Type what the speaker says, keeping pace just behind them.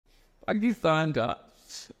पाकिस्तान का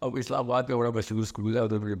अब इस्लामाबाद का बड़ा मशहूर स्कूल है,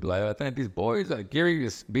 उधर मुझे बुलाया जाता है. These boys are giving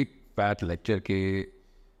this big fat lecture के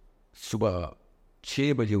सुबह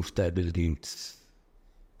 6 बजे उठता है बिल गेट्स,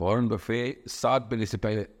 वॉरेन बफे 7 बजे से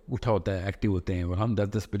पहले उठा होता है, एक्टिव होते हैं, और हम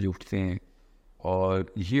 10 बजे उठते हैं,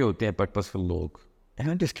 और ये होते हैं पर्पसफुल लोग. And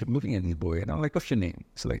I just kept looking at this boy and I'm like, what's your name?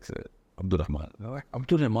 It's like Abdurrahman. I'm like,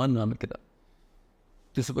 Abdurrahman नाम है तेरा,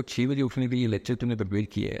 तो सुबह 6 बजे उठने के लिए लेक्चर तुमने प्रिपेयर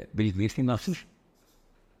किया है, बिल गेट्स के नाम से.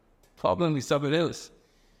 प्रॉब्लम इज सब एल्स.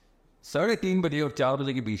 3:30 बजे और 4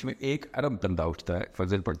 बजे के बीच में एक अरब बंदा उठता है,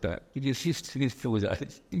 फजल पड़ता है कि जिस चीज़ से हो जाए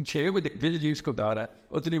 6 बजे बिल गेट्स को उठा रहा है,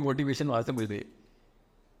 उतनी मोटिवेशन वहाँ से मिल रही है.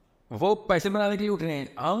 वो पैसे बनाने के लिए उठ रहे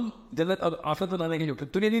हैं, हम जन्नत और आफत बनाने के लिए उठ रहे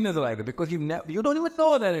हैं. तुझे नहीं नजर आएगा because you don't even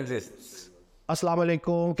know that exists. अस्सलाम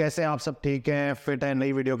वालेकुम, कैसे हैं आप सब? ठीक हैं, फिट हैं?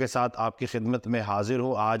 नई वीडियो के साथ आपकी खिदमत में हाजिर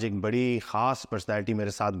हूँ. आज एक बड़ी ख़ास पर्सनैलिटी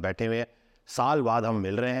मेरे साथ बैठे हुए हैं, साल बाद हम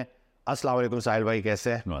मिल रहे हैं. अस्सलाम वालेकुम साहिल भाई,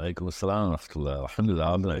 कैसे हैं? वालेकुम अस्सलाम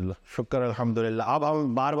अल्हम्दुलिल्लाह. शुक्र अल्हम्दुलिल्लाह. अब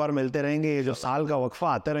हम बार बार मिलते रहेंगे, ये जो साल का वक्फा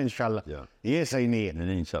आता है इंशाल्लाह, ये सही नहीं है.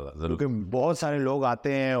 नहीं इंशाल्लाह ज़रूर, क्योंकि बहुत सारे लोग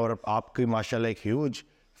आते हैं और आपकी माशाल्लाह एक ह्यूज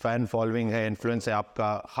फ़ैन फॉलोइंग है, इन्फ्लुएंस है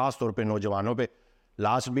आपका, ख़ास तौर पे नौजवानों पे.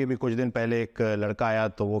 लास्ट भी अभी कुछ दिन पहले एक लड़का आया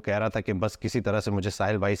तो वो कह रहा था कि बस किसी तरह से मुझे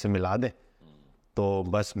साहिल भाई से मिला दें, तो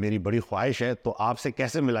बस मेरी बड़ी ख्वाहिश है. तो आपसे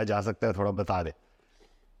कैसे मिला जा सकता है, थोड़ा बता दें.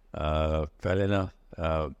 पहले ना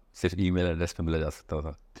सिर्फ ईमेल एड्रेस पे मिला जा सकता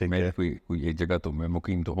था. मेरे कोई एक जगह तो मैं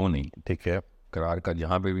मुकीम तो हो नहीं, ठीक है. करार का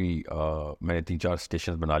जहाँ पे भी मैंने 3-4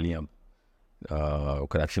 स्टेशन बना लिए. अब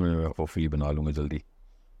कराची में मैं होपफुली बना लूँगा जल्दी.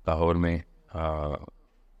 लाहौर में,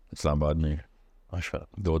 इस्लामाबाद में, माशा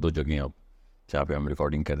 2 जगह अब जहाँ पे हम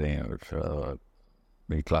रिकॉर्डिंग कर रहे हैं. और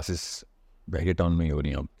मेरी क्लासेस बहरे टाउन में ही हो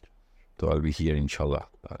रही हैं अब, तो आई बी हियर इंशाल्लाह.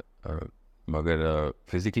 मगर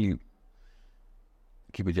फिज़िकली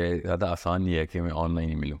की बजाय ज़्यादा आसान ये है कि मैं ऑनलाइन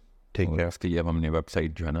ही मिलूँ. ठीक है. उसके लिए अब हमने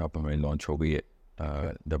वेबसाइट जो है ना अब हमारी लॉन्च हो गई है,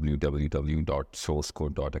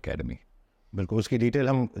 www.sourceCode.academy. बिल्कुल, उसकी डिटेल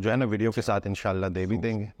हम जो है ना वीडियो के साथ इंशाल्लाह दे भी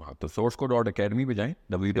देंगे. हाँ, तो sourceCode.academy पे जाएँ,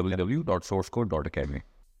 www.sourceCode.academy.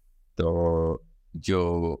 तो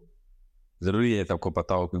जो ज़रूरी है सबको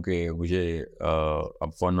पता हो, क्योंकि मुझे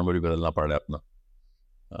अब फ़ोन नंबर भी बदलना पड़ रहा है अपना.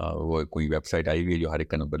 वो कोई वेबसाइट आई हुई है जो हर एक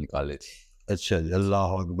का नंबर निकाल लेती. अच्छा,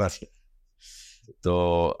 अल्लाह अकबर. तो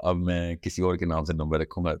अब मैं किसी और के नाम से नंबर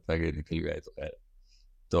रखूँगा ताकि निकल गया तो खैर.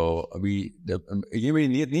 तो अभी ये मेरी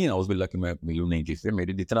नीयत नहीं है औज़ुबिल्लाह कि मैं मिलूँ नहीं किसी.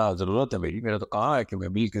 मेरी जितना ज़रूरत है मेरा तो कहाँ है कि मैं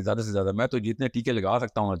मिल के ज़्यादा से ज़्यादा, मैं तो जितने टीके लगा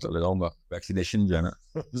सकता हूँ तो लगाऊंगा. वैक्सीनेशन जो है ना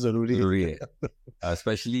ज़रूरी है,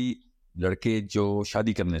 स्पेशली लड़के जो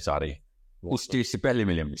शादी करने चाह रहे हैं उस स्टेज से पहले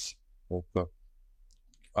मिले मुझसे.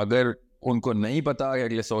 अगर उनको नहीं पता कि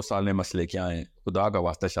अगले 100 साल में मसले क्या हैं, खुदा का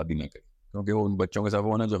वास्ता शादी ना करें, क्योंकि वो उन बच्चों के साथ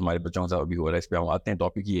वो ना जो हमारे बच्चों के साथ अभी हो रहा है. इस पर हम आते हैं,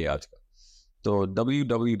 टॉपिक ही है आज का. तो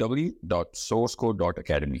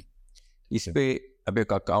www.sourceCode.academy, इस पे अब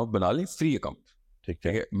एक अकाउंट बना लें, फ्री अकाउंट. ठीक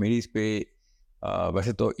है. मेरी इस पे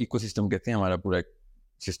वैसे तो इकोसिस्टम कहते हैं, हमारा पूरा एक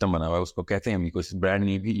सिस्टम बना हुआ है, उसको कहते हैं हम इको. ब्रांड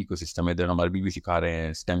नेम भी इकोसिस्टम है. इधर हम अरबी भी सिखा रहे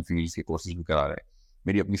हैं, स्टेम फील्ड्स के कोर्सेज भी करा रहे हैं.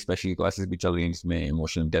 मेरी अपनी स्पेशल क्लासेस भी चल रही हैं जिसमें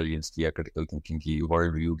इमोशनल इंटेलिजेंस की, क्रिटिकल थिंकिंग की,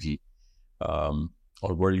 वर्ल्ड व्यू की,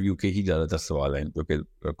 और वर्ल्ड व्यू के ही ज़्यादातर सवाल हैं जो कि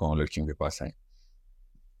लड़कों लड़कियों के पास हैं.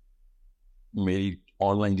 मेरी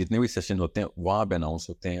ऑनलाइन जितने भी सेशन होते हैं वहाँ पे अनाउंस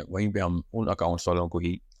होते हैं, वहीं पे हम उन अकाउंट्स वालों को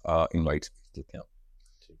ही इनवाइट्स देते हैं.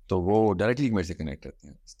 तो वो डायरेक्टली मेरे से कनेक्ट रहते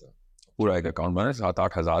हैं. इस तरह पूरा एक अकाउंट बना है.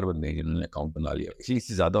 7-8 हज़ार बंदे हैं जिन्होंने अकाउंट बना लिया.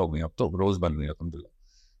 इससे ज़्यादा हो गए अब तो, रोज़ बन रहे हैं अल्हम्दुलिल्लाह.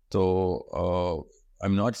 तो आई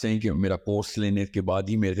एम नॉट सेइंग कि मेरा कोर्स लेने के बाद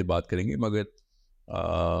ही मेरे से बात करेंगे, मगर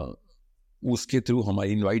उसके थ्रू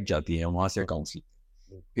हमारी इनवाइट जाती है, वहाँ से अकाउंट्स लेते हैं.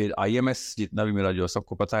 फिर IMS जितना भी मेरा जो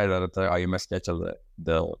सबको पता है ज़्यादातर IMS क्या चल रहा है,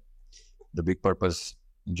 द बिग पर्पस,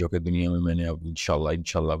 जो कि दुनिया में मैंने अब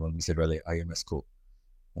इंशाल्लाह बनने से पहले IMS को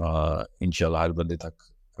इंशाल्लाह हर बंदे तक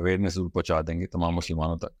अवेयरनेस जरूर पहुँचा देंगे, तमाम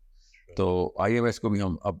मुसलमानों तक. तो IMS को भी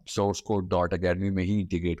हम अब sourceCode.academy में ही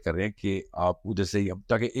इंटीग्रेट कर रहे हैं कि आप उधर से ही, अब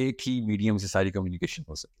ताकि एक ही मीडियम से सारी कम्युनिकेशन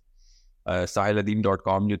हो सके.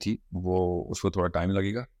 sahiladeem.com जो थी वो, उसको थोड़ा टाइम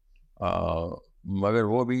लगेगा, मगर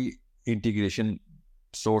वो भी इंटीग्रेशन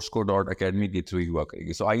sourceCode.academy के थ्रू ही हुआ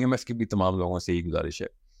करेगी. सो IMS की भी तमाम लोगों से यही गुजारिश है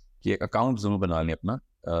कि एक अकाउंट ज़रूर बना लें अपना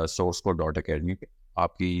sourceCode.academy पे.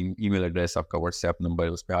 आपकी ईमेल एड्रेस, आपका व्हाट्सएप नंबर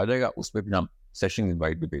उस पर आ जाएगा, उस पर भी हम सेशन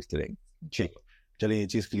इनवाइट भी भेजते रहेंगे. चलिए, ये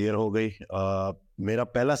चीज़ क्लियर हो गई. मेरा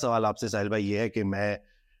पहला सवाल आपसे साहिल भाई ये है कि मैं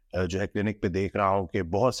जो है क्लिनिक पे देख रहा हूँ कि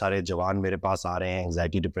बहुत सारे जवान मेरे पास आ रहे हैं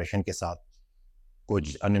एंजाइटी डिप्रेशन के साथ.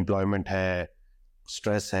 कुछ अनएम्प्लॉयमेंट है,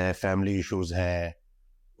 स्ट्रेस है, फैमिली इश्यूज़ हैं,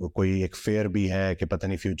 कोई एक फेयर भी है कि पता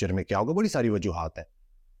नहीं फ्यूचर में क्या होगा. बड़ी सारी वजूहात हैं.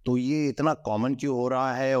 तो ये इतना कॉमन क्यों हो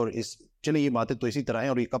रहा है? और चलिए ये बातें तो इसी तरह हैं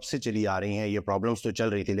और ये कब से चली आ रही हैं, ये प्रॉब्लम्स तो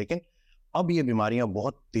चल रही थी, लेकिन अब ये बीमारियां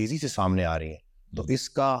बहुत तेजी से सामने आ रही हैं, तो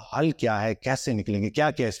इसका हल क्या है, कैसे निकलेंगे, क्या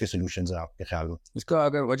क्या इसके सॉल्यूशंस हैं आपके ख्याल में? इसका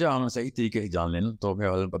अगर वजह हम सही तरीके से जान लेना तो हमें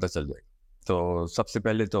हल पता चल जाएगा। तो सबसे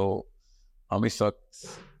पहले तो हम इस वक्त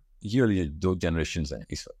ये वाली दो जनरेशन हैं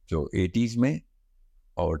इस वक्त, जो 80s में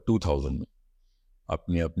और 2000 में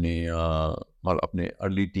अपने अपने मतलब अपने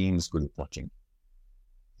अर्ली टीन्स को पहुँचेंगे,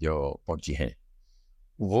 जो पहुँची हैं,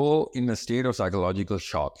 वो in state of psychological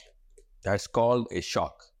shock, that's called a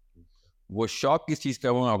shock. वो शॉक किस चीज़ का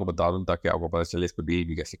है वो मैं आपको बता दूँ ताकि आपको पता चले इसको डील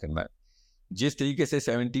भी कैसे करना है। जिस तरीके से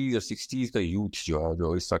 70s और 60s का यूथ जो है,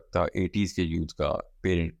 जो इस वक्त था 80s के यूथ का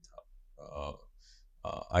पेरेंट था,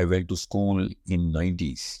 I went to school in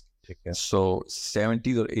 90s, ठीक है। सो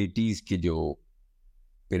 70s और 80s के जो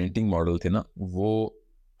पेरेंटिंग मॉडल थे ना, वो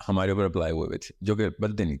हमारे ऊपर अप्लाई हुए थे, जो कि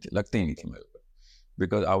बनते नहीं थे, लगते ही नहीं थे हमारे ऊपर,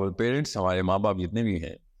 बिकॉज आवर पेरेंट्स, हमारे माँ बाप जितने भी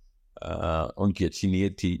हैं, उनकी अच्छी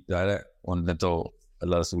नीयत थी, ज़ाहिर है उनने तो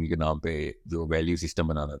अल्लाह रसूल के नाम पे जो वैल्यू सिस्टम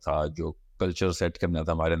बनाना था, जो कल्चर सेट करना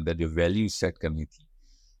था हमारे अंदर, जो वैल्यू सेट करनी थी,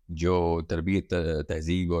 जो तरबियत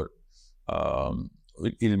तहजीब और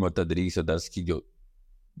इल्म और तदरीस और दर्स की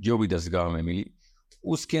जो भी दर्सगाह में मिली,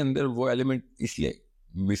 उसके अंदर वो एलिमेंट इसलिए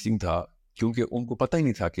मिसिंग था क्योंकि उनको पता ही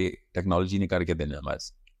नहीं था कि टेक्नोलॉजी ने करके देना हमारे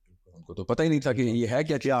से। उनको तो पता ही नहीं था कि ये है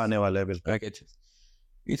क्या आने वाला है। बिल्कुल। क्या चीज़।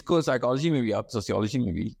 इसको साइकोलॉजी में भी, आप सोशियोलॉजी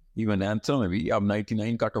में भी, इवन आंसर में भी आप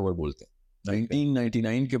 99 कट ओवर बोलते हैं।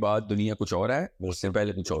 1999 के बाद दुनिया कुछ और है, उससे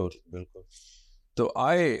पहले कुछ और। बिल्कुल। तो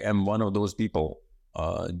I am one of those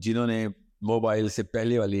people जिन्होंने मोबाइल से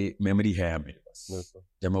पहले वाली मेमोरी है मेरे पास।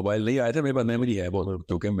 जब मोबाइल नहीं आया था मेरे पास मेमोरी है बहुत,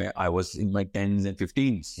 क्योंकि मैं I was in my 10s and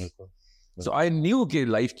 15s, so I knew कि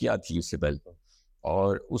लाइफ क्या थी उससे पहले।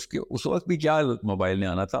 और उसके उस वक्त भी क्या मोबाइल ने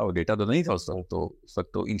आना था और डेटा तो नहीं था उस वक्त। तो उस वक्त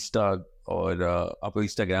तो इंस्टा और आपको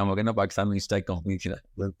इंस्टाग्राम हो गया ना, पाकिस्तान में इंस्टा कंपनी थी ना,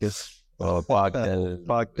 पाकटेल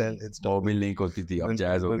मोबाइल लिंक होती थी, अब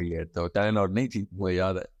जैज हो गई है। तो टेलीनॉर नहीं थी, वो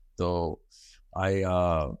याद है। तो आई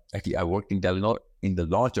actually I worked in Telenor in the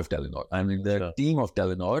launch of Telenor. I'm in the team of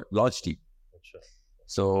Telenor launch team.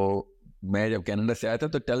 So मैं जब कनाडा से आया था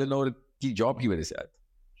तो टेलीनॉर की जॉब की वजह से आया था,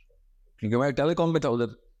 क्योंकि मैं टेलीकॉम में था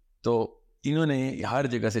उधर। तो इन्होंने हर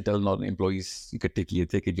जगह से टेलीनॉर ने एम्प्लॉइज इकट्ठे किए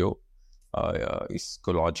थे कि जो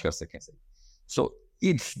इसको लॉन्च कर सकें। So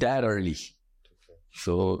it's that early.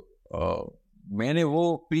 सो मैंने वो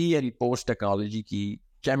प्री एंड पोस्ट टेक्नोलॉजी की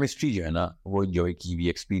केमिस्ट्री जो है ना, वो इंजॉय की भी,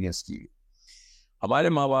 एक्सपीरियंस की। हमारे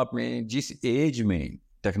माँ बाप ने जिस एज में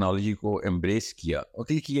टेक्नोलॉजी को एम्ब्रेस किया, और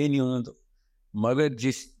किया ही नहीं उन्होंने तो, मगर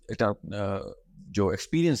जिस जो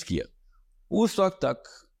एक्सपीरियंस किया उस वक्त तक,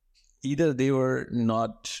 either they were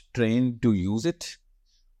not trained to use it,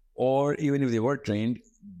 or even if they were trained,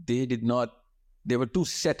 they were too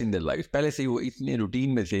set in their life. पहले से ही वो इतने रूटीन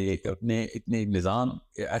में थे, अपने इतने निज़ाम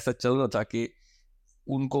ऐसा चल रहा था कि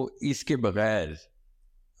उनको इसके बगैर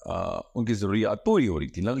उनकी ज़रूरियात पूरी हो रही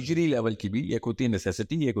थी। लग्जरी लेवल की भी, एक होती है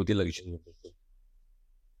नेसेसिटी, एक होती है लग्जरी।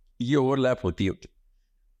 ये ओवरलैप होती है।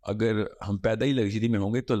 अगर हम पैदा ही लग्जरी में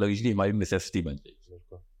होंगे तो लग्जरी हमारी नेसेसिटी बन जाएगी,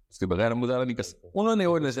 उसके बगैर हम गुजारा नहीं कर सकते। उन्होंने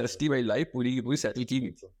वो नेसेसिटी वाली लाइफ पूरी की पूरी सेटल की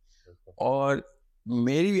थी। और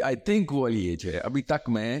मेरी आई थिंक वो वाली एज है, अभी तक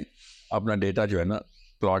मैं अपना डेटा जो है ना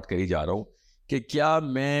प्लॉट कर ही जा रहा हूँ कि क्या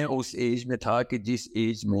मैं उस एज में था कि जिस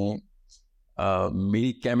एज में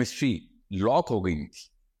मेरी केमिस्ट्री लॉक हो गई थी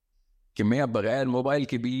कि मैं अब बगैर मोबाइल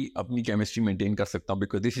के भी अपनी केमिस्ट्री मेंटेन कर सकता हूँ,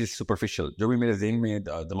 बिकॉज दिस इज सुपरफिशियल। जो भी मेरे जहन में,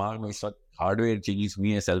 दिमाग में इस वक्त हार्डवेयर चीज़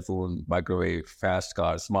हुई है, cellphone, microwave, fast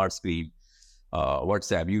car, smart screen,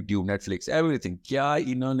 WhatsApp, YouTube, Netflix, everything, क्या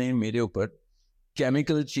इन्होंने मेरे ऊपर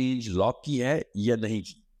केमिकल चीज लॉक की है या नहीं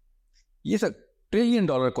की? ये सब $1 ट्रिलियन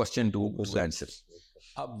क्वेश्चन टू आंसर।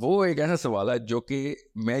 अब वो एक ऐसा सवाल है जो कि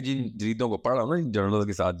मैं जिन जरीदों को पढ़ रहा हूँ ना, जर्नल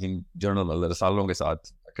के साथ, जिन जर्नल रसालों के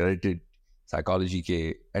साथ क्रेडिटेड साइकोलॉजी के,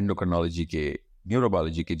 एंडोक्रिनोलॉजी के,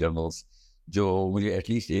 न्यूरोबायोलॉजी के जर्नल्स, जो मुझे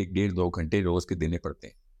एटलीस्ट 1-1.5-2 घंटे रोज के देने पड़ते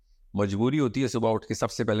हैं। मजबूरी होती है, सुबह उठ के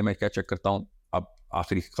सबसे पहले मैं क्या चेक करता हूँ, अब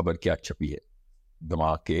आखिरी खबर क्या छपी है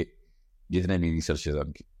दिमाग के जितने भी रिसर्च है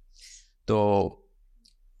उनकी। तो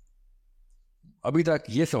अभी तक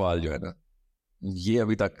ये सवाल जो है ना, ये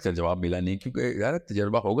अभी तक का जवाब मिला नहीं, क्योंकि यार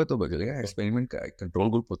तजर्बा होगा तो बचेगा। एक्सपेरिमेंट का कंट्रोल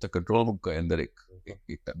ग्रुप होता है, कंट्रोल ग्रुप के अंदर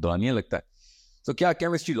एक दौरानिया लगता है। तो क्या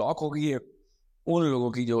केमिस्ट्री लॉक हो गई है उन लोगों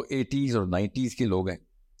की जो 80s और 90s के लोग हैं?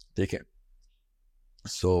 ठीक है।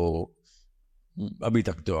 सो अभी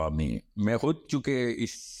तक जवाब नहीं है। मैं खुद चूंकि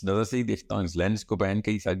इस नज़र से ही देखता हूँ, इस लेंस को पहन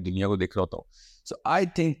के ही सारी दुनिया को देख रहा होता हूँ, सो आई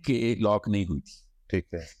थिंक कि लॉक नहीं हुई थी। ठीक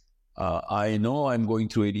है। I know I'm going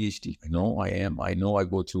through ADHD. I know I am. I know I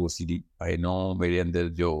go through OCD. I know मेरे अंदर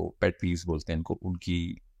जो pet peeves बोलते हैं इनको, उनकी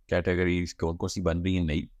कैटेगरीज कौन सी बन रही है,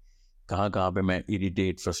 नहीं कहाँ पे मैं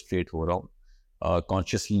इरिटेट, फ्रस्ट्रेट हो रहा हूँ,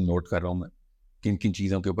 कॉन्शियसली नोट कर रहा हूँ मैं। किन किन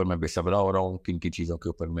चीज़ों के ऊपर मैं बेसब्रा हो रहा हूँ, किन किन चीज़ों के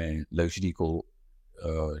ऊपर मैं लग्जरी को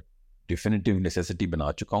डिफिनेटिव नेसेसिटी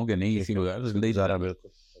बना चुका हूँ कि नहीं, इसी वगैरह जिंदगी जा रहा है।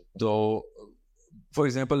 तो फॉर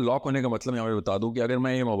एग्जांपल लॉक होने का मतलब मैं बता दूँ कि अगर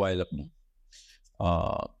मैं ये मोबाइल अपना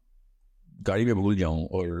गाड़ी में भूल जाऊँ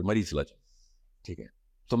और मरी चला जाऊँ, ठीक है,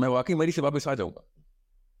 तो मैं वाकई मरी से वापस आ जाऊँगा।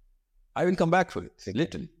 I will come back for it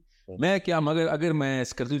literally. मैं क्या, मगर अगर मैं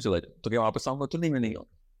स्कर्दू चला जाऊँ तो क्या वापस आऊँगा? तो नहीं, मैं नहीं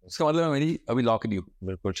आऊँगा। उसका मतलब है मेरी अभी लॉक नहीं हूँ।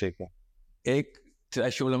 बिल्कुल ठीक है। एक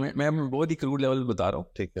थ्रेशोल्ड में, मैं बहुत ही क्रूड लेवल बता रहा हूँ,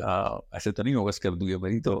 ठीक है। ऐसे तो नहीं होगा कर दूंगा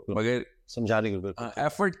मेरी तो, मगर समझाने के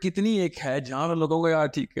एफर्ट कितनी एक है जहाँ लोगों को यार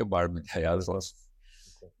ठीक है बाढ़ में है यार,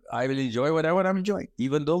 I will enjoy whatever I am enjoying,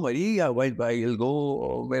 even though मरी या आई विल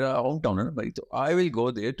गो, मेरा होम टाउन है ना मरी, तो I will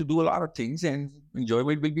go there to do a lot of things and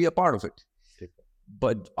enjoyment will be a part of it,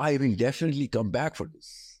 but I will definitely come back for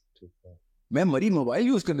this. मैं मरी mobile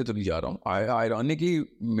use करने तो नहीं जा रहा हूँ। आयरॉनिकली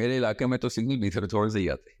मेरे इलाके में तो सिग्नल भी थोड़े से ही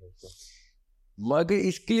आते हैं, मगर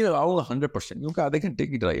इसके लिए आऊँगा 100%, क्योंकि आधे घंटे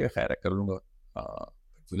की ड्राइव है, खैर कर लूँगा।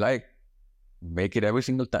 Like make it every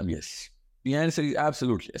single time, yes, the answer is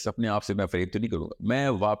absolutely yes. अपने आप से मैं फेक तो नहीं करूँगा, मैं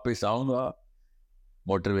वापस आऊँगा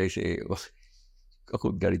मोटरवे से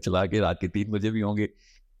खुद गाड़ी चला के, रात के 3 बजे भी होंगे,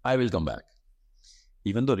 I will come back.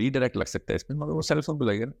 Even तो रीडायरेक्ट लग सकता है इसमें, मगर वो सेल फोन पर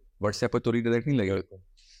लगेगा, व्हाट्सएप पर तो रीडायरेक्ट नहीं लगेगा।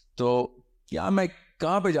 तो क्या मैं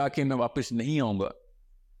कहाँ पे जाके मैं वापस नहीं आऊँगा,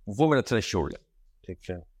 वो मेरा थ्रेशोल्ड है, ठीक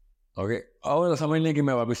है, ओके। और समझ लें कि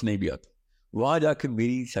मैं वापस नहीं भी आता, वहाँ जाकर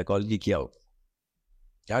मेरी साइकोलॉजी क्या होगी।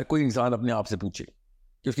 यार कोई इंसान अपने आप से पूछे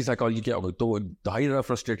कि उसकी साइकोलॉजी क्या होगी, तो वो ढाई तरह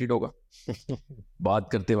फ्रस्ट्रेटेड होगा। बात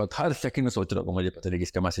करते वक्त हर सेकंड में सोच रहा होगा मुझे पता नहीं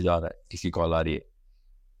किसका मैसेज आ रहा है, किसी कॉल आ रही है,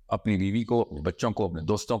 अपनी बीवी को, अपने बच्चों को, अपने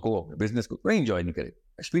दोस्तों को, अपने बिजनेस को, कोई एंजॉय नहीं करेगा,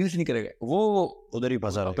 एक्सपीरियंस नहीं करेगा, वो उधर ही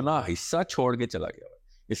फंसा अपना हिस्सा छोड़ के चला गया।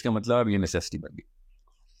 इसका मतलब ये नेसेसिटी बन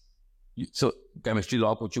गई। सो केमिस्ट्री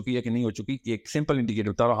लॉक हो चुकी है कि नहीं हो चुकी, एक सिंपल इंडिकेटर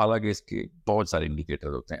बता रहा हूँ, हालांकि इसके बहुत सारे इंडिकेटर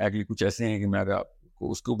होते हैं। एक्चुअली कुछ ऐसे हैं कि मैं अगर आपको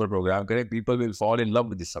उसके ऊपर प्रोग्राम करें, people will fall in love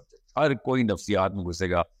with this subject. हर कोई नफ्सियात में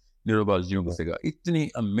घुसेगा, न्यूरोलॉजी में घुसेगा। इतनी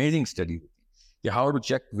अमेजिंग स्टडी होती है कि how to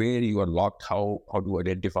check where you are locked, how to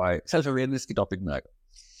identify, self awareness की टॉपिक में आएगा।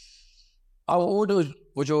 अब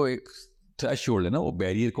वो जो एक थ्रेशोल्ड है ना, वो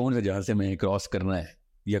बैरियर कौन है जहाँ से मैं क्रॉस करना है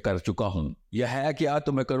या कर चुका हूँ, या है क्या,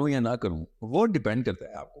 तो मैं करूँ या ना करूँ, वो डिपेंड करता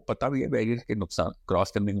है। आपको पता भी है बैरियर के नुकसान,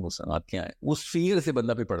 क्रॉस करने के नुकसान क्या है, उस फियर से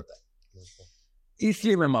बंदा पे पड़ता है।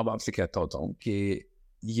 इसलिए मैं माँ बाप से कहता होता हूँ कि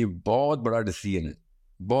ये बहुत बड़ा डिसीजन है,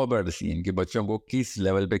 बहुत बड़ा डिसीजन कि बच्चों को किस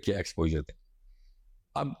लेवल पे क्या एक्सपोजर दें।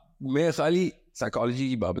 अब मैं खाली साइकोलॉजी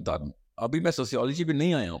की बात बता दूँ, अभी मैं सोशियोलॉजी पे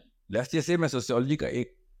नहीं आया हूँ। जैसे मैं सोशियोलॉजी का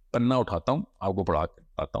एक पन्ना उठाता हूँ, आपको पढ़ा के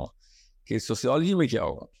बताता हूँ कि सोशियोलॉजी में क्या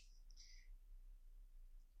होगा।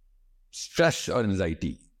 स्ट्रेस और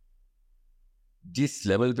एंजाइटी जिस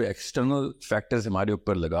लेवल पे एक्सटर्नल फैक्टर्स हमारे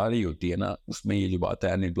ऊपर लगा रही होती है ना, उसमें ये जो बात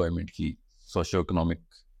है अनएम्प्लॉयमेंट की, सोशियो इकोनॉमिक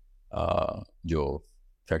जो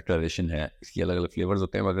फैक्टराइजेशन है, इसकी अलग अलग फ्लेवर्स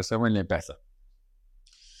होते हैं, मगर समझ लें पैसा।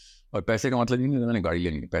 और पैसे का मतलब नहीं है मैंने गाड़ी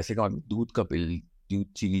लेनी है, पैसे का मतलब दूध का बिल, दूध,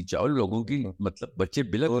 चीनी, चावल, लोगों की मतलब बच्चे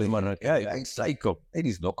बिलक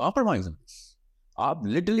नो कॉम्प्रोमाइज। आप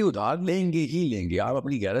लिटरली उधार लेंगे ही लेंगे, आप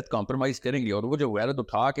अपनी गैरत कॉम्प्रोमाइज करेंगे, और वो जो गैरत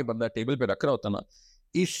उठा के बंदा टेबल पे रख रहा होता ना,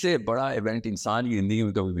 इससे बड़ा इवेंट इंसान की जिंदगी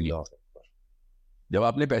में कभी भी नहीं हो सकता। जब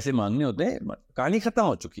आपने पैसे मांगने होते हैं, कहानी खत्म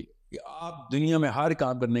हो चुकी है। आप दुनिया में हर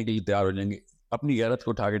काम करने के लिए तैयार हो जाएंगे, अपनी गैरत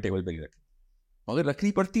को उठा के टेबल पे नहीं रखें, मगर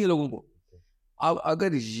रखनी पड़ती है लोगों को। अब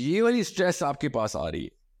अगर ये वाली स्ट्रेस आपके पास आ रही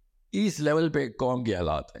है, इस लेवल पे कौम के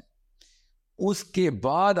हालात हैं, उसके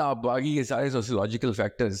बाद आप बाकी के सारे सोशियोलॉजिकल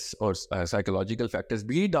फैक्टर्स और साइकोलॉजिकल फैक्टर्स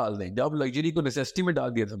भी डाल दें। जब लग्जरी को नेसेसिटी में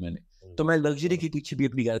डाल दिया था मैंने, तो मैं लग्जरी के पीछे भी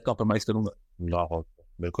अपनी गैरत कॉम्प्रोमाइज करूंगा।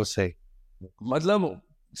 बिल्कुल सही। मतलब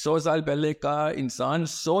 100 साल पहले का इंसान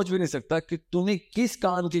सोच भी नहीं सकता कि तूने किस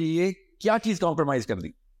काम के लिए क्या चीज कॉम्प्रोमाइज कर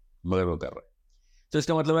दी, मगर वो कर रहा है। तो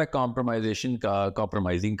इसका मतलब है कॉम्प्रोमाइजेशन का,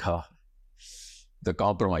 कॉम्प्रोमाइजिंग का, द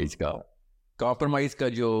कॉम्प्रोमाइज का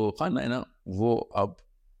जो फन है ना, वो अब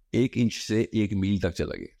 1 इंच से 1 मील तक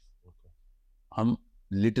चला गया। हम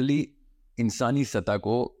लिटरली इंसानी सतह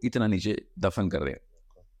को इतना नीचे दफन कर रहे हैं।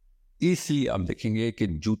 इसलिए आप देखेंगे कि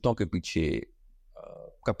जूतों के पीछे,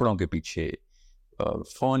 कपड़ों के पीछे,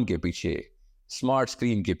 फोन के पीछे, स्मार्ट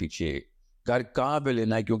स्क्रीन के पीछे, घर कहाँ पे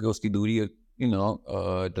लेना है क्योंकि उसकी दूरी,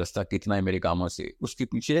 रास्ता कितना है मेरे कामों से, उसके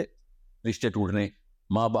पीछे रिश्ते टूट रहे हैं,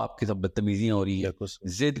 माँ बाप की सब बदतमीजियां हो रही है।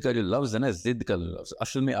 जिद का जो लफ्ज है ना, जिद का लफ्ज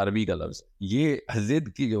असल में अरबी का लफ्ज, ये जिद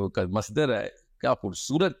की जो मसदर है, क्या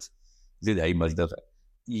खूबसूरत जिद है, मसदर है।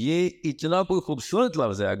 ये इतना कोई खूबसूरत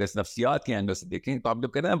लफ्ज है। अगर नफ्सियात के एंगल से देखें तो आप जब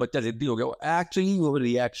कहते हैं बच्चा जिद्दी हो गया, वो एक्चुअली वो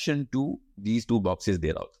रिएक्शन टू दीज 2 बॉक्सेस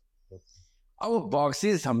दे रहा होता। अब वो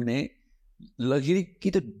बॉक्सेस हमने लग्जरी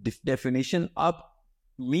की तो डेफिनेशन, आप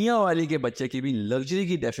मियाँ वाली के बच्चे की भी लग्जरी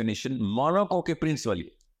की डेफिनेशन मोनाको के प्रिंस वाली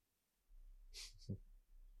है।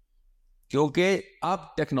 क्योंकि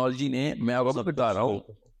अब टेक्नोलॉजी ने, मैं आपको बता रहा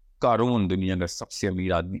हूँ, कारून दुनिया का सबसे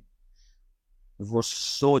अमीर आदमी, वो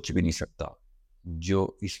सोच भी नहीं सकता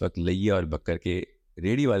जो इस वक्त लैया और बकर के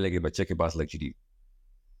रेडी वाले के बच्चे के पास लग्जरी।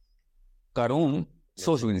 कारून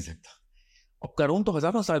सोच भी नहीं सकता। और कारून तो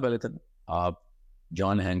हजारों साल पहले था। आप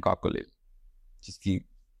जॉन हैनकॉक को ले, जिसकी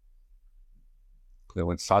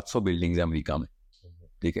 700 बिल्डिंग्स है अमेरिका में,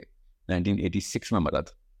 ठीक है, 1986 में मरा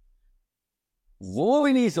था। वो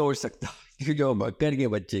भी नहीं सोच सकता कि जो बकर के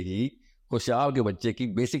बच्चे की, खुशाब के बच्चे की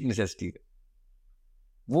बेसिक नेसेसिटी है,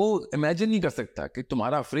 वो इमेजिन नहीं कर सकता कि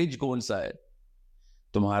तुम्हारा फ्रिज कौन सा है,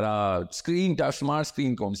 तुम्हारा स्क्रीन टच स्मार्ट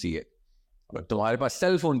स्क्रीन कौन सी है, तुम्हारे पास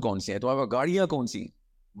सेल फोन कौन से है, तुम्हारे पास गाड़ियां कौन सी।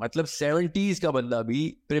 मतलब 70s का बंदा भी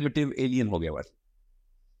प्रिमिटिव एलियन हो गया बस।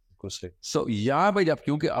 सो यहाँ पे जब,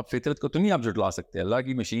 क्योंकि आप फितरत को तो नहीं आप जुटला सकते, अल्लाह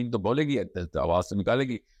की मशीन तो बोलेगी, आवाज तो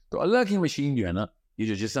निकालेगी। तो अल्लाह की मशीन जो है ना, ये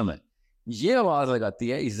जो जिस्म है, ये आवाज लगाती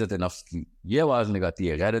है इज्जत नफ्स की, ये आवाज लगाती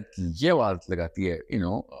है गैरत की, ये आवाज लगाती है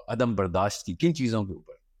अदम बर्दाश्त की। किन चीजों के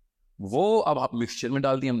ऊपर? वो अब आप मिक्सचर में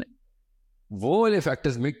डाल दिए हमने, वो वाले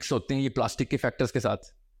फैक्टर्स मिक्स होते हैं ये प्लास्टिक के फैक्टर्स के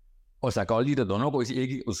साथ। और साइकोलॉजी तो दोनों को एक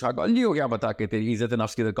ही, साइकोलॉजी को क्या बता के तेरी इज्जत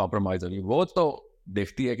नफ्स की कॉम्प्रोमाइज हो रही है, वो तो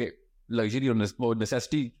देखती है कि लग्जरी और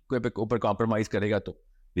नेसेसिटी के ऊपर कॉम्प्रोमाइज करेगा तो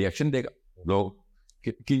रिएक्शन देगा। लोग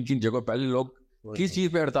किन किन जगहों पहले लोग किस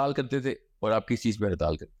चीज पे हड़ताल करते थे और आप किस चीज पे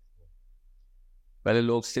हड़ताल करते? पहले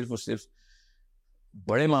लोग सिर्फ और सिर्फ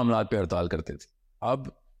बड़े मामला पे हड़ताल करते थे,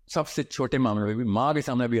 अब सबसे छोटे मामले में भी माँ के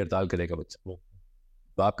सामने भी हड़ताल करेगा बच्चा,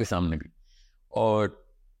 बाप के सामने भी। और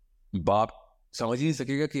बाप समझ ही नहीं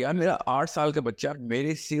सकेगा कि यार मेरा 8 साल का बच्चा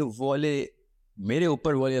मेरे से वो वाले, मेरे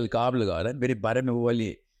ऊपर वाले अलकाब लगा रहा है, मेरे बारे में वो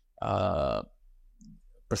वाली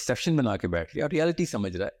परसेप्शन बना के बैठ लिया और रियलिटी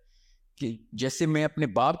समझ रहा है कि जैसे मैं अपने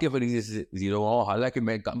बाप के फरीजे से जीरो हुआ, हालांकि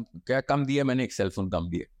मैं कम दिया, मैंने एक सेलफोन कम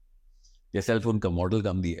दिया, या सेलफोन का मॉडल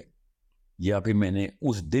कम दिया, या फिर मैंने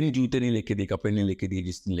उस दिन जूते नहीं लेके दिए, कपड़े नहीं लेके दिए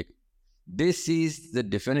जिस दिन लेके। This is the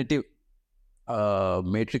definitive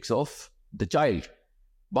matrix of the child.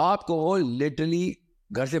 बाप को लिटरली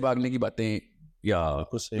घर से भागने की बातें, या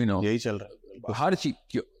यही चल रहा है हर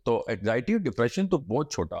चीज। तो एंजाइटी और डिप्रेशन तो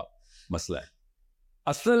बहुत छोटा मसला है,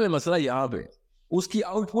 असल में मसला यहाँ पे उसकी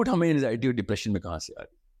आउटपुट हमें एंजाइटी और डिप्रेशन में कहाँ से आ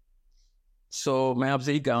रही। सो मैं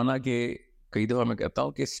आपसे यही कहा ना कि कई दफ़ा मैं कहता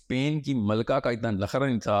हूँ कि स्पेन की मलका का इतना नखरा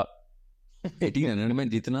नहीं था 1800 में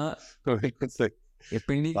जितना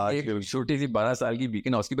पिंडी एक छोटी सी 12 साल की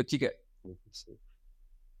बीकन हाउस की बच्ची का।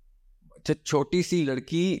 छोटी सी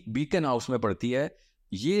लड़की बीकन हाउस में पढ़ती है,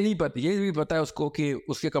 ये नहीं पता, ये भी पता है उसको कि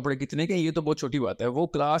उसके कपड़े कितने के, ये तो बहुत छोटी बात है। वो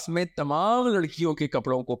क्लास में तमाम लड़कियों के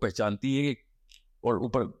कपड़ों को पहचानती है, और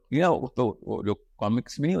ऊपर जो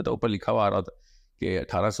कॉमिक्स में नहीं होता, ऊपर लिखा हुआ आ रहा था कि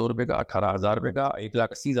 1800 रुपए का, 18,000 रुपए का,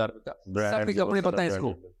 1,80,000 रुपए का, सबके कपड़े पता है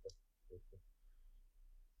इसको।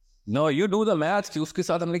 No you do the math कि उसके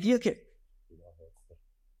साथ हमने किया क्या।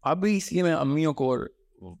 अभी इसलिए मैं अम्मियों को और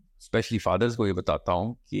स्पेशली फादर्स को ये बताता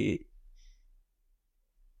हूँ कि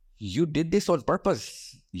you did this on purpose,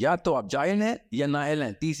 या तो आप जाहिल हैं या नाअहल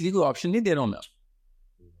हैं, तीसरी कोई ऑप्शन नहीं दे रहा हूं मैं।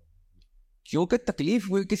 क्योंकि तकलीफ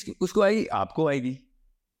उसको आएगी, आपको आएगी,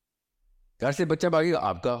 घर से बच्चा भागेगा,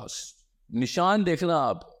 आपका निशान देखना,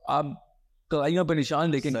 आप कलाइयों पर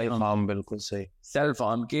निशान देखेंगे, बिल्कुल सही, सेल्फ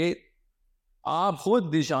हार्म के आप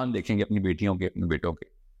खुद निशान देखेंगे अपनी बेटियों के, अपने बेटों के।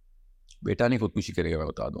 बेटा नहीं खुदकुशी करेगा, मैं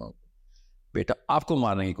बता दूं आपको, बेटा आपको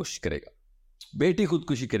मारने की कोशिश करेगा, बेटी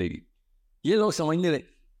खुदकुशी करेगी। ये लोग समझ नहीं रहे।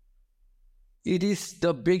 It is the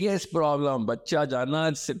biggest problem. बच्चा जाना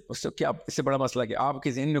क्या इससे बड़ा मसला कि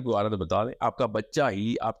आपके ज़हन में गुजारा तो बता दें, आपका बच्चा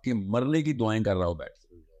ही आपके मरने की दुआएं कर रहा हो बैठ,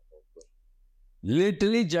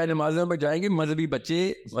 लिटरली जाए नमाज़ों में जाएंगे मजहबी बच्चे,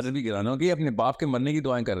 मजहबी घरानों के अपने बाप के मरने की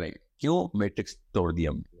दुआएं कर रहे हैं। क्यों? मैट्रिक्स तोड़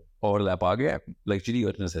दिया हमने, ओवरलैप आ गया लग्जरी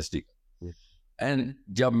और नेसेसिटी। एंड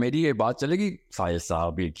जब मेरी ये बात चलेगी, साहिल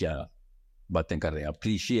साहब ये क्या बातें कर रहे हैं आप,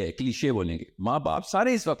 क्लीशे है, क्लीशे बोलेंगे माँ बाप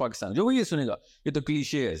सारे इस वक्त पाकिस्तान, जो भी ये सुनेगा ये तो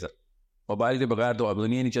क्लीशे है सर, मोबाइल के बगैर तो अब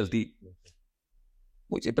दुनिया नहीं चलती।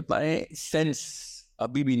 मुझे पता है सेंस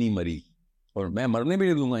अभी भी नहीं मरी, और मैं मरने भी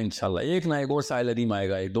नहीं दूंगा इंशाल्लाह। एक ना एक और साहिल अदीम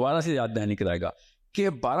आएगा, एक दोबारा से याद दहानी कराएगा कि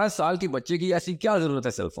 12 साल के बच्चे की ऐसी क्या जरूरत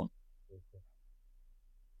है cellphone.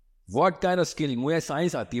 What kind of skill. मुझे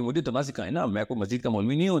साइंस आती है, मुझे तो ना सिखाए ना, मैं कोई मस्जिद का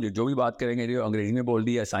मौलवी नहीं हूँ जो भी बात करेंगे जो अंग्रेजी में बोल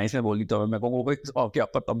दी है, साइंस में बोल दी, तो मैं कहूँगा क्या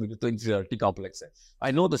पता, मुझे तो इंफीरियरिटी कॉम्प्लेक्स है।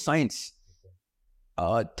 I know the science. A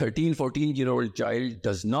 13-14-year-old child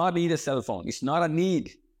does not need a cell phone. It's not a need.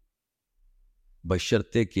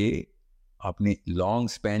 बशर्ते कि आपने लॉन्ग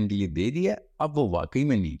स्पैन के लिए दे दिया, अब वो वाकई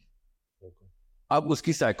में नीड। अब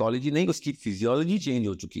उसकी साइकोलॉजी नहीं, उसकी फिजियोलॉजी चेंज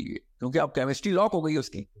हो चुकी है, क्योंकि अब केमिस्ट्री लॉक हो गई है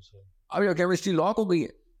उसकी। अब जब केमिस्ट्री लॉक हो गई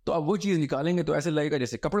है तो अब वो चीज़ निकालेंगे तो ऐसे लगेगा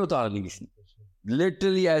जैसे कपड़े उतार दी किसी ने।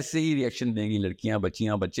 लिटरली ऐसे ही रिएक्शन देंगी लड़कियां,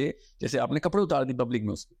 बच्चियां, बच्चे, जैसे आपने कपड़े उतार दी पब्लिक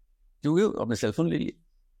में उसके, क्योंकि आपने सेलफोन ले लिए।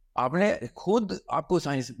 आपने खुद, आपको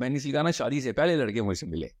साइंस मैंने सिखाना, शादी से पहले लड़के मुझसे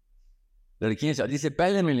मिले, लड़कियां शादी से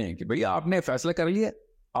पहले मिले कि भैया आपने फैसला कर लिया,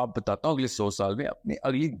 आप बताता हूँ अगले 100 साल में अपनी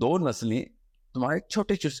अगली 2 नस्लें तुम्हारे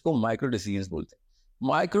छोटे छोटे को माइक्रो डिसीजंस बोलते हैं,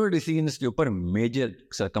 माइक्रो डिसीजंस के ऊपर मेजर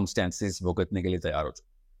सर्कमस्टेंसेस भुगतने के लिए तैयार हो।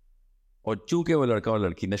 और चूंकि वो लड़का और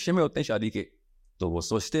लड़की नशे में होते हैं शादी के, तो वो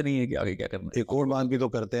सोचते नहीं है कि आगे क्या करना है। एक और बात भी तो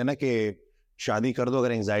करते हैं ना कि शादी कर दो,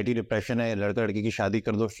 अगर एंजाइटी डिप्रेशन है, लड़का लड़की की शादी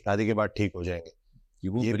कर दो, शादी के बाद ठीक हो जाएंगे। कि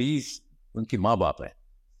वो मरीज उनके माँ बाप है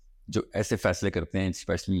जो ऐसे फैसले करते हैं।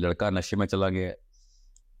 स्पेशली लड़का नशे में चला गया,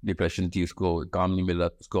 डिप्रेशन थी, उसको काम नहीं मिल रहा,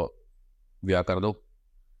 उसको ब्याह कर दो,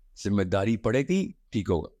 जिम्मेदारी पड़ेगी, ठीक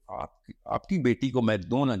होगा। आपकी बेटी को मैं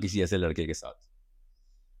दूं ना किसी ऐसे लड़के के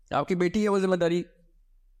साथ, आपकी बेटी है वो जिम्मेदारी।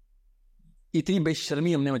 इतनी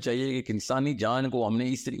बेशर्मी हमने मचाई है कि एक इंसानी जान को हमने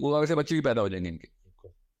इस तरीके, वो से बच्चे भी पैदा हो जाएंगे इनके।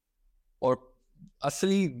 और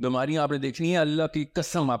असली बीमारियां आपने देखनी है, अल्लाह की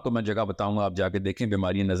कसम आपको मैं जगह बताऊंगा, आप जाके देखें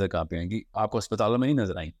बीमारियां नजर कहाँ पे आएंगी। आपको अस्पतालों में नहीं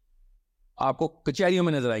नजर आएंगी, आपको कचहरियों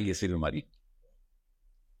में नजर आएगी ऐसी बीमारी।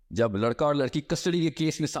 जब लड़का और लड़की कस्टडी के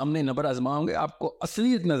केस में सामने नंबर आजमा होंगे, आपको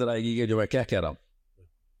असलियत नजर आएगी कि जो मैं क्या कह रहा हूं।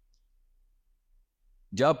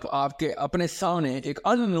 जब आपके अपने सामने एक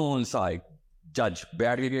अननोन सा जज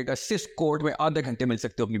बैठ के सिर्फ कोर्ट में आधे घंटे मिल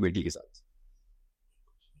सकते हो अपनी बेटी के साथ,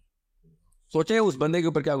 सोचे उस बंदे के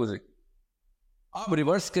ऊपर क्या गुजरे। आप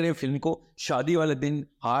रिवर्स करें फिल्म को, शादी वाले दिन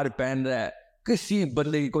हार पहन रहा है, किसी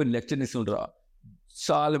बंदे की कोई लेक्चर नहीं सुन रहा,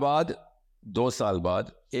 साल बाद 2 साल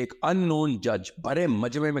बाद एक अननोन जज बड़े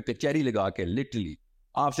मजमे में कचहरी लगा के लिटरली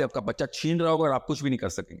आपसे आपका बच्चा छीन रहा होगा और आप कुछ भी नहीं कर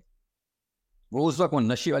सकेंगे। वो उस वक्त वो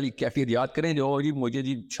नशे वाली कैफियत याद करें जो जी मुझे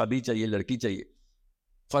जी शादी चाहिए, लड़की चाहिए,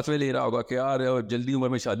 फतवे ले रहा होगा कि यार जल्दी उम्र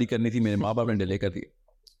में शादी करनी थी, मेरे माँ बाप ने डिले कर दिया।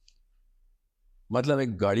 मतलब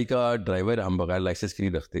एक गाड़ी का ड्राइवर हम बगैर लाइसेंस के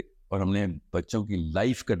नहीं रखते, और हमने बच्चों की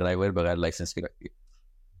लाइफ का ड्राइवर बगैर लाइसेंस के रख दिया।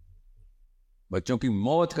 बच्चों की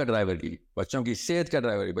मौत का ड्राइवर की, बच्चों की सेहत का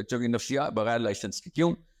ड्राइवर, बच्चों की नफ्सियात बगैर लाइसेंस के।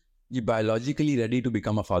 क्यों? ये biologically ready to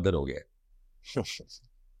become a father हो गया।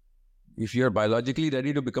 If you are biologically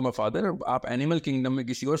ready to become a father, आप एनिमल किंगडम में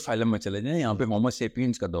किसी और फाइलम में चले जाएं, यहाँ पे होमो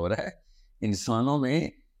सेपियंस का दौर है। इंसानों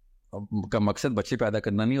में का मकसद बच्चे पैदा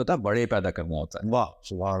करना नहीं होता, बड़े पैदा करना होता है। वाह,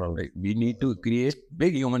 सुभान अल्लाह। We need to create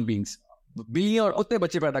big human beings. Billion और उतने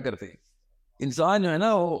बच्चे पैदा करते हैं। इंसान जो है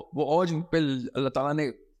ना, वो औज पे अल्लाह ताला ने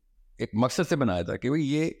एक मकसद से बनाया था कि भाई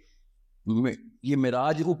ये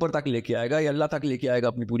मिराज ऊपर तक लेके आएगा, ये अल्लाह तक लेके आएगा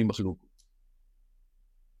अपनी पूरी मखलूक।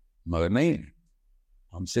 मगर नहीं,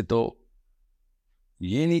 हमसे तो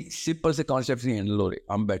ये नहीं, सिंपल से कॉन्सेप्ट नहीं हैंडल हो रहे।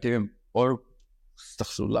 हम बैठे हुए और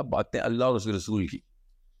अस्तगफिरुल्लाह बातें अल्लाह और उसके रसूल की,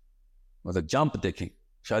 मतलब जंप देखें,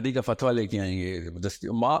 शादी का फतवा लेके आएंगे जबरदस्ती।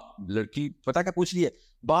 माँ लड़की पता क्या पूछ रही है,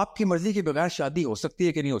 बाप की मर्जी के बगैर शादी हो सकती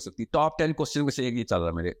है कि नहीं हो सकती। टॉप 10 क्वेश्चन में से एक ये चल रहा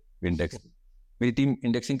है मेरे इंडेक्स, मेरी टीम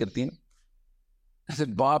इंडेक्सिंग करती है ना। ऐसे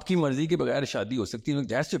बाप की मर्जी के बगैर शादी हो सकती है,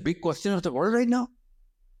 that's a big question of the world right now,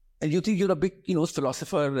 and you think you are a big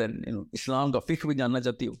philosopher and Islam का फिक्र भी जानना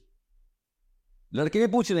चाहती हो। लड़के भी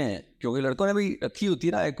पूछ रहे हैं, क्योंकि लड़कों ने भी रखी होती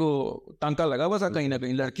है ना, एक टांका लगा हुआ था कहीं ना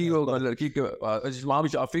कहीं। लड़की होगा, लड़की के इमाम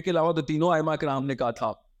शाफी के अलावा तो तीनों आइमा किराम ने कहा था।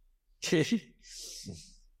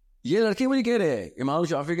 ये लड़के मुझे कह रहे हैं, इमाम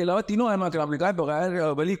शाफी के अलावा तीनों आइमा किराम ने कहा बगैर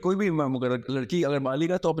वली कोई भी लड़की अगर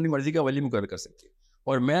मालिक है तो अपनी मर्जी का वली मुकर्रर कर सकती है।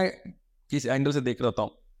 और मैं किस एंगल से देख रहा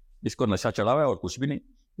हूँ, इसको नशा चढ़ा हुआ है और कुछ भी नहीं।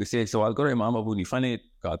 इससे एक सवाल करो, इमाम अबू हनीफा ने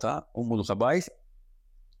कहा था उम्मुल खबाइस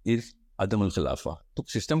इज अदमुल खिलाफा। तो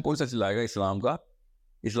सिस्टम कौन सा चलाएगा इस्लाम का?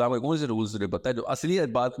 इस्लाम के कौन से रूल्स तुझे पता है? जो असली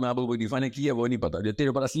बात में अबू हनीफा ने की है वो नहीं पता, जो तेरे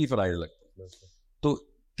ऊपर असली फराइज लगता है। तो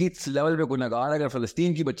किस लेवल पे गुनहगार, अगर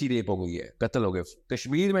फलस्तीन की बच्ची रेप हो गई है, कत्ल हो गए,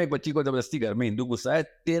 कश्मीर में एक बच्ची को जबरदस्ती घर में हिंदू गुस्सा है,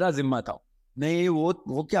 तेरा जिम्मा था नहीं,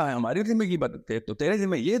 वो क्या है, हमारी जिम्मे की बात थे, तो तेरे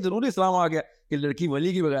जिम्मे। ये जरूर इस्लाम आ गया कि लड़की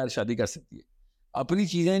वली के बगैर शादी कर सकती है। अपनी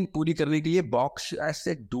चीजें पूरी करने के लिए बॉक्स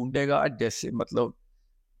ऐसे ढूंढेगा जैसे मतलब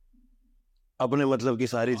अपने मतलब की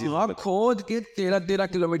सारी चीजें खोद के 13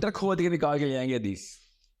 किलोमीटर खोद के निकाल के जाएंगे हदीस।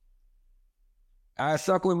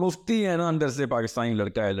 ऐसा कोई मुफ्ती है ना अंदर से पाकिस्तानी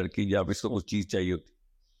लड़का है लड़की, जब इसको कुछ चीज चाहिए होती,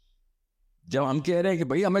 जब हम कह रहे हैं कि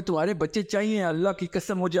भाई हमें तुम्हारे बच्चे चाहिए, अल्लाह की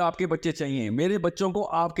कसम मुझे आपके बच्चे चाहिए, मेरे बच्चों को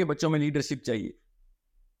आपके बच्चों में लीडरशिप चाहिए।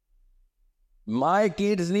 My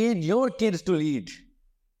kids need your kids to lead.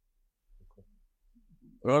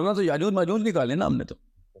 रोना तो याजूज माजूज निकाले ना हमने,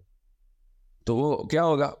 तो वो क्या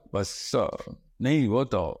होगा? बस नहीं, वो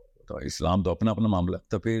तो इस्लाम तो अपना अपना मामला।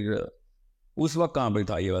 तो फिर उस वक्त कहाँ पे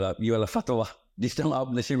था ये वाला फतवा जिस टाइम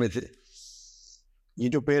आप नशे में थे? ये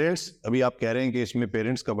जो पेरेंट्स अभी आप कह रहे हैं कि इसमें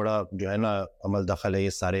पेरेंट्स का बड़ा जो है ना अमल दखल है,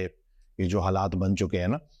 ये सारे ये जो हालात बन चुके हैं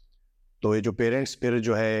ना, तो ये जो पेरेंट्स फिर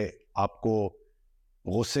जो है आपको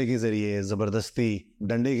गुस्से के जरिए, ज़बरदस्ती,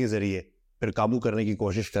 डंडे के जरिए फिर काबू करने की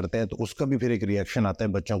कोशिश करते हैं, तो उसका भी फिर एक रिएक्शन आता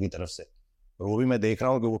है बच्चों की तरफ से, और वो भी मैं देख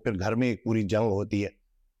रहा हूँ कि वो फिर घर में एक पूरी जंग होती है।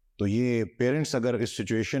 तो ये पेरेंट्स अगर इस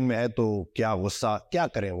सिचुएशन में है तो क्या गुस्सा, क्या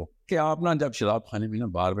करें वो? कि आप ना जब शराब खाने में ना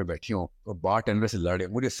बार में बैठी हो तो बार टेंडर से लड़े,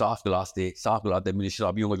 मुझे साफ गिलास दे, मुझे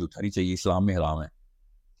शराबियों को जूठा नहीं चाहिए, इस्लाम में हराम है।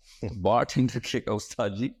 तो बार टेंडर के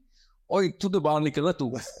उस्ताद जी, और तू तो बाहर निकल रहा,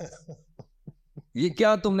 तू ये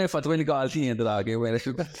क्या तुमने फतवे निकालती हैं इधर आके,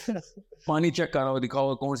 मेरे पानी चेक कर रहा हो,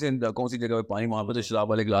 दिखाओ कौन सी जगह पे पानी, वहां पर तो शराब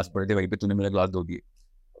वाले गिलास पड़े थे, वहीं पे तूने मेरा गिलास धो दिए।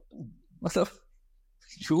 मतलब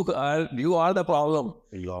you are the problem,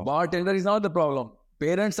 bartender is not the problem,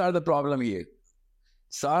 parents are the problem। ये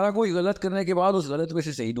सारा कोई गलत करने के बाद उस गलत में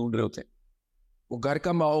से सही ढूंढ रहे होते हैं। वो घर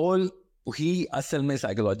का माहौल ही असल में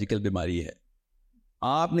साइकोलॉजिकल बीमारी है।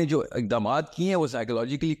 आपने जो इकदाम किए हैं वो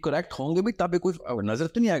साइकोलॉजिकली करेक्ट होंगे भी, तब कोई नजर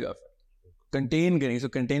तो नहीं आएगा। कंटेन करें, इसको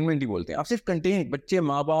कंटेनमेंट ही बोलते हैं। आप सिर्फ कंटेन, बच्चे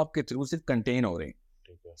माँ बाप के थ्रू सिर्फ कंटेन हो रहे हैं,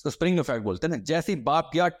 इसको स्प्रिंग इफेक्ट बोलते हैं ना। जैसे बाप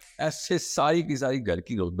किया ऐसे सारी की सारी घर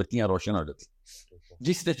की बत्तियां रोशन हो जाती,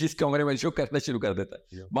 जिस कमरे में शो करना शुरू कर देता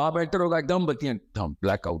है, बाप एंटर होगा एकदम बत्तियां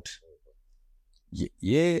ब्लैक आउट।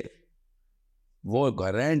 ये वो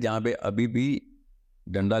घर हैं जहाँ पे अभी भी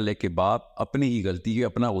डंडा लेके बाप अपनी ही गलती है,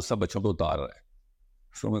 अपना गुस्सा बच्चों पे उतार रहा है।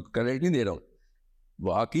 सो मैं करेक्ट नहीं दे रहा हूँ।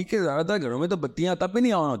 बाकी के ज्यादातर घरों में तो बत्तियां तब भी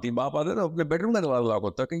नहीं ऑन होती, बाप आते तो अपने बेडरूम का दरवाजा लॉक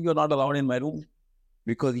होता है कि you are not allowed in my room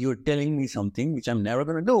because you are telling me something which I am never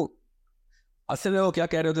gonna do. असल में वो क्या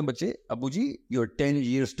कह रहे होते हैं बच्चे, अबू जी you are 10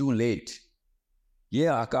 years too late। ये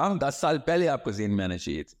काम 10 साल पहले आपको ज़हन में आना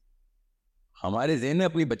चाहिए था। हमारे ज़हन में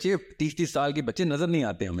अपनी बच्चे 30 साल के बच्चे नजर नहीं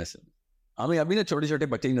आते हमें से। हमें अभी ना छोटे छोटे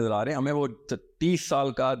बच्चे ही नजर आ रहे हैं, हमें वो 30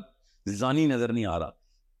 साल का जानी नजर नहीं आ रहा,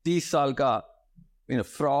 30 साल का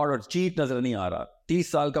फ्रॉड और चीट नजर नहीं आ रहा,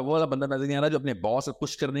 30 साल का वो वाला बंदा नजर नहीं आ रहा जो अपने बॉस को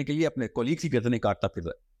खुश करने के लिए अपने कोलीग्स की गर्दनें काटता फिर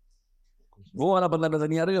रहा है। वो वाला बंदा नजर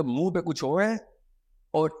नहीं आ रहा जो मुंह पे कुछ हो है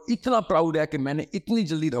और इतना प्राउड है कि मैंने इतनी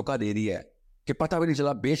जल्दी धोखा दे दिया है कि पता भी नहीं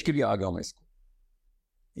चला, बेच के भी आ गया हूं मैं इसको।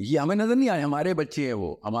 ये हमें नजर नहीं आए, हमारे बच्चे हैं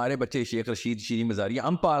वो, हमारे बच्चे शेख रशीद, शीरी मजारिया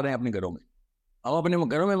हम पाल रहे हैं अपने घरों में, हम अपने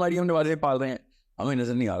घरों में मरियम नवाज़े पाल रहे हैं, हमें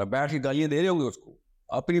नजर नहीं आ रहा। बैठ के गालियां दे रहे होंगे उसको,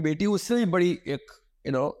 अपनी बेटी उससे भी बड़ी एक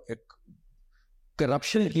एक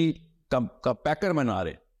करप्शन की का पैकर बना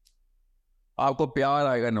रहे। आपको प्यार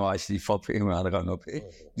आएगा नवाज शरीफ पे, इमरान खानों पे,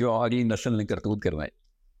 जो अगली नस्ल ने करतूत करना है।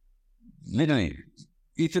 नहीं,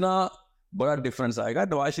 इतना बड़ा डिफरेंस आएगा।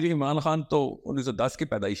 नवाज शरीफ, इमरान खान तो 1910 की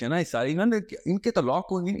पैदाइश है ना, सारी ना इनके तो लॉक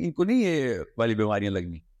होंगी, इनको नहीं ये वाली बीमारियां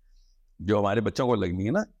लगनी जो हमारे बच्चों को लगनी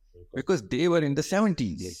है ना, because they were in the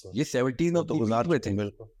 70s, ये 70s में तो गुजार हुए थे।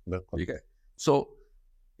 ठीक है, सो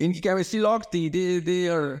इनकी केमिस्ट्री लॉक थी, they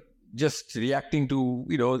are just reacting to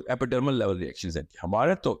epidermal level reactions.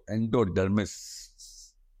 हमारे तो एंडोडर्मिस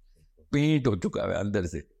पेंट हो चुका है अंदर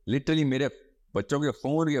से, लिटरली। मेरे बच्चों के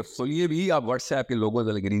फोन के खोलिए भी आप, व्हाट्सएप के लोगों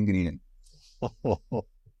से ग्रीन है।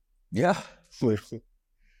 Yeah,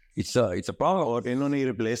 it's a problem। और इन्होंने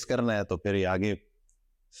रिप्लेस करना है तो फिर ये आगे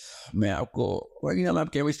मैं आपको मैं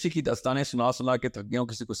केमिस्ट्री की दास्तानें सुना के थक गया हूँ,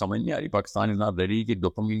 किसी को समझ नहीं आ रही। पाकिस्तान इज नॉट रेडी कि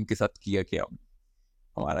डोपामिन के साथ किया क्या।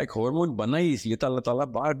 हमारा एक हार्मोन बना ही इसलिए अल्लाह ताला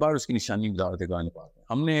बार बार उसकी निशानी गुजारते गाने पाते।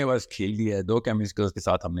 हमने बस खेल लिया है, 2 केमिकल्स के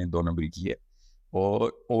साथ हमने 2 नंबर की है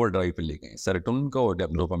और ओवर ड्राइव पे ले गए, सेरोटोनिन का और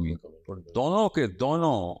डोपामिन का, दोनों के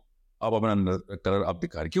दोनों। अब अपना कलर अब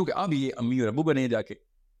दिखा रहे, क्योंकि अब ये अम्मी और अबू बने जाके,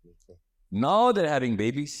 now they are having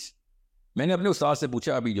babies. मैंने अपने उस्ताद से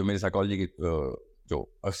पूछा, अभी जो मेरे साइकोलॉजी के जो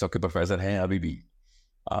के प्रोफेसर हैं अभी भी,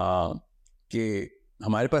 कि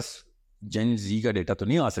हमारे पास जेन जी का डेटा तो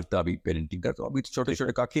नहीं आ सकता अभी पेरेंटिंग का, तो अभी तो छोटे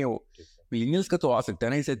छोटे काके हैं वो, मिलेनियल्स का तो आ सकता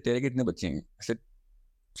है ना। इसे तेरे कितने बच्चे हैं? ऐसे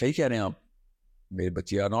सही कह रहे हैं आप, मेरे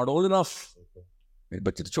बच्चे आर नॉट ओल्ड इनफ, मेरे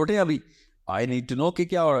बच्चे तो छोटे हैं अभी। आई नीड टू नो कि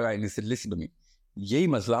क्या हो रहा है, लिसन टू मी। यही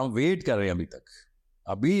मसला हम वेट कर रहे हैं अभी तक।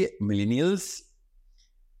 अभी मिलेनियल्स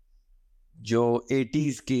जो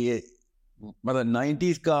 80s के मतलब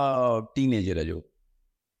 90s का टीनेजर है, जो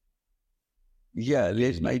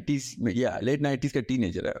लेट 90s का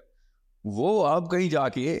टीनेजर है, वो अब कहीं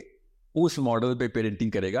जाके उस मॉडल पे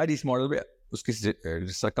पेरेंटिंग करेगा जिस मॉडल पे उसकी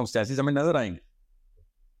सर्कमस्टेंसेस हमें नजर आएंगे।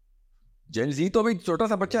 जेन जी तो अभी छोटा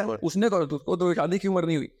सा बच्चा है, उसने उसको तो शादी की उम्र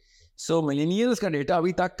नहीं हुई। सो मिलेनियल्स का डेटा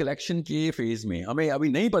अभी तक कलेक्शन के फेज में, हमें अभी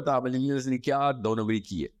नहीं पता मिलेनियल्स ने क्या 2 नंबरी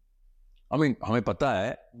की है। हमें पता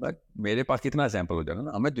है, बट मेरे पास कितना सैंपल हो जाएगा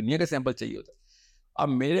ना, हमें दुनिया का सैंपल चाहिए होता है। अब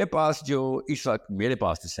मेरे पास जो इस वक्त मेरे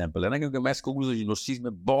पास सैंपल है ना, क्योंकि मैं स्कूल और यूनिवर्सिटीज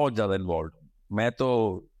में बहुत ज़्यादा इन्वॉल्व हूँ। मैं तो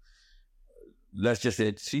let's just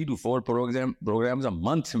say 3 to 4 programs a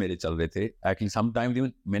month मेरे चल रहे थे. Actually sometimes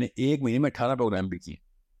even मैंने एक महीने में 18 प्रोग्राम भी किए.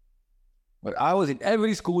 But I was in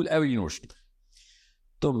every school, every university.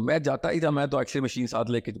 तो मैं जाता ही था, मैं तो एक्सरे मशीन साथ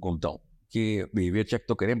लेके घूमता हूँ कि बिहेवियर चेक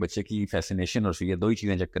तो करें बच्चे की, फैसिनेशन और फिर 2 ही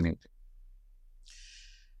चीज़ें चेक करनी होती.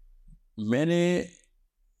 मैंने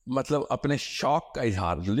मतलब अपने शौक का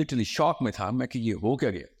इजहार, लिटरली शौक में था मैं कि ये हो क्या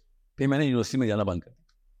गया. फिर मैंने यूनिवर्सिटी में जाना बंद कर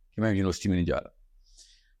दिया कि मैं यूनिवर्सिटी में नहीं जा रहा.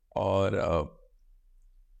 और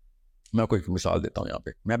मैं आपको एक मिसाल देता हूँ यहाँ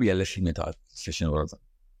पे. मैं भी LSE में था, सेशन हो रहा था,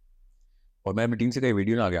 और मैं अपनी टीम से कहीं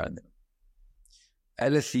वीडियो ना आ गया.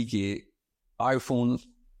 LSE के आईफोन,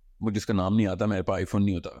 मुझे इसका नाम नहीं आता, मेरे पास आईफोन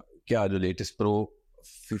नहीं होता, क्या जो latest pro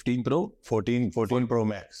 15 pro 14 pro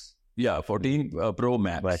max, या 14 प्रो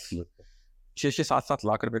मैक्स 6-7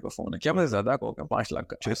 लाख रुपए का फोन है. क्या पता ज्यादा का होगा, 5 लाख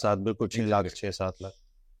का, 6-7 बिल्कुल 6-7 lakh.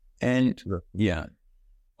 And yeah,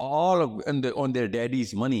 all of on their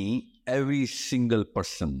daddy's money, every single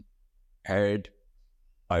person had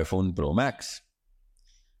iPhone Pro Max.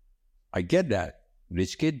 I get that.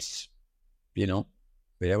 Rich kids, you know,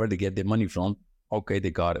 wherever they get their money from, okay,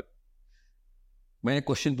 they got it. मैंने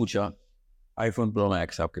question पूछा, iPhone Pro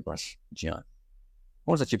Max आपके पास? जी हाँ.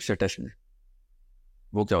 कौन सा chipset है इसमें?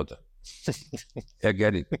 वो क्या होता है? I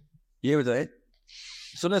get it. ये बताए,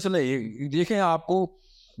 सुने ये देखें, आपको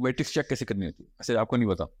मैट्रिक्स चेक कैसे करनी होती है. ऐसे आपको नहीं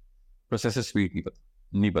पता, प्रोसेसर स्पीड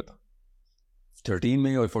नहीं पता. 13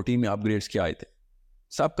 में और 14 में अपग्रेड्स क्या आए थे,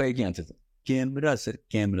 सब का एक ही आंसर था, camera sir,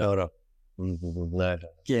 camera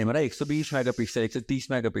 120 megapixel,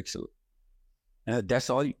 130 megapixel. That's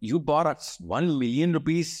all. You bought us $1 million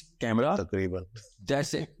camera. तकरीबन.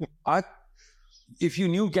 That's it. If you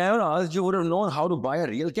knew cameras, you would have known how to buy a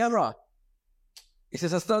real camera. इससे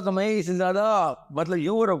सस्ता तो मैं, इससे ज्यादा मतलब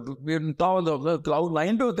you would have cloud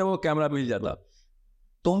line पे होते वो कैमरा मिल जाता.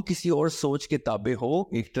 तुम किसी और सोच के ताबे हो,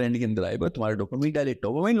 एक ट्रेंड के अंदर आए, तुम्हारा डोपामिन डायरेक्ट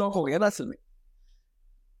डोपामिन लॉक हो गया ना. असल में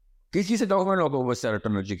किस चीज से डोपामिन लॉक हो?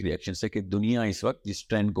 सेरोटोनर्जिक रिएक्शन से, कि दुनिया इस वक्त जिस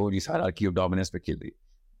ट्रेंड को, जिस हायरार्की ऑफ डोमिनेंस पे खेल रही है.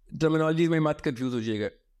 टर्मिनोलॉजी में मत कंफ्यूज हो जाइएगा,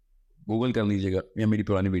 गूगल कर लीजिएगा या मेरी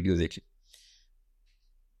पुरानी वीडियो देखिए.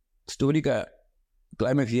 स्टोरी का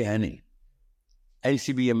क्लाइमेक्स ये है नहीं.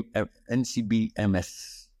 NCBMS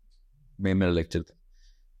में मेरा लेक्चर था.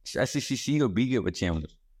 SCC और B के बच्चे हैं उधर.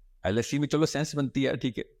 LSE में चलो सेंस बनती है,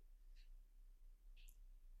 ठीक है.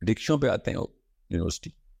 रिक्शों पे आते हैं वो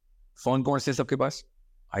यूनिवर्सिटी. फोन कौन से सबके पास?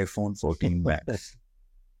 iPhone 14 Max.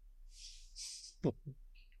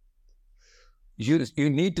 You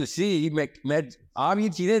need to see. मैं आप ये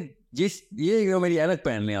चीजें, ये मेरी ऐनक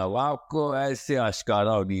पहनने आओ, आपको ऐसे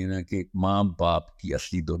आश्कारा होगी ना कि माँ बाप की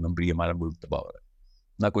असली 2 नंबरी हमारा मुल्क तबाह हो रहा है.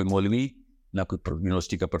 ना कोई मौलवी, ना कोई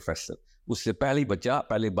यूनिवर्सिटी का प्रोफेसर. उससे पहले ही बच्चा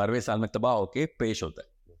पहले 12वें साल में तबाह होके पेश होता है.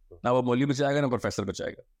 ना वो मौलवी बचाएगा, ना प्रोफेसर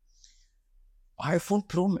बचाएगा. iPhone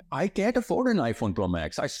Pro, I can't afford an iPhone Pro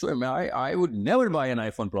Max. I swear, I would never buy an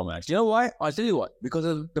iPhone Pro Max. You know why? I'll tell you why. Because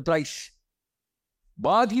of the price.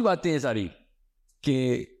 बात ही बातें हैं सारी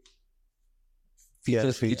कि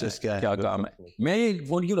features क्या काम है. मैं ये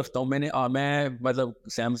फोन क्यों रखता हूँ? मैं मतलब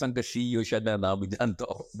सैमसंग का CEO, शायद मेरा नाम भी जानता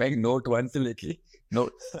हूँ. मैं Note 1 से लेके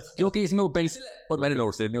क्योंकि इसमें वो पेंसिल है और मैंने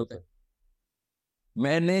नोट्स लेने होते हैं.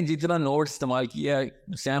 मैंने जितना नोट इस्तेमाल किया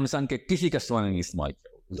सैमसंग के किसी कस्टमर ने नहीं इस्तेमाल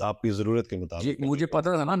किया. आपकी जरूरत के मुताबिक. मुझे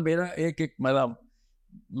पता था ना, मेरा एक मतलब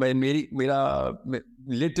मेरा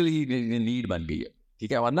लिटरली नीड बन गई है,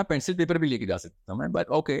 ठीक है. वरना पेंसिल पेपर भी लेके जा सकता था मैं, but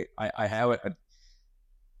okay, I have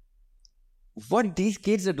what these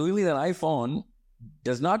kids are doing with an iPhone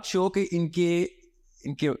does not show कि इनके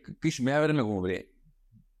किस मैवर में घूम रहे.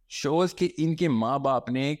 शोज कि इनके माँ बाप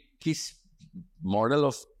ने किस मॉडल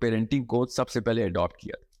ऑफ पेरेंटिंग को सबसे पहले अडॉप्ट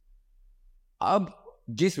किया. अब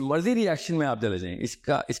जिस मर्जी रिएक्शन में आप चले जाएं,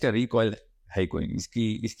 इसका रिकॉइल है कोई नहीं.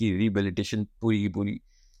 इसकी रिहेबिलिटेशन पूरी की पूरी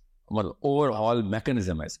मतलब ओवरऑल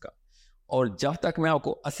मैकेनिज्म है इसका. और जब तक मैं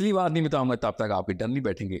आपको असली बात नहीं बताऊंगा तब तक आपके डर नहीं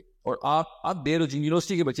बैठेंगे. और आप देर हो चुकी,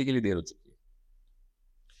 यूनिवर्सिटी के बच्चे के लिए देर हो चुकी है.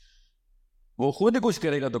 वो खुद कुछ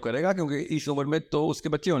करेगा तो करेगा, क्योंकि इस उम्र में तो उसके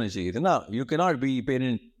बच्चे होने चाहिए थे ना. You can not be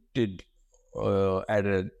parented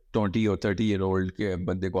at 20 और 30 ईयर ओल्ड के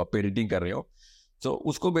बंदे को आप पेरेंटिंग कर रहे हो, तो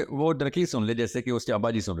उसको वो डर के सुन ले जैसे कि उसके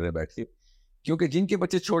अब्बा जी सुन रहे हैं बैठ के. क्योंकि जिनके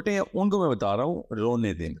बच्चे छोटे हैं उनको मैं बता रहा हूँ,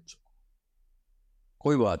 रोने दें बच्चों को.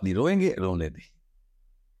 कोई बात नहीं, रोएंगे, रोने दें.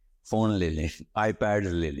 फोन ले लें, आईपैड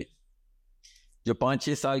ले लें. जो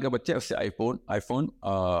 5-6 साल का बच्चा है उससे आईफोन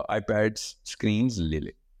आईपैड स्क्रीन ले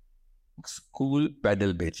ले. स्कूल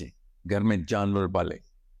पैदल भेजें, घर में जानवर पाले,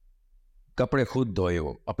 कपड़े खुद धोए,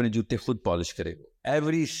 वो अपने जूते खुद पॉलिश करे.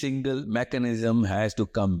 Every single mechanism has to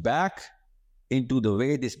come back into the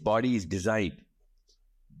way this body is designed.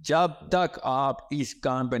 जब तक आप इस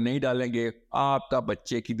काम पे नहीं डालेंगे, आपका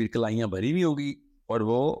बच्चे की बिरकलाइयाँ भरी हुई होगी और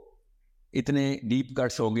वो इतने डीप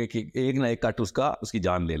कट्स होंगे कि एक ना एक कट उसकी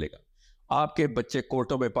जान ले लेगा। आपके बच्चे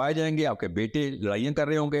कोर्टों में पाए जाएंगे, आपके बेटे लड़ाइयाँ कर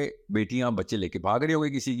रहे होंगे, बेटियां बच्चे लेके भाग रही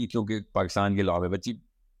होंगी किसी की, क्योंकि पाकिस्तान के लॉ में बच्ची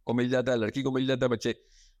को मिल जाता है, लड़की को मिल जाता है बच्चे।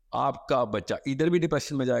 आपका बच्चा इधर भी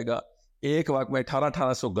डिप्रेशन में जाएगा। एक वक्त में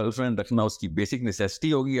 1800 गर्लफ्रेंड रखना उसकी बेसिक नेसेसिटी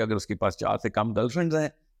होगी। अगर उसके पास 4 से कम गर्लफ्रेंड्स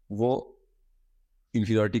हैं, वो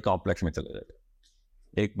इंफीरियरिटी कॉम्प्लेक्स में चला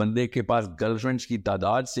जाएगा। एक बंदे के पास गर्लफ्रेंड्स की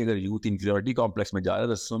तादाद से अगर यूथ इंफीरियरिटी कॉम्प्लेक्स में जा रहा है,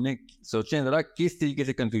 तो सोचें जरा किस तरीके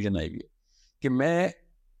से कंफ्यूजन आएगी कि मैं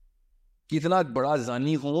कितना बड़ा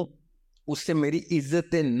जानी हूं, उससे मेरी इज्जत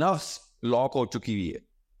नफ्स लॉक हो चुकी हुई है।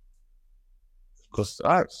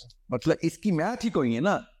 मतलब इसकी मैथ ही कोई है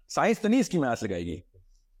ना, साइंस तो नहीं इसकी मैथ लगाएगी,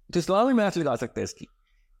 तो इस्लाम ही मैथ लगा सकता है इसकी,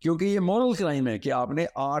 क्योंकि ये मॉरल क्राइम है कि आपने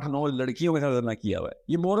 8-9 लड़कियों के साथ धरना किया हुआ है,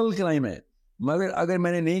 ये मॉरल क्राइम है। मगर अगर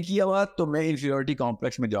मैंने नहीं किया हुआ तो मैं इंफीरियरिटी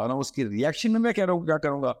कॉम्प्लेक्स में जा रहा हूँ, उसकी रिएक्शन में मैं कह रहा हूँ क्या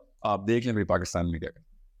करूंगा, आप देख लें पाकिस्तान में क्या करते।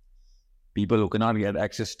 People who can not get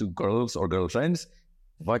access to girls और girlfriends,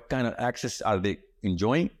 what kind of access are they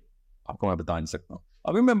enjoying, आपको मैं बता नहीं सकता हूँ।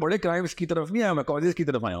 अभी मैं बड़े क्राइम्स की तरफ नहीं आया, मैं कॉजेज की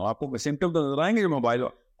तरफ आया हूँ। आपको सिम्टम तो नजर आएंगे जो मोबाइल,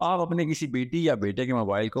 आप अपने किसी बेटी या बेटे के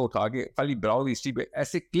मोबाइल को उठा के खाली ब्राउज हिस्ट्री पे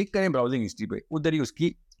ऐसे क्लिक करें, ब्राउजिंग हिस्ट्री पे, उधर ही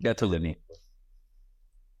उसकी डेथ हो जानी।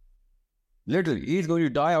 Literally he is going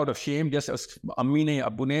to die out of shame, just अम्मी ने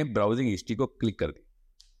अब्बू ने ब्राउजिंग हिस्ट्री को क्लिक कर दी।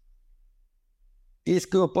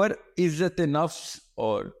 इसके ऊपर इज्जत नफ्स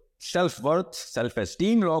और self worth, self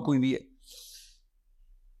esteem lock हुई है।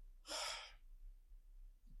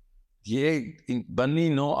 ये बनी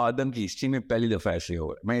नो आदम की हिस्ट्री में पहली दफा ऐसे हो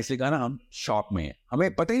रहा है। मैं इसलिए कहा ना, हम शॉक में हैं,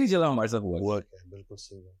 हमें पता ही नहीं चला हमारे साथ हुआ। बिल्कुल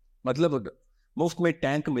सही बात। मतलब मुफ्त में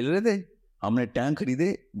टैंक मिल रहे थे, हमने टैंक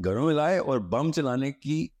खरीदे, घरों में लाए और बम चलाने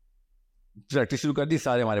की प्रैक्टिस शुरू कर दी,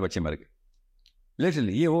 सारे हमारे बच्चे मर गए।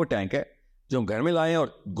 लिटरली ये वो टैंक है जो हम घर में लाए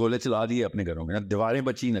और गोले चला दिए अपने घरों में। ना दीवारें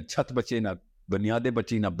बची, ना छत बचे, ना बुनियादें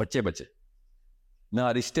बची, ना बच्चे बचे,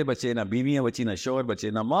 ना रिश्ते बचे, ना बीवियां बची, ना शोहर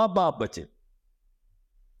बचे, ना माँ बाप बचे।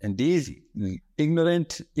 And these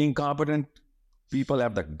ignorant, incompetent people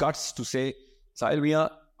have the guts to say, साहिल भैया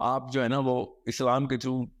आप जो है ना वो इस्लाम के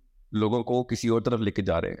थ्रू लोगों को किसी और तरफ लेके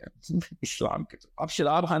जा रहे हैं। इस्लाम के थ्रू आप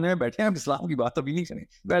शराब खाने में बैठे हैं, आप इस्लाम की बात अभी नहीं करें,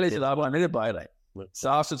 पहले शराब खाने से बाहर आए,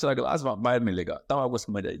 साफ सुथरा गिलास बाहर मिलेगा, तब आपको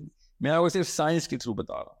समझ आएगी। मैं आपको सिर्फ साइंस के थ्रू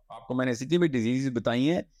बता रहा हूँ। आपको मैंने जितनी भी डिजीज बताई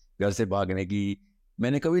हैं घर से भागने की,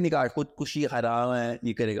 मैंने कभी नहीं कहा खुदकुशी हराम है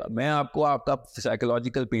ये करेगा। मैं आपको आपका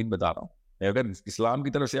साइकोलॉजिकल पेन बता रहा हूँ। अगर इस्लाम की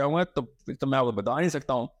तरफ से आऊँगा तो फिर तो मैं आपको बता नहीं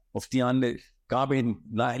सकता हूँ मुफ्तियान ने कहाँ पे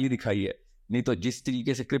नाअहली दिखाई है। नहीं तो जिस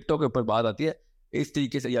तरीके से क्रिप्टो के ऊपर बात आती है, इस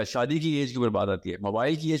तरीके से, या शादी की एज के ऊपर बात आती है,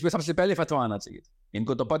 मोबाइल की एज पे सबसे पहले फतवा आना चाहिए था।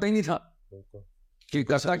 इनको तो पता ही नहीं था कि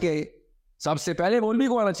कसरा क्या है। सबसे पहले मौलवी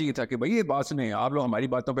को आना चाहिए था कि भाई ये बात सुने, आप लोग हमारी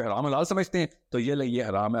बातों पे हराम हलाल समझते हैं तो ये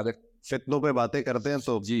हराम है। अगर फितनों पे बातें करते हैं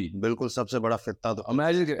तो जी बिल्कुल सबसे बड़ा फितना तो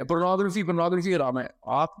पोर्नोग्राफी हराम है।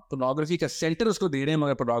 आप पोर्नोग्राफी का सेंटर उसको दे रहे हैं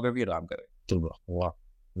मगर पोर्नोग्राफी हराम कर रहे हैं। वाह,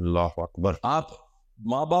 अल्लाह अकबर। आप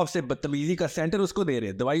माँ बाप से बदतमीजी का सेंटर उसको दे रहे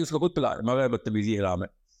हैं, दवाई उसको खुद पिला मगर बदतमीजी हराम है।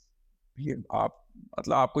 ये आप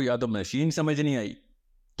मतलब आपको या तो मशीन समझ नहीं आई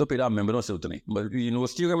तो फिर आप मेंबरों से उतरे,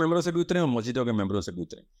 यूनिवर्सिटियों के मेंबरों से भी उतरे और मस्जिदों के मेंबरों से भी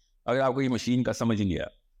उतरे। अगर आपको ये मशीन का समझ नहीं आया,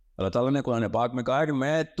 अल्लाह ताला ने कुरान पाक में कहा कि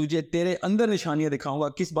मैं तुझे तेरे अंदर निशानियां दिखाऊंगा।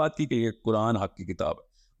 किस बात की? कि कुरान हक की किताब है।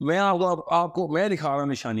 मैं आपको मैं दिखा रहा हूँ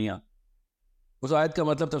निशानियां। उस आयत का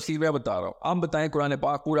मतलब तफसीर मैं बता रहा हूँ। आप बताएं कुरान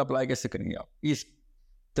पाक पूरा अप्लाई कैसे करेंगे आप? इस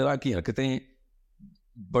तरह की हरकतें,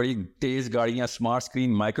 बड़ी तेज गाड़ियां, स्मार्ट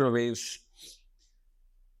स्क्रीन, माइक्रोवेव्स,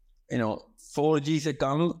 4G से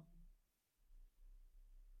कम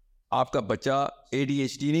आपका बच्चा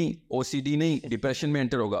ADHD नहीं, OCD नहीं, डिप्रेशन में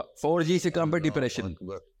एंटर होगा। 4G से कम पर डिप्रेशन।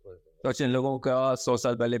 तो जिन लोगों का 100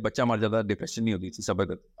 साल पहले बच्चा मर जाता, डिप्रेशन नहीं होती थी, सबर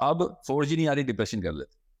करते, अब 4G नहीं आ रही, डिप्रेशन कर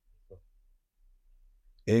लेते।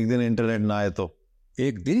 एक दिन इंटरनेट ना आए तो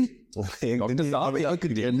एक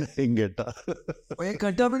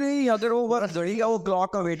घंटा भी नहीं, अगर वो घड़ी का वो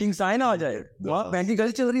क्लॉक का वेटिंग साइन आ जाए, वहाँ बैंक की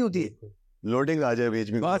गली चल रही होती है, लोडिंग आ जाए बीच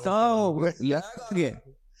में,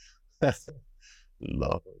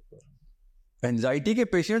 एंजाइटी के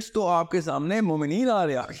पेशेंट्स तो आपके सामने मुमिनीन आ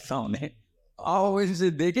रहे हैं, आपके सामने आओ इसे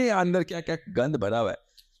देखें अंदर क्या क्या गंद भरा हुआ है।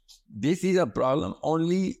 This is a problem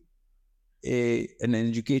only an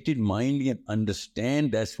educated mind can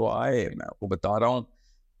understand. That's why मैं आपको बता रहा हूँ,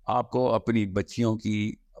 आपको अपनी बच्चियों की,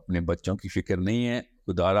 अपने बच्चों की फिक्र नहीं है।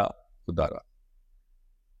 खुदारा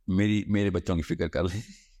मेरे बच्चों की फिक्र कर ले।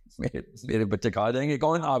 मेरे बच्चे खा जाएंगे।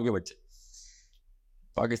 कौन? आपके बच्चे।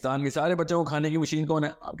 पाकिस्तान के सारे बच्चों को खाने की मशीन कौन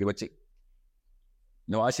है? आपके बच्चे।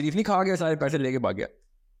 नवाज शरीफ नहीं खा गया, सारे पैसे लेके भाग गया।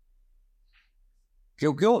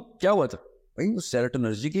 क्यों क्या हुआ था? भाई वो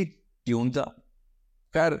सेरोटोनर्जिक की ट्यून था।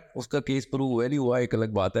 खैर उसका केस प्रूव हुआ नहीं हुआ, एक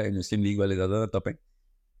अलग बात है, मुस्लिम लीग वाले ज़्यादा तपे।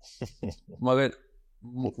 मगर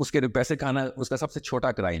उसके पैसे खाना उसका सबसे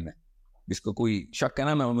छोटा क्राइम है। जिसको कोई शक है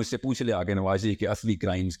ना, मैं मुझसे पूछ ले आगे नवाजी के असली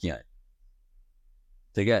क्राइम्स क्या है,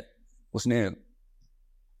 ठीक है। उसने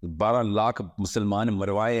 12 लाख मुसलमान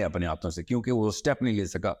मरवाए अपने हाथों से, क्योंकि वो स्टेप नहीं ले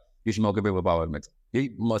सका इस मौके पे वो पावर में था।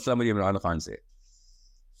 यही मसला मुझे इमरान खान से।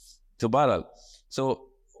 तो बहरहाल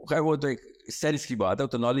खैर वो तो एक सेंस की बात है,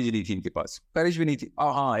 तो नॉलेज नहीं थी इनके पास, करेज भी नहीं थी।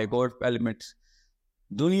 हाँ एक और एलिमेंट,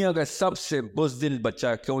 दुनिया का सबसे बुज़दिल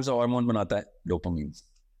बच्चा कौन सा हार्मोन बनाता है? डोपामीन।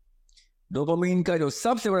 डोपामीन का जो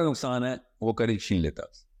सबसे बड़ा नुकसान है वो करेज छीन लेता है।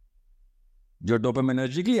 जो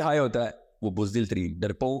डोपामिनर्जिकली हाई होता है वो बुज़दिल तरीन,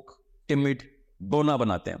 डरपोक, टिमिड, बोना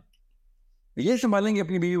बनाते हैं। ये संभालेंगे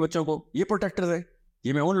अपनी बीवी बच्चों को, ये प्रोटेक्टर्स है।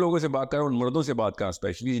 ये मैं उन लोगों से बात कर रहा हूँ, उन मर्दों से बात कर रहा हूँ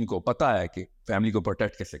स्पेशली, जिनको पता है कि फैमिली को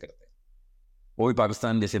प्रोटेक्ट कैसे करते हैं, वो भी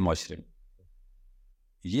पाकिस्तान जैसे माशरे में।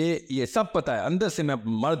 ये सब पता है। अंदर से मैं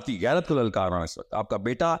मर्द की गैरत को ललकार रहा हूँ इस वक्त। आपका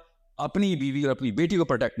बेटा अपनी बीवी और अपनी बेटी को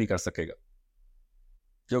प्रोटेक्ट नहीं कर सकेगा,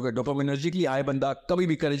 क्योंकि डोपामिनर्जिकली हाई बंदा कभी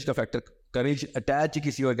भी करेज का फैक्टर, करेज अटैच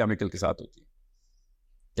किसी और केमिकल के साथ होती है।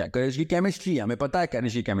 क्या करेज की केमिस्ट्री है, हमें पता है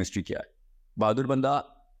करेज की केमिस्ट्री क्या है। बहादुर बंदा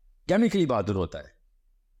केमिकली बहादुर होता है।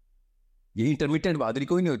 ये इंटरमीडिएट बहादुरी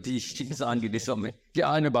कोई नहीं होती इंसान की डिशों में कि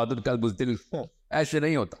आज मैं बहादुर कल बुज़दिल, ऐसे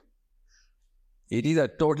नहीं होता। It is a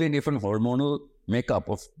totally different hormonal makeup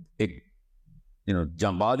of एक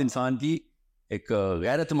जांबाज इंसान की, एक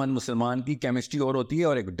गैरतमंद मुसलमान की केमिस्ट्री और होती है,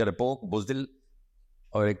 और एक डरपोक बुज़दिल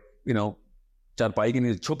और एक चारपाई के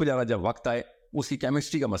नीचे छुप जाना जब वक्त आए, उसकी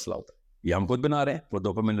केमिस्ट्री का मसला होता है। ये हम खुद बना रहे हैं। वो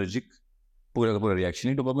डोपामिनर्जिक पूरा का पूरा रिएक्शन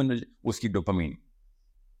ही डोपामिनर्जिक, उसकी डोपामीन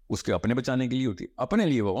उसके अपने बचाने के लिए होती है। अपने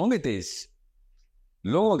लिए वो होंगे तेज,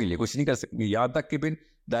 लोगों के लिए कुछ नहीं कर सकते। यहाँ तक कि फिर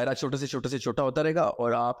दायरा छोटे से छोटा होता रहेगा,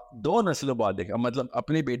 और आप 2 नस्लों बाद देखें, मतलब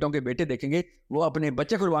अपने बेटों के बेटे देखेंगे, वो अपने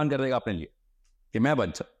बच्चे कुर्बान कर देगा अपने लिए कि मैं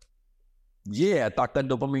बन सकता। ये है ताकत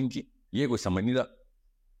डोपामीन की। ये कोई समझ नहीं रहा।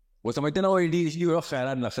 वो समझते ना वो ADHD और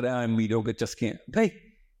खैर नखरा अमीरों के चस्के हैं। भाई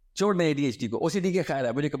छोड़ दें ADHD को, OCD के खैर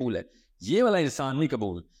है, मुझे कबूल है। ये वाला इंसान नहीं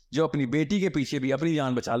कबूल, जो अपनी बेटी के पीछे भी अपनी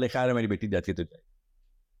जान बचा ले, खैर है मेरी बेटी जाती है तो जाए।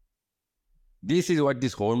 This is what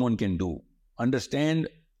this hormone can do. Understand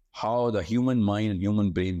how the human mind and human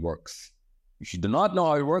brain works. If you do not know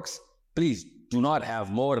how it works, please do not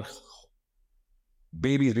have more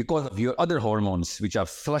babies because of your other hormones which are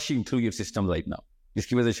flushing through your system right now.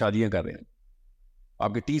 जिसकी वजह से शादियां कर रहे हैं।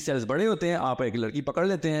 आपके T cells बड़े होते हैं, आप एक लड़की पकड़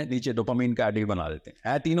लेते हैं, नीचे डोपामीन का एडिक्ट बना देते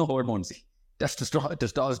हैं। तीनों हार्मोन्स ही,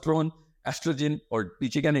 टेस्टोस्टेरोन, एस्ट्रोजन, और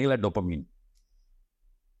पीछे क्या निकला? Dopamine.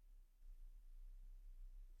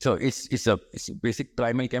 So it's a basic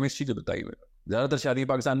primary chemistry जो बताई है। ज्यादातर शादी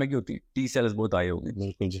पाकिस्तान में क्यों होती है? T cells बहुत आए होंगे।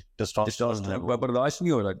 बिल्कुल जी, टेस्टोस्टेरोन बर्दाश्त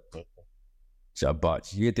नहीं हो रहा।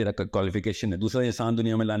 शाबाश, ये तेरा क्वालिफिकेशन है। दूसरा इंसान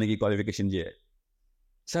दुनिया में लाने की क्वालिफिकेशन ये है।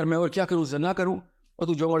 सर मैं और क्या करूं? सर ना करूं, और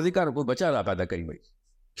तू जो मर्जी कर, कोई बच्चा रहा पैदा करी भाई,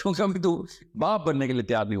 क्योंकि अभी तू बाप बनने के लिए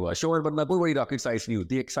तैयार नहीं हुआ। शोहर बनना कोई बड़ी रॉकेट साइंस नहीं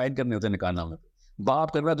होती, एक साइन करने होते हैं निकाह नामे।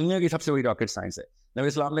 बाप करना दुनिया की सबसे बड़ी रॉकेट साइंस है। नबी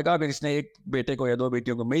इस्लाम ने कहा कि जिसने एक बेटे को या 2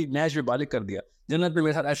 बेटियों को मेरी नैश में बालिग कर दिया, जन्नत में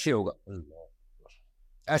मेरे साथ ऐसे होगा,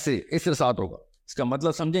 ऐसे इसके साथ होगा। इसका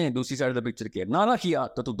मतलब समझें दूसरी साइड ऑफ द पिक्चर के। ना किया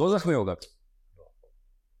तो तू दोज़ख में होगा।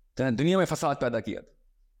 तेने दुनिया में फसाद पैदा किया था,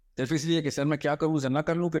 सिर्फ इसलिए कि सर मैं क्या करूं, सर ना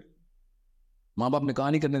कर लूं। फिर माँ बाप निकाह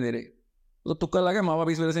नहीं करने दे रहे, तो तुक्का लगा। माँ बाप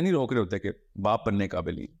इस वजह से नहीं रोक रहे होते कि बाप बनने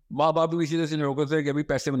काबिल नहीं, माँ बाप भी इसी वजह से नहीं रोक रहे होते कि अभी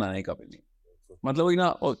पैसे बनाने के काबिल नहीं। मतलब वही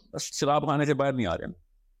ना, शराब खाने से बाहर नहीं आ रहे।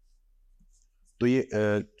 तो ये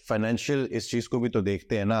फाइनेंशियल इस चीज़ को भी तो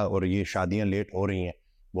देखते हैं ना, और ये शादियां लेट हो रही हैं।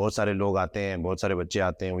 बहुत सारे लोग आते हैं, बहुत सारे बच्चे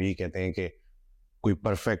आते हैं, वो यही कहते हैं कि कोई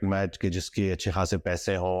परफेक्ट मैच के जिसके अच्छे खासे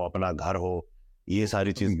पैसे हो, अपना घर हो, ये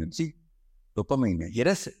सारी चीज़ डोपामाइन है। ये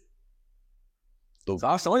रस तो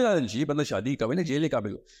आप समझ रहे हैं, बंदा शादी काबिल है, जेल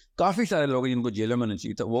काबिल। काफ़ी सारे लोग जिनको जेलों में होना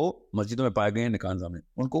चाहिए था, वो मस्जिदों में पाए गए हैं निकाह नामे।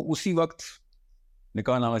 उनको उसी वक्त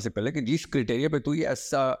निकाह नामे से पहले कि जिस क्राइटेरिया पे तू ये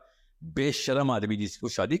ऐसा बेशरम आदमी जिसको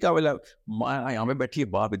शादी काबिल है, माँ यहाँ पे बैठी है,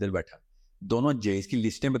 बाप इधर बैठा, दोनों जेज की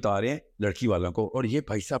लिस्टें बता रहे हैं लड़की वालों को, और ये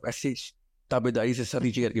भाई साहब ऐसे ताबेदारी से सर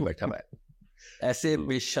नीचे करके बैठा हुआ है। ऐसे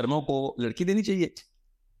बेशर्मों को लड़की देनी चाहिए।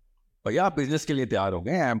 भैया आप बिजनेस के लिए तैयार हो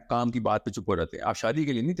गए, आप काम की बात पे चुप हो रहे थे, आप शादी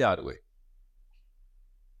के लिए नहीं तैयार हुए।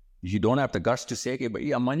 You don't have the guts to say कि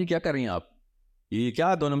भाई अम्मा जी क्या कर रही हैं आप, ये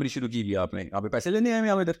क्या 2 नंबरी शुरू की लिया आपने, यहाँ पे पैसे लेने आए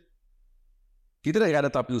यहाँ इधर। किधर है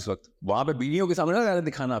गैरत आपकी उस वक्त? वहां पे बीवियों के सामने ना गैरत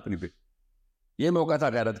दिखाना अपनी पे। ये मौका था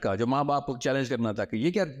गैरत का, जो माँ बाप को चैलेंज करना था कि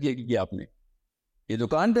ये क्या किया आपने, ये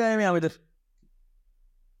दुकान पे आए हैं यहाँ इधर,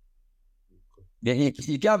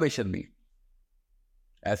 ये क्या बेशर्मी।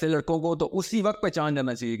 ऐसे लड़कों को तो उसी वक्त पहचान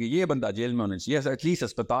जाना चाहिए कि ये बंदा जेल में होना चाहिए, एटलीस्ट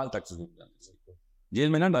अस्पताल तक से जाना चाहिए। जेल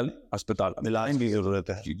में ना डालें, अस्पताल इलाज की जरूरत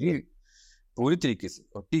है जी पूरी तरीके से।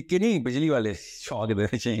 और टीके नहीं, बिजली वाले शौक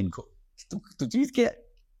देने चाहिए इनको। तो चीज क्या है,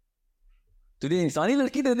 तुझे इंसानी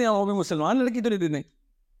लड़की दे दें, हमें मुसलमान लड़की तो नहीं दे दें,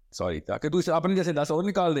 सॉरी, ताकि तू अपने जैसे 10 और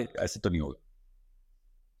निकाल दे, ऐसे तो नहीं होगा।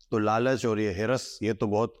 तो लालच और ये हिरस, ये तो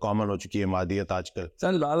बहुत कॉमन हो चुकी है मादियत आजकल।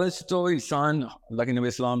 सर लालच तो इंसान, अल्लाह के नबी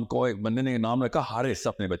इस्लाम को एक बंदे ने नाम रखा हारिस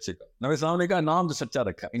अपने बच्चे का, नबी इस्लाम ने कहा नाम तो सच्चा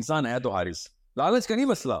रखा, इंसान है तो हारिस। लालच का नहीं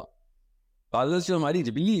मसला, लालच जो हमारी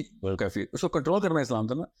जबीली कैफियत, उसको कंट्रोल करना इस्लाम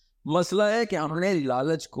था ना। मसला है कि हमने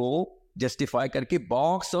लालच को जस्टिफाई करके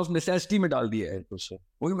बॉक्स ऑफ नेसेसिटी में डाल दिया है,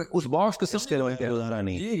 उस बॉक्स को सिर्फ गुजारा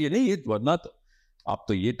नहीं। ये नहीं, ये वरना तो अब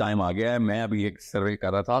तो ये टाइम आ गया है। मैं अभी एक सर्वे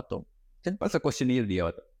कर रहा था तो सिंपल सा क्वेश्चन ये दिया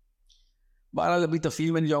हुआ था, बहरहाल अभी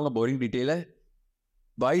तफसील में नहीं जाऊंगा, बोरिंग डिटेल है।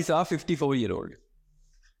 भाई साहब 54 ईयर ओल्ड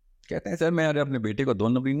कहते हैं सर मैं अगर अपने बेटे को 2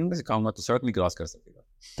 नंबर नहीं सिखाऊंगा तो सड़क नहीं क्रॉस कर सकेगा।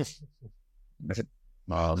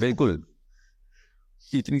 हाँ बिल्कुल,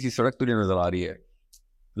 इतनी सी सड़क तुझे नजर आ रही है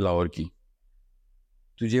लाहौर की,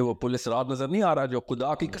 तुझे वो पुलिस रात नजर नहीं आ रहा जो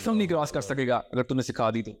खुदा की कसम नहीं क्रॉस कर सकेगा अगर तूने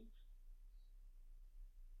सिखा दी तो।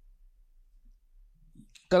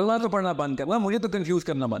 कलमा तो पढ़ना बंद करना, मुझे तो कंफ्यूज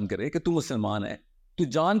करना बंद करे कि तू मुसलमान है, तू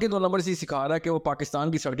जान के 2 नंबर से सिखा रहा है कि वो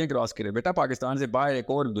पाकिस्तान की सड़कें क्रॉस करे। बेटा पाकिस्तान से बाहर एक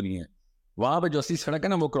और दुनिया है, वहां पे जो असली सड़क है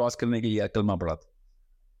ना वो क्रॉस करने के लिए कलमा पड़ा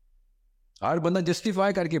था। हर बंदा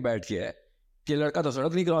जस्टिफाई करके बैठ गया है कि लड़का तो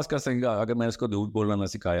सड़क नहीं क्रॉस कर सकेगा अगर मैं उसको झूठ बोलना ना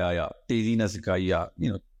सिखाया, या तेजी ना सिखाई,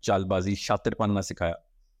 या चालबाजी शातिरपन ना सिखाया।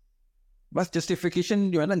 बस जस्टिफिकेशन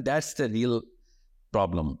जो है ना, दैट्स द रियल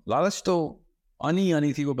प्रॉब्लम। लालच तो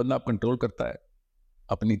आनी थी, वो बंदा आप कंट्रोल करता है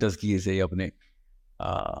अपनी तज़किये से, अपने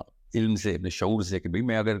इल्म से, अपने शऊर से कि भाई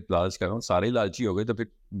मैं अगर लालच कर रहा हूँ, सारे लालची हो गए तो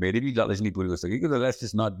फिर मेरी भी लालच नहीं पूरी हो सकेगी, तो let's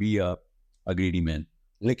just not be a greedy man.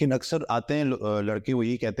 लेकिन अक्सर आते हैं लड़के वो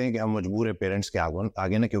यही कहते हैं कि हम मजबूर है पेरेंट्स के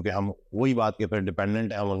आगे ना, क्योंकि हम वही बात के फिर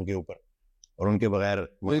डिपेंडेंट हैं हम उनके ऊपर, और उनके बगैर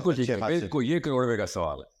बिल्कुल ठीक है, बिल्कुल ये करोड़ रुपए का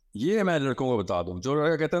सवाल है। ये मैं लड़कों को बता दूं, जो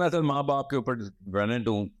लड़का कहता है ना सर माँ बाप के ऊपर डिपेंडेंट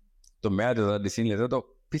हूँ तो मैं डिसीजन लेता, तो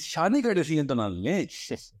फिर शादी का डिसीजन तो ना लें।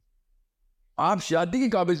 आप शादी के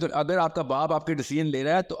काबिल तो, अगर आपका बाप आपके डिसीजन ले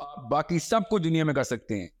रहा है तो आप बाकी सब कुछ दुनिया में कर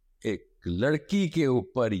सकते हैं, एक लड़की के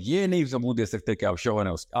ऊपर ये नहीं सबूत दे सकते कि आप शौहर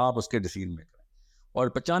हैं आप उसके डिसीजन में करें। और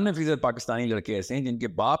 95% पाकिस्तानी लड़के ऐसे हैं जिनके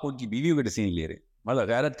बाप उनकी बीवी के डिसीजन ले रहे हैं। मतलब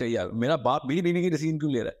गैरत करिए यार, मेरा बाप मेरी बीवी के डिसीजन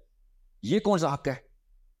क्यों ले रहा है? ये कौन सा हक है?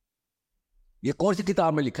 ये कौन सी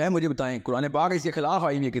किताब में लिखा है मुझे बताएं? कुरान पाक इसके खिलाफ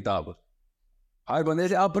आई ये किताब। हर बंदे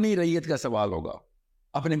से अपनी रैयत का सवाल होगा,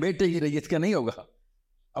 अपने बेटे की रैयत का नहीं होगा,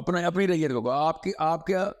 अपनी रैयत होगा।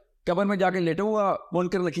 आपके कबर में जाके लेटे हुआ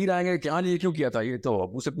मुनकर नकीर आएंगे क्या ये क्यों किया था, ये तो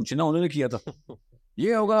अबू से पूछना उन्होंने किया था,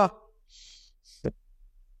 ये होगा।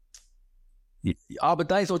 आप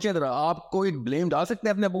बताएं, सोचें जरा, आप कोई ब्लेम डाल सकते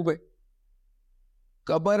हैं अपने अबू पे?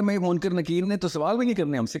 कबर में मुनकर नकीर ने तो सवाल भी नहीं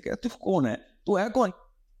करने हमसे, क्या तू कौन है, तू है कौन?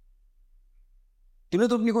 तूने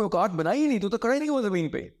तो अपनी कोई औकात बनाई ही नहीं, तू तो खड़ा ही नहीं हुआ जमीन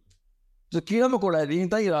पे, तो कीड़ा मकोड़ा है नहीं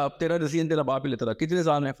था ये। आप तेरा डिसीजन तेरा बाप ही लेता था। कितने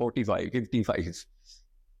साल में? 45 55।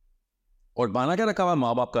 और बाना क्या रखा हुआ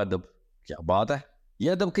माँ बाप का अदब, क्या बात है? ये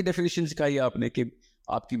अदब की डेफिनेशन सिखाई आपने कि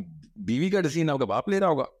आपकी बीवी का डिसीजन आपका बाप ले रहा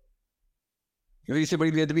होगा, क्योंकि इससे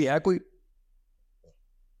बड़ी बेअदबी है कोई?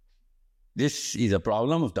 This is a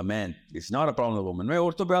problem of the man, it's not a problem of woman. मैं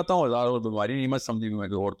औरतों पे आता हूँ, हज़ारों बीमारी नहीं मत समझी मैं,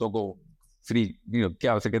 औरतों को फ्री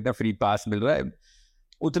क्या उसे कहते हैं फ्री पास मिल रहा है,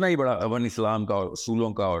 उतना ही बड़ा अवन इस्लाम का और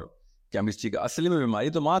उसूलों का और केमिस्ट्री का। असली में बीमारी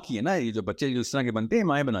तो माँ की है ना। ये जो बच्चे जिस तरह के बनते हैं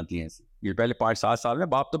माएँ बनाती हैं। ये पहले 5-7 साल में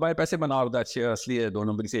बाप तो भाई पैसे बना रहा होता है, अच्छे असली है 2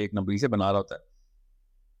 नंबरी से 1 नंबरी से बना रहा होता है।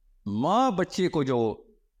 माँ बच्चे को जो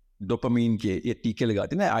डोपामीन के ये टीके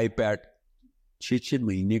लगाती है ना, आईपैड, 6-6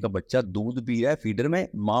 महीने का बच्चा दूध पी रहा है फीडर में,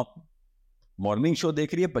 माँ मॉर्निंग शो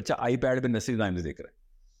देख रही है, बच्चा आईपैड पे नर्सरी राइम्स देख रहा है,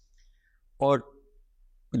 और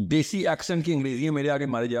देसी एक्सेंट की अंग्रेजी मेरे आगे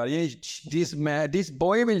मारी जा रही है। This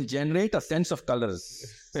boy will generate a sense of colours,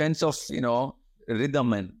 sense of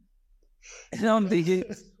rhythm and देखिए।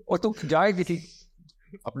 और तो जाए किसी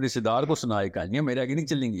अपने रिश्तेदार को सुनाए कहानियां, मेरे आगे नहीं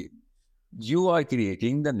चलेंगी। You are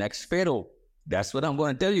creating the next pharaoh, that's what I am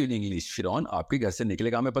going to tell you in English. फिरौन आपके घर से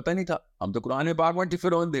निकलेगा हमें पता नहीं था, हम तो कुरान में पाक में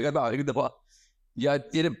फिरौन देखा था आखिरी दफा, या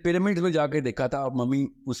तेरे पिरामिड में जाके देखा था मम्मी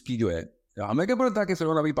उसकी जो है। हमें क्या पता था कि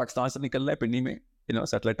फिरौन अभी पाकिस्तान से निकल रहा है, पिंडी में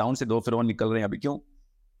सैटेलाइट टाउन से 2 फिरौन निकल रहे हैं अभी। क्यों?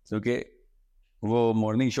 क्योंकि वो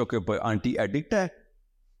मॉर्निंग शो के ऊपर आंटी एडिक्ट है,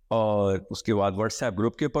 और उसके बाद व्हाट्सएप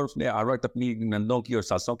ग्रुप के ऊपर उसने हर वक्त अपनी नंदों की और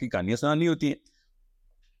सासों की कहानियां सुनानी होती हैं,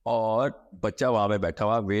 और बच्चा वहां पे बैठा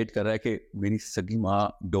हुआ वेट कर रहा है कि मेरी सगी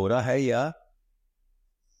माँ डोरा है या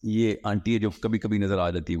ये आंटी है जो कभी कभी नजर आ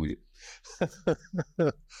जाती है मुझे।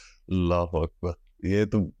 अल्लाह अकबर, ये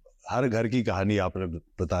तो हर घर की कहानी आपने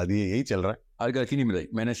बता दी है, यही चल रहा है। हर घर की नहीं मिलाई,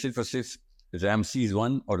 मैंने सिर्फ और सिर्फ रैमसीज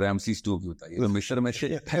 1 और रैमसीज 2 की होता है, ये मिस्र में से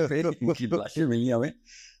इनकी लाशें मिली हमें,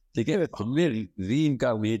 ठीक है, हमने री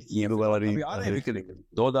इनका वेट किए, अभी आ रहे हैं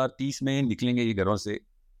 2030 में निकलेंगे ये घरों से,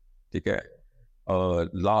 ठीक है,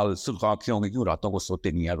 और लाल सुर्ख आंखें होंगी, क्यों रातों को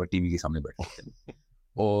सोते नहीं यार, टीवी के सामने बैठे,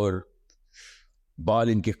 और बाल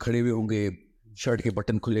इनके खड़े हुए होंगे, शर्ट के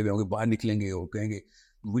बटन खुले हुए होंगे, बाहर निकलेंगे और कहेंगे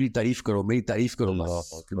मेरी तारीफ करो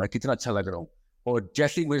कि मैं कितना अच्छा लग रहा हूँ, और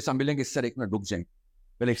जैसे ही मेरे साथ मिलेंगे सर एक मिनट रुक जाएंगे,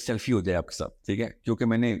 पहले एक सेल्फी हो जाए आपके साथ, ठीक है, क्योंकि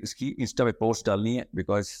मैंने इसकी इंस्टा पे पोस्ट डालनी है,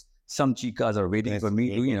 because some chicas are waiting for me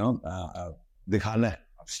to, you know, दिखाना है,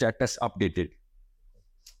 status updated.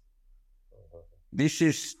 This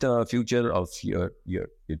is the future of your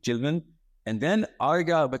children. And then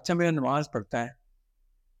आएगा बच्चा मेरा नमाज पढ़ता है,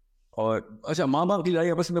 और अच्छा माँ बाप की लड़ाई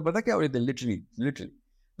आपस में पता क्या हो रही थी, लिटरली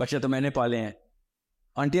बच्चे तो मैंने पाले हैं,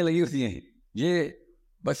 आंटियाँ लगी होती हैं, ये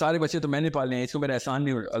बस सारे बच्चे तो मैंने पाले हैं, इसको मेरा एहसान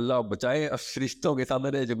नहीं, अल्लाह बचाए, फरिश्तों के साथ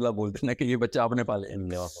मेरे जुमला बोलते हैं कि ये बच्चा आपने पाले,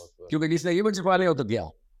 क्योंकि जिसने ये बच्चे पाले हो तो क्या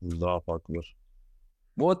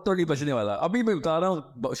बहुत तो नहीं बचने वाला। अभी मैं बता रहा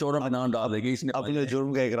हूँ, शोरम नाम डाल देगी, इसने अपने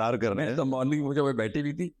जुर्म का इकरार कर रहे हैं। तो मॉर्निंग मुझे वो बैठी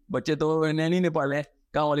हुई थी, बच्चे तो नैनी ने पाले हैं,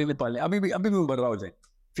 गाँव वाले ने पाले, अभी भी बढ़ रहा हो जाए,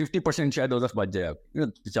 50% शायद 10 बच जाए, आप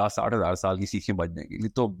 50-60 हज़ार साल की सीखें बच जाएंगी,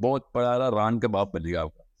 तो बहुत बड़ा रान का बाप बनेगा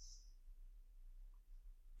आपका।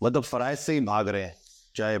 मतलब फराइज से ही भाग रहे हैं,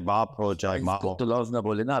 चाहे बाप हो चाहे माँ हो। तो लफ्ज़ ना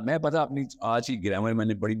बोले ना, मैं पता अपनी आज की ग्रामर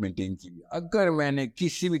मैंने बड़ी मेंटेन की, अगर मैंने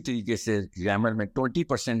किसी भी तरीके से ग्रामर में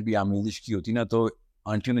 20% भी आम इंग्लिश की होती ना, तो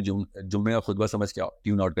आंटियों ने जुम्मे का खुतबा समझ के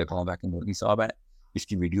ट्यून आउट करता हूँ, ताकि मोदी साहब है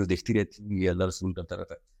इसकी वीडियो देखती रहती, ये अल्लाह रसूल करता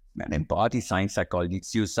रहता है, मैंने बात ही science, psychology,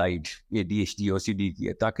 suicide, ADHD, OCD की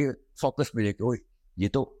है, ताकि फोकस मिले कि ओए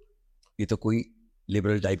ये तो कोई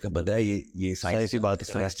लिबरल टाइप का बंदा है, ये साइंस की बात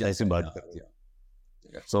कर दिया।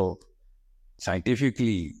 So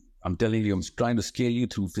scientifically, I'm telling you, I'm trying to scale you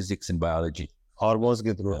through physics and biology. Hormones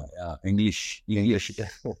के through. English.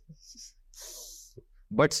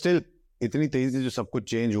 But still, इतनी तेजी से जो सब कुछ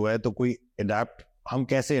चेंज हुआ है, तो कोई अडेप्ट, हम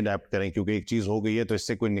कैसे अडेप्ट करें, क्योंकि एक चीज हो गई है तो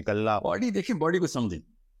इससे कोई निकलना। बॉडी देखिए, बॉडी को समझें,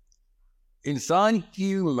 इंसान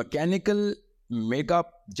की मैकेनिकल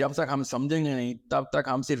मेकअप जब तक हम समझेंगे नहीं, तब तक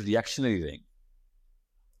हम सिर्फ रिएक्शनरी रहेंगे।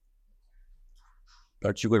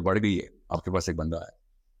 ब्लड शुगर बढ़ गई है, आपके पास एक बंदा है,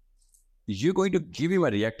 you're going to give him a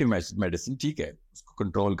reactive medicine, ठीक है, उसको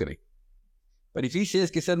कंट्रोल करें, पर if he says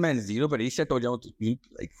कि सर मैं 0 पर रीसेट हो जाऊं, तो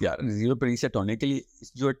like यार 0 पर रीसेट होने के लिए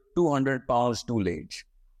you're 200 pounds too late.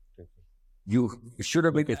 You should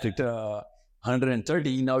have been at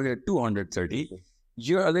 130, now you're 230.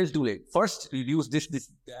 You're a little too late. First reduce this list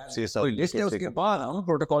है, उसके बाद हम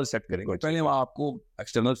प्रोटोकॉल सेट करेंगे। पहले हम आपको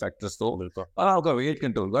एक्सटर्नल फैक्टर्स तो और आपका वेट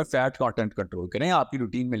कंट्रोल करें, फैट कंटेंट कंट्रोल करें, आपकी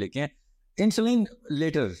रूटीन में लेके इंसुलिन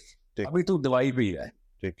लेटर, अभी तो दवाई भी है,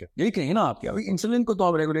 ठीक है, यही कहें ना आपके, अभी इंसुलिन को तो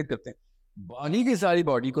आप रेगुलेट करते हैं, बाकी की सारी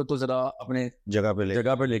बॉडी को तो जरा अपने जगह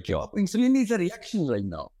पे लेके आओ। Insulin is a reaction right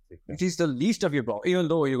now, it is the least of your problem, even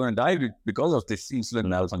though you gonna die because of this insulin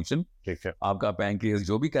malfunction. ठीक है, आपका पैंक्रियास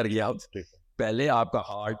जो भी कर गया, पहले आपका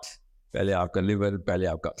हार्ट, पहले आपका लिवर,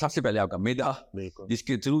 सबसे पहले आपका मैदा,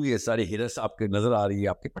 जिसके थ्रू ये सारी हिरस आपके नजर आ रही है,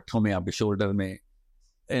 आपके पट्ठों में, आपके शोल्डर में,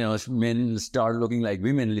 you know, men start looking like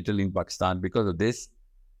women literally in Pakistan because of this,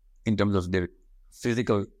 in terms of their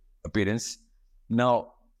physical appearance.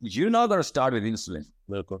 Now, you're not going to start with insulin.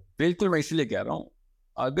 बिल्कुल मैं इसलिए कह रहा हूँ,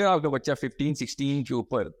 अगर आपका बच्चा 15-16 के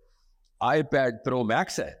ऊपर iPad Pro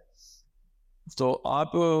Max है, तो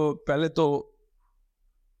आप पहले तो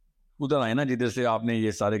उधर आए ना जिधर से आपने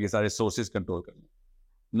ये सारे के सारे सोर्सेज कंट्रोल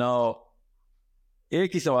करने। Now,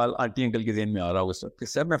 एक ही सवाल आंटी अंकल के ज़हन में आ रहा होगा सर कि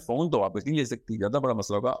सर मैं फ़ोन तो वापस नहीं ले सकती, ज़्यादा बड़ा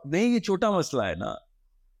मसला होगा। नहीं, ये छोटा मसला है ना,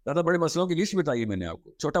 ज़्यादा बड़े मसलों की लिस्ट बताइए मैंने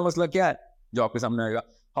आपको। छोटा मसला क्या है जो आपके सामने आएगा?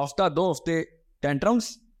 हफ्ता 2 हफ्ते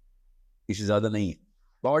टेंट्रम्स, इससे ज़्यादा नहीं है।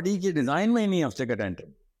 बॉडी के डिज़ाइन में ही नहीं हफ्ते का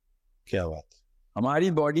टेंट्रम। क्या बात,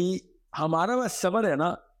 हमारी बॉडी, हमारा बस सबर है ना,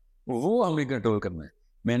 वो हमें कंट्रोल करना है।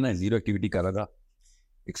 मैं ना 0 एक्टिविटी कर रहा था,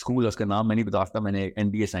 एक स्कूल है, उसका नाम मैं नहीं बता सकता, मैंने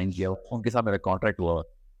NDA साइन किया, उनके साथ मेरा कॉन्ट्रैक्ट हुआ,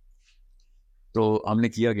 तो हमने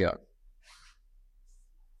किया गया,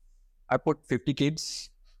 I put 50 kids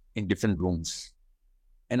in different rooms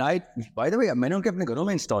and I, by the way, मैंने उनके अपने घरों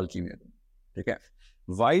में इंस्टॉल की हुई, ठीक है,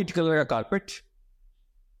 वाइट कलर का कारपेट,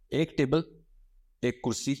 एक टेबल, एक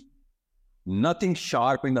कुर्सी, nothing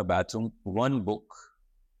sharp in the bathroom, 1 book,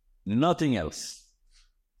 nothing else.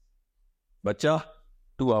 बच्चा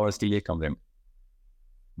 2 hours के लिए कमरे में,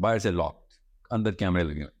 बाहर से लॉक्ड, अंदर कैमरे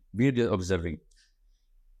लगे हुए, we are just observing.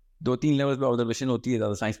 2-3 level पे ऑब्जर्वेशन होती है,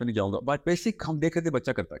 ज़्यादा साइंस में नहीं जाऊंगा, बट बेसिक हम देख रहे थे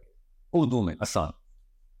बच्चा करता है उर्दू में आसान।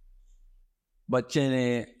 बच्चे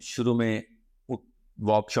ने शुरू में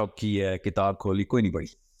वर्कशॉप की है, किताब खोली, कोई नहीं पढ़ी,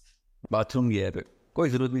 बाथरूम गया है, कोई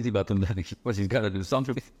ज़रूरत नहीं थी बाथरूम जाने की, बस इसका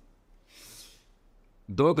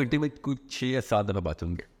 2 घंटे में कुछ 6 या 7 दफ़ा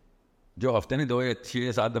बाथरूम गए. जो हफ्ते में 2 या 6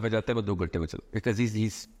 या 7 दफ़ा जाता है वो 2 घंटे में चलो, because he's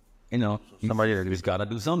he's gotta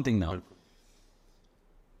do something now.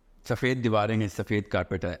 सफ़ेद दीवारें हैं, सफ़ेद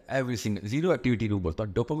कारपेट है, every single zero activity room बोलता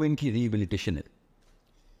है, डोपामाइन की रिहेबिलिटेशन है.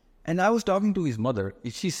 And I was talking to his mother,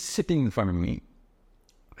 she is sitting in front of me.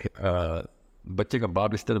 बच्चे का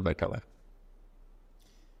बाप इस तरह बैठा हुआ है,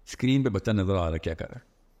 स्क्रीन पे बच्चा नजर आ रहा है क्या कर रहा है,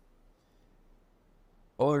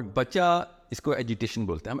 और बच्चा इसको एजिटेशन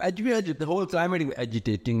बोलते हैं. हम the whole climate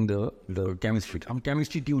agitating the chemistry. हम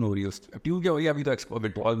केमिस्ट्री ट्यून हो रही है, ट्यून क्या हो रही है अभी तो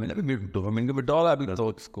विड्रॉल में, अभी डोपामाइन का विड्रॉल है, अभी तो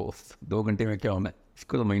इसको 2 घंटे में क्या होना है,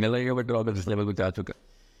 इसको तो महीना लगेगा विड्रॉल पर, जिस लेवल पर जा चुका.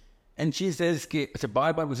 एंड शी सेज कि अच्छा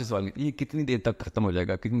बार बार मुझसे सवाल ये कितनी देर तक खत्म हो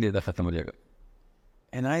जाएगा, कितनी देर तक खत्म हो जाएगा.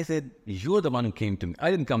 And I said you are the one who came to me,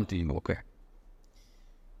 I didn't come to you. Okay,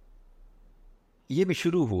 ये भी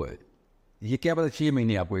शुरू हुआ है, ये क्या पता 6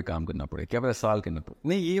 महीने आपको ये काम करना पड़े, क्या पता साल करना पड़े.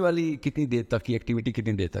 नहीं, ये वाली कितनी देर तक की एक्टिविटी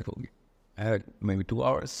कितनी देर तक होगी, मे बी 2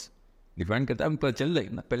 hours, डिपेंड करता है. पता चल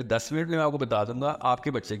जाएगी ना, पहले 10 मिनट में मैं आपको बता दूंगा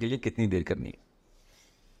आपके बच्चे के लिए कितनी देर करनी है.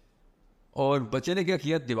 और बच्चे ने क्या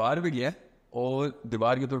किया, दीवार पे गया और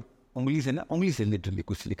दीवार के तो उंगली से लिटरली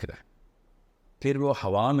कुछ लिख रहा है. फिर वो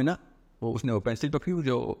हवा में ना, वो उसने वो पेंसिल पकड़ी,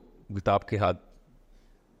 जो किताब के हाथ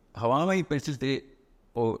हवा में ही पेंसिल से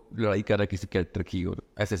वो लड़ाई कर रहा है किसी कैरेक्टर की, और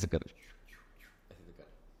ऐसे ऐसे कर रहा है.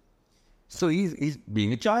 So he's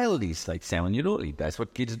being a child. He's like 7-year-old. That's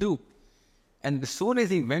what kids do. And as soon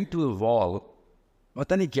as he went to a wall,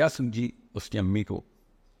 पता नहीं क्या समझी उसकी अम्मी को,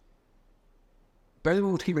 पहले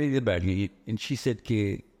वो उठी बड़ी देर बैठ गई. And she said कि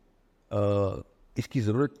इसकी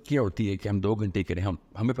ज़रूरत क्या होती है कि हम 2 घंटे करें,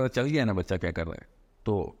 हमें पता चल गया ना बच्चा क्या कर रहा है.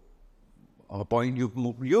 तो point you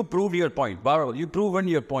prove your point, you prove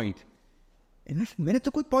your point. मैंने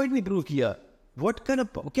तो कोई पॉइंट नहीं प्रूव किया.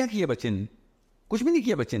 क्या किया बच्चे ने, कुछ भी नहीं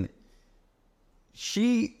किया बच्चे ने. She,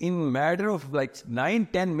 in a matter of like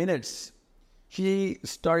 9-10 minutes, she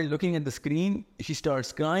started looking at the screen, she starts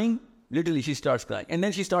crying, literally she starts crying, and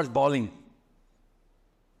then she starts bawling.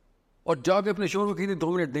 और जाके अपने शोर को कहते 2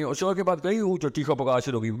 मिनट दें, और शोर के बाद कहीं वो चीखा पका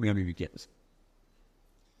शुरू होगी मियाँ बीवी के.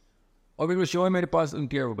 और फिर वो शोर मेरे पास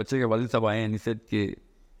उनके बच्चे के वालिद साहब आए, and he said कि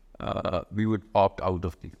we would opt out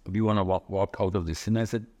of this, we want to opt out of this. And I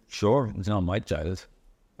said sure, it's not my child,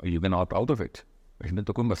 you can opt out of it, इसमें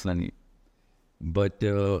तो कोई मसला नहीं. But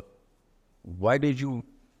why did you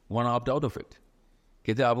want to opt out of it?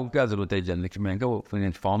 कहते आपको क्या ज़रूरत है जानने की. मैंने कहा वो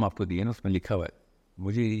फाइनेंस फॉर्म आपको दिए ना, उसमें लिखा हुआ है,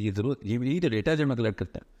 मुझे ये ज़रूरत, यही तो डेटा जो मैं कलेक्ट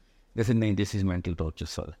करता हूँ. जैसे नहीं, this is mental torture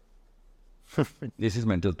sir, this is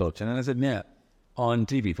mental torture. And I said yeah, on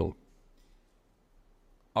 3 people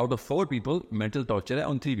out of 4 people mental torture है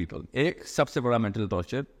on 3 people. एक सबसे बड़ा मेंटल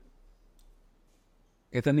टॉर्चर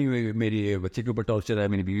कहता नहीं मेरी बच्चे के ऊपर टॉर्चर है,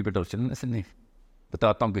 मेरी बीवी पर टॉर्चर है. ऐसे नहीं,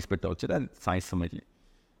 बताता हूँ किस पे टॉर्चर है, साइंस समझ ली.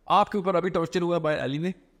 आपके ऊपर अभी टॉर्चर हुआ बाय अली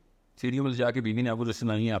ने, सीढ़ियों में जाके बीवी ने आपको जो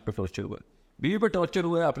सुनाई है, आप पे टॉर्चर हुआ. बीवी पे टॉर्चर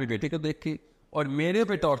हुआ है अपने बेटे को देख के, और मेरे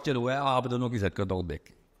पे टॉर्चर हुआ है आप दोनों की हरकतों को देख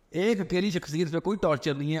के. एक अकेली शख्सियत पे कोई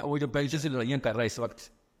टॉर्चर नहीं है, वो जो पैसे से लड़ाइयाँ कर रहा है इस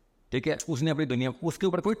वक्त, ठीक है, उसने अपनी दुनिया, उसके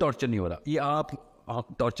ऊपर कोई टॉर्चर नहीं हो रहा. ये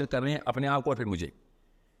आप टॉर्चर कर रहे हैं अपने आप को और फिर मुझे.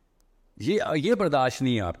 ये बर्दाश्त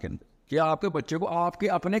नहीं है आपके अंदर कि आपके बच्चे को आपके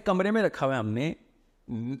अपने कमरे में रखा हुआ है हमने,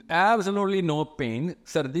 एब्सोल्युटली नो पेन,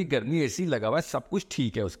 सर्दी गर्मी एसी लगा हुआ है, सब कुछ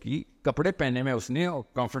ठीक है, उसकी कपड़े पहने में उसने और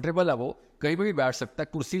कंफर्टेबल है, वो कहीं भी बैठ सकता है,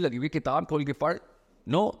 कुर्सी लगी हुई, किताब खोल के पढ़.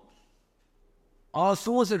 नो,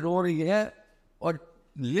 आंसुओं से रो रही है और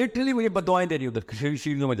लिटरली मुझे बदवाएं दे रही है उधर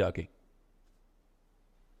सीढ़ियों में जाके.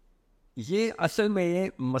 ये असल में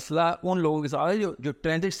ये मसला उन लोगों के साथ है जो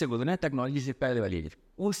ट्रांजिट से गुजरे हैं, टेक्नोलॉजी से पहले वाली एज,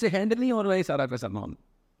 उनसे हैंडल नहीं हो रहा है सारा का सामान.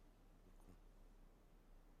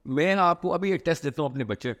 मैं आपको अभी एक टेस्ट देता हूँ, अपने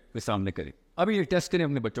बच्चे के सामने करें, अभी एक टेस्ट करें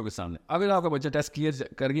अपने बच्चों के सामने. अगर आपका बच्चा टेस्ट क्लियर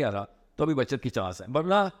कर गया रहा तो अभी बच्चे की चांस है,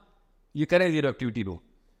 वरना ये करें जीरो एक्टिविटी लो.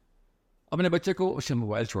 अपने बच्चे को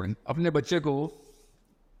मोबाइल छोड़ें, अपने बच्चे को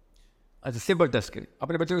अच्छा सिंपल टेस्ट करें,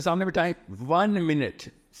 अपने बच्चे के सामने बिठाएं 1 minute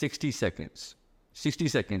 60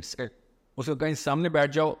 seconds, उसको कहीं सामने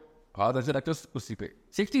बैठ जाओ, हाथ ऐसे रखो कुर्सी पे,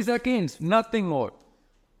 60 seconds, nothing more,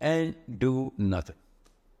 and do nothing.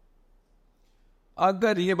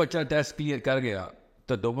 अगर ये बच्चा टेस्ट क्लियर कर गया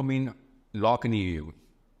तो डोपामाइन लॉक नहीं हुई,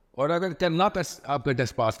 और अगर ना आपका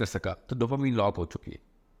टेस्ट पास कर सका तो डोपामाइन लॉक हो चुकी है.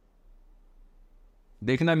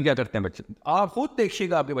 देखना भी क्या करते हैं बच्चे, आप खुद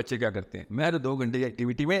देखिएगा आपके बच्चे क्या करते हैं. मैं तो 2 घंटे की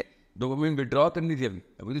एक्टिविटी में डोपामाइन विड्रॉ करनी थी,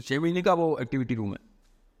 अभी तो 6 महीने का वो एक्टिविटी रूम है.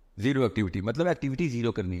 जीरो एक्टिविटी मतलब एक्टिविटी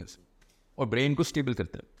जीरो करनी है उसमें, और ब्रेन को स्टेबल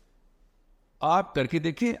करता है. आप करके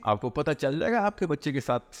देखिए, आपको पता चल जाएगा आपके बच्चे के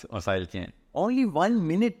साथ मसाइल क्या हैं. ओनली 1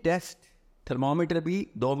 minute टेस्ट, थर्मामीटर भी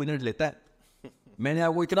 2 मिनट लेता है. मैंने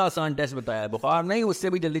आपको इतना आसान टेस्ट बताया है, बुखार नहीं उससे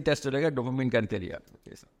भी जल्दी टेस्ट हो जाएगा डोपामाइन का नतीजा.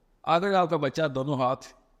 अगर आपका बच्चा दोनों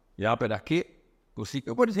हाथ यहाँ पे रख के कुर्सी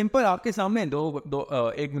के ऊपर सिंपल आपके सामने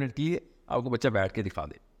एक मिनट की आपको बच्चा बैठ के दिखा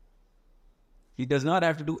दे, he does not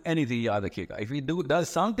have to do anything, याद रखिएगा, if he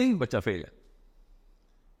does something बच्चा फेल है।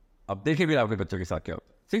 अब देखिए फिर आपके बच्चों के साथ क्या होता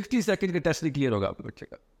है, 60 सेकंड का टेस्ट क्लियर होगा आपके बच्चे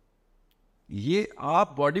का। ये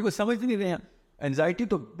आप बॉडी को समझ नहीं रहे हैं। एंजाइटी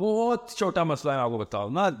तो बहुत छोटा मसला है, आपको बताओ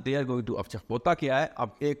ना, दे आर गोइंग टू, अच्छा होता क्या है,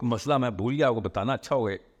 अब एक मसला मैं भूल गया आपको बताना, अच्छा हो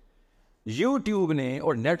गया, यूट्यूब ने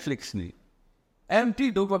और नेटफ्लिक्स ने एम्प्टी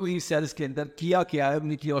डोपामाइन सेल्स के अंदर किया क्या है,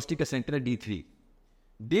 अपनी क्यूरियोसिटी का सेंटर है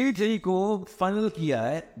D3 को फनल किया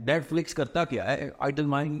है। नेटफ्लिक्स करता क्या है, idol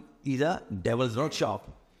mind is a devils workshop.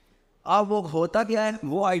 अब वो होता क्या है,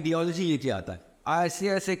 वो आइडियोलॉजी लेके आता है, ऐसे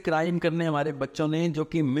ऐसे क्राइम करने हमारे बच्चों ने जो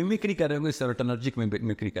कि मिमिक्री कर रहे होंगे, सेरोटोनर्जिक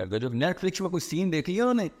मिमिक्री कर रहे हो, जो नेटफ्लिक्स में कोई सीन देख लिया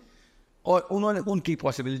उन्होंने और उन्होंने उनकी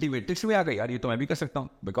पॉसिबिलिटी मैट्रिक्स में आ गई, यार ये तो मैं भी कर सकता हूँ,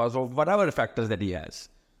 because of whatever factors that he has.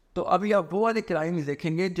 तो अभी आप वो वाले क्राइम्स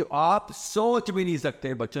देखेंगे जो आप सोच भी नहीं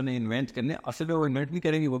सकते बच्चों ने इन्वेंट करने, असल में वो इन्वेंट नहीं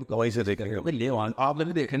करेंगे, वो वहीं से देखेंगे, ले आप लोग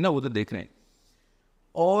देख रहे हैं ना, वो तो देख रहे हैं।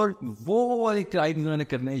 और वो वाले क्राइम उन्होंने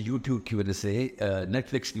करने यूट्यूब की वजह से,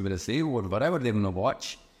 नेटफ्लिक्स की वजह से, और whatever they want to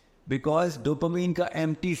watch, because dopamine का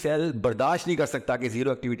एम्प्टी सेल बर्दाश्त नहीं कर सकता कि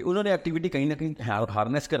जीरो एक्टिविटी, उन्होंने एक्टिविटी कहीं ना कहीं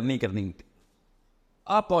हार्नेस करनी करनी थी।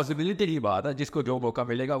 आप पॉसिबिलिटी की बात है, जिसको जो मौका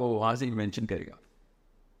मिलेगा वो वहाँ से इन्वेंशन करेगा।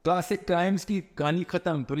 क्लासिक क्राइम्स की कहानी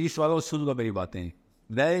खत्म, पुलिस वालों सुन लो मेरी बातें,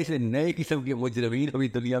 नए से नए किस्म के मुजरमीन अभी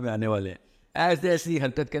दुनिया में आने वाले हैं, ऐसे ऐसी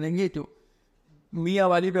हरकत करेंगे जो मियाँ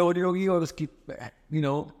वाली पे हो रही होगी और उसकी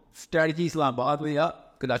स्ट्रैटेजी इस्लामाबाद में या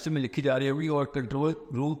कराची में लिखी जा रही होगी और कंट्रोल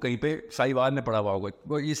रूम कहीं पे साहिवाल में पड़ा हुआ होगा,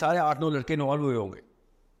 वो ये सारे 8-9 लड़के इन्वॉल्व हुए होंगे।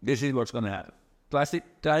 This is what's gonna happen, classic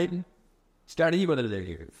time strategy बदल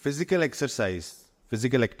जाएगी। फिजिकल एक्सरसाइज,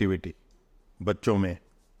 फिजिकल एक्टिविटी बच्चों में,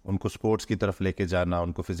 उनको स्पोर्ट्स की तरफ लेके जाना,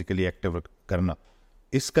 उनको फिजिकली एक्टिव करना,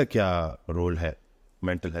 इसका क्या रोल है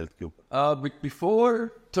मेंटल हेल्थ के ऊपर? बिफोर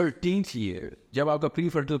 13th ईयर, जब आपका प्री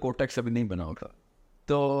फ्रंटल कॉर्टेक्स अभी नहीं बना होता,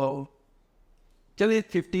 तो चलिए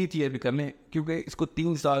 15th ईयर भी कर लें, क्योंकि इसको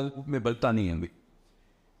 3 साल में बनता नहीं है अभी,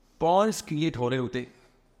 पॉन्स क्रिएट हो रहे होते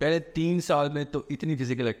पहले 3 साल में, तो इतनी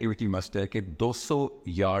फिजिकल एक्टिविटी मस्ट है कि 200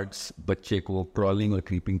 यार्ड्स बच्चे को क्रॉलिंग और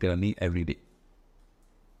क्रीपिंग करानी एवरी डे,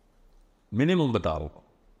 मिनिमम बताओ।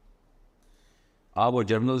 आप वो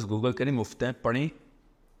जर्नल्स गूगल करें, मुफ्त हैं, पढ़ें,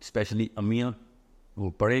 स्पेशली अम्मियाँ वो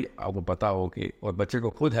पढ़े, आपको पता हो कि, और बच्चे को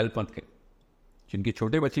खुद हेल्प मत करें, जिनके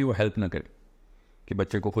छोटे बच्चे वो हेल्प ना करें कि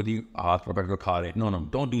बच्चे को खुद ही हाथ पकड़ कर खा रहे, no no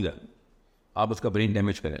don't do that, आप उसका ब्रेन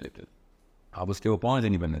डैमेज करें, लेकिन आप उसके वो पहुँच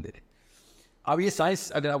नहीं बनने दे रहे। अब ये साइंस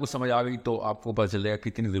अगर आपको समझ आ गई तो आपको पता चलेगा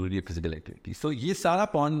कितनी ज़रूरी है फिजिकल एक्टिविटी। सो ये सारा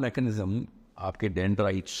पॉन मैकेनिज्म आपके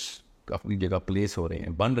डेंड्राइट्स अपनी जगह प्लेस हो रहे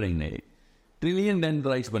हैं, बन रहे हैं, ट्रिलियन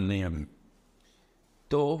डेंड्राइट्स बन रहे हैं अभी,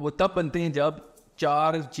 तो वो तब बनते हैं जब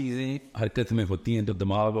 4 चीज़ें हरकत में होती हैं, तो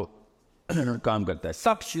दिमाग काम करता है।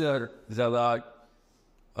 सबसे ज़्यादा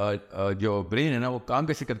जो ब्रेन है ना, वो काम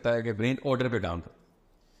कैसे करता है कि ब्रेन ऑर्डर पे काम करता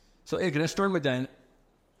है। सो एक रेस्टोरेंट में जाएं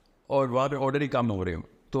और वहाँ पे ऑर्डर ही काम हो रहे हो,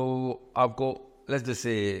 तो आपको लेट्स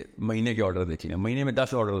जैसे महीने के ऑर्डर देखिए, महीने में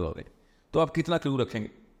 10 ऑर्डर हो रहे हैं, तो आप कितना क्लू रखेंगे?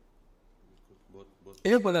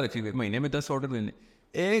 एक बंदा रखेंगे, महीने में 10 ऑर्डर लेने,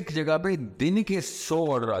 एक जगह पे दिन के 100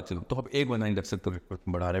 ऑर्डर आते हो, तो आप एक बंदा नहीं रख सकते,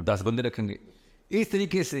 बढ़ा रहे 10 बंदे रखेंगे। इस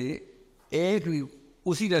तरीके से एक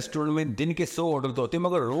उसी रेस्टोरेंट में दिन के 100 ऑर्डर तो होते हैं,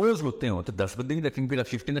 मगर रोज होते हो तो 10 बंदे नहीं रखेंगे, फिर आप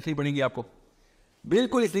 15 रखनी पड़ेगी आपको।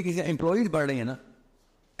 बिल्कुल इस तरीके से एम्प्लॉयज बढ़ रहे हैं ना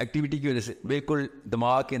एक्टिविटी की वजह से, बिल्कुल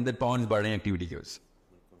दिमाग के अंदर पाउंड बढ़ रहे हैं एक्टिविटी की वजह से।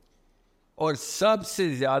 और सबसे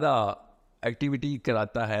ज़्यादा एक्टिविटी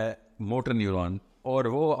कराता है मोटर न्यूरॉन, और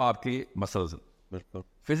वो आपके मसल्स। बिल्कुल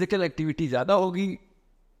फिजिकल एक्टिविटी ज़्यादा होगी,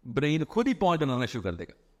 ब्रेन खुद ही पॉइंट बनाना शुरू कर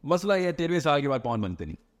देगा। मसला ये है 13वें साल के बाद पॉइंट बनते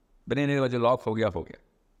नहीं, ब्रेन एक वजह लॉक हो गया।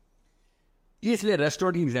 इसलिए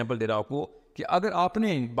रेस्टोरेंट की एग्जांपल दे रहा हूँ आपको कि अगर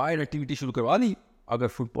आपने बाहर एक्टिविटी शुरू करवा दी, अगर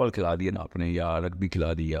फुटबॉल खिला दिया ना आपने, या रग्बी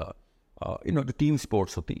खिला दिया, टीम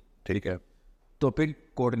स्पोर्ट्स होती, ठीक है, तो फिर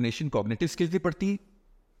कोऑर्डिनेशन, कॉग्निटिव स्किल्स भी बढ़ती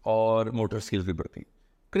और मोटर स्किल्स भी बढ़ती।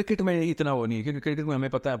 क्रिकेट में इतना वो नहीं है, क्योंकि क्रिकेट में हमें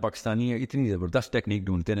पता है पाकिस्तानी है, इतनी ज़बरदस्त टेक्निक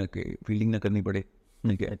ढूंढते हैं कि फील्डिंग ना करनी पड़े,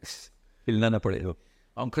 ठीक है, हिलना ना पड़े,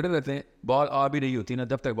 हम खड़े रहते हैं, बॉल आ भी रही होती है ना,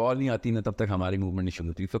 जब तक बॉल नहीं आती ना तब तक हमारी मूवमेंट नहीं शुरू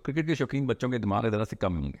होती। तो क्रिकेट के शौकीन बच्चों के दिमाग ज़रा से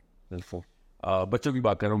कम होंगे। बच्चों की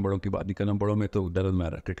बात कर रहा हूँ, बड़ों की बात नहीं कर रहा हूँ, बड़ों में तो दर्द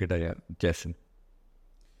मारा क्रिकेट है या चेस।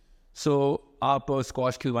 सो आप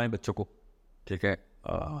स्क्वाश खिलवाएं बच्चों को, ठीक है,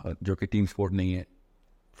 जो कि टीम स्पोर्ट नहीं है,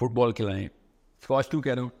 फुटबॉल खिलाएं। स्क्वाश क्यों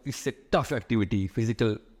कह रहा हूँ, इससे टफ एक्टिविटी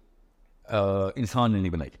फिजिकल इंसान ने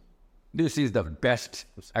नहीं बनाई। This is the best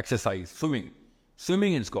exercise,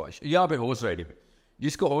 swimming in squash, या फिर हॉर्स राइडिंग।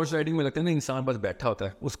 जिसको हॉर्स राइडिंग में लगता है ना इंसान बस बैठा होता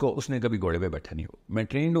है, उसने कभी घोड़े पे बैठा नहीं हो। मैं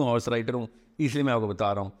ट्रेंड हूँ, हॉर्स राइडर हूँ, इसलिए मैं आपको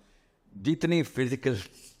बता रहा हूँ जितनी फिजिकल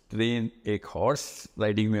ट्रेन एक हॉर्स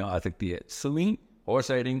राइडिंग में आ सकती है, स्विमिंग,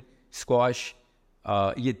 हॉर्स राइडिंग, स्क्वाश,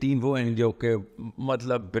 ये 3 वो हैं जो कि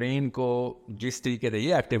मतलब ब्रेन को जिस तरीके से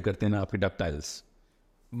ये एक्टिव करते हैं ना आपके डक्टाइल्स,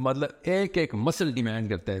 मतलब एक एक मसल डिमांड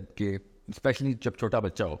करता है कि स्पेशली जब छोटा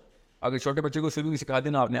बच्चा हो, अगर छोटे बच्चे को स्विमिंग सिखा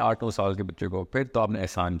देना आपने 8-9 साल के बच्चे को, फिर तो आपने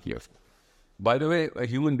एहसान किया उसको। By the way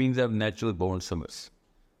human beings have natural born swimmers,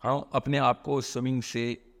 हम अपने आप को स्विमिंग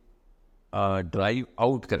से ड्राइव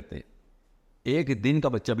आउट करते हैं। एक दिन का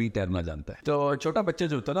बच्चा भी तैरना जानता है। तो छोटा बच्चा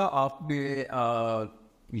जो होता है ना, आप भी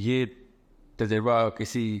ये तजर्बा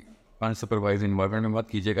किसी अनसुपरवाइज इन्वायरमेंट में मत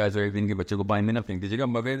कीजिएगा। जो एक दिन के बच्चे को पानी में ना फेंक दीजिएगा,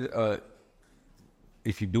 मगर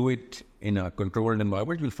if you do it in a controlled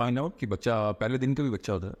environment, will find out कि बच्चा पहले दिन का भी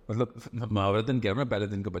बच्चा होता है, मतलब महावरतन कह रहा हूँ, पहले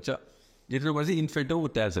दिन का बच्चा जितना मर्जी इन्फेंट हो वो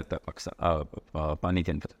तैर सकता है पाकिस्तान पानी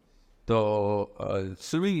के अंदर। तो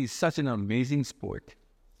swimming is such an amazing sport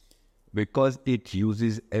because it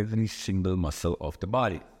uses every single muscle of the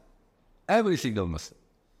body. Every single muscle.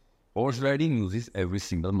 Horse riding uses every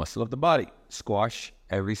single muscle of the body. Squash,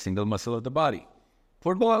 every single muscle of the body.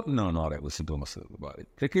 Football, no, not every single muscle of the body.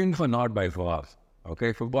 Cricket, not by far.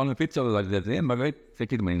 Okay, football में फिर चलो लग जाते हैं, मगर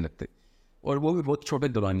cricket में नहीं लगते। और वो भी बहुत छोटे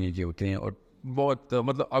दौरानिए के होते हैं, और बहुत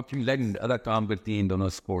मतलब आपकी लेग अदा काम करती हैं इन दोनों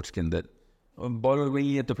स्पोर्ट्स के अंदर। बॉलर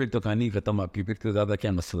वही है तो फिर तो कहानी ख़त्म आपकी, फिर तो ज़्यादा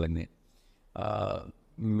क्या मसल लगने।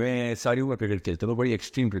 मैं सारी उम्र क्रिकेट खेलता हूँ, बड़ी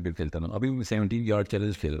एक्सट्रीम क्रिकेट खेलता हूँ। अभी मैं 17 यार्ड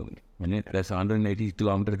चैलेंज खेल रहा हूँ। मैंने ऐसा 180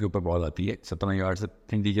 किलोमीटर के ऊपर बॉल आती है, 17 यार्ड से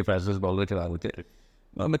हिंदी के फैसले बॉलर चला होते हैं,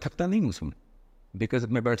 मैं थकता नहीं हूँ उसमें, बिकॉज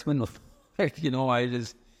मैं batsman you know I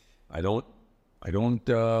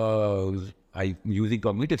using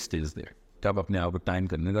cognitive skills there. तब अपने आप को टाइम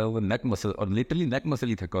करने का वो नेक मसल, और लिटरली नेक मसल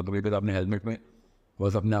ही थका होता है, बिकॉज आपने हेलमेट में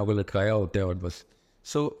बस अपने आप को लटकाया होता है, और बस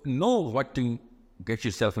so know what to get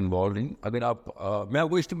your self involve in. अगर आप मैं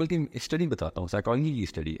आपको इस बल्कि स्टडी बताता हूँ, साइकोलॉजी की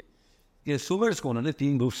स्टडी है कि स्विमर्स को उन्होंने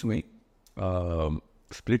 3 ग्रुप्स में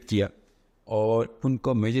स्प्लिट किया और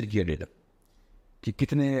उनको मेजर किया डेटा कि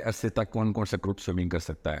कितने अरसे तक कौन कौन सा ग्रुप स्विमिंग कर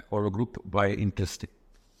सकता है, और वो ग्रुप बाय इंटरेस्ट।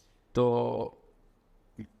 तो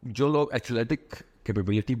जो लोग एथलेटिक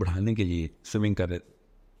कैपेबिलिटी बढ़ाने के लिए स्विमिंग कर रहे थे,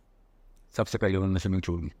 सबसे पहले उन्होंने स्विमिंग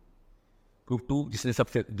छोड़ दी। ग्रुप 2 जिसने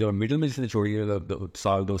सबसे जो मिडिल में जिसने छोड़ी है,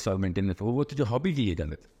 2 साल मेंटेन, वो तो जो हॉबी के लिए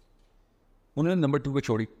जाते थे, उन्होंने नंबर 2 पे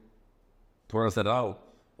छोड़ी, थोड़ा सा रहा।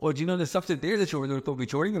 और जिन्होंने सबसे देर से छोड़ी तो भी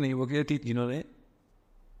छोड़ी नहीं, वो क्या थी, जिन्होंने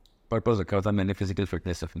पर्पस रखा था मैंने फिजिकल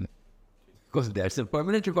फिटनेस रखना, because that's a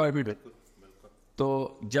permanent requirement.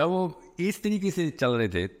 तो जब वो इस तरीके से चल रहे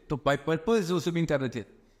थे तो बाय पर्पस जो स्विमिंग कर रहे थे,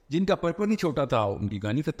 जिनका पर्पस नहीं छोटा था, उनकी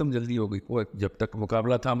कहानी खत्म जल्दी हो गई। वो जब तक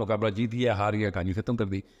मुकाबला था, मुकाबला जीत गया, हार गया, कहानी खत्म कर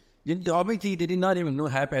दी। जिन हॉबी थी they did not even know,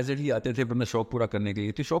 हैपैजेडली आते थे अपना शौक पूरा करने के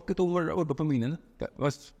लिए, तो शौक के तो वो डोपामाइन है ना,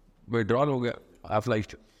 बस विड्रॉल हो गया, हाफ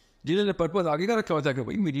लाइफ। जिन्होंने पर्पस आगे का रखा हुआ था कि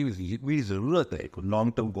भाई मेरी ज़रूरत है,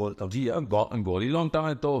 लॉन्ग टर्म गोल था जी, गोल ही लॉन्ग टर्म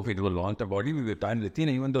है, तो फिर वो लॉन्ग टर्म बॉडी भी टाइम लेती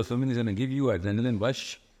नहीं, even though swimming is gonna give you adrenaline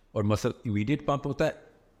rush और मसल इमीडिएट पंप होता है,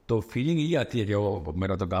 तो फीलिंग यही आती है कि वो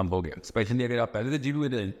मेरा तो काम हो गया। स्पेशली अगर आप पहले से जी हुए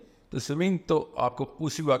थे तो स्विमिंग तो आपको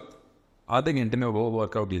उसी वक्त आधे घंटे में वो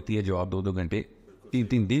वर्कआउट देती है जो आप 2-2 घंटे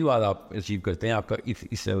 3-3 दिन बाद आप अचीव करते हैं, आपका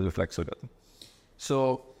इस लेवल रिफ्लेक्स हो जाता है। सो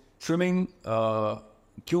स्विमिंग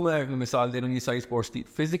क्यों मैं मिसाल दे रहा हूँ, ये सारी स्पोर्ट्स की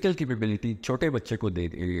फिजिकल कैपेबिलिटी छोटे बच्चे को दे,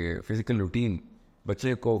 फिजिकल रूटीन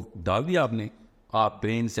बच्चे को डाल दिया आपने, आप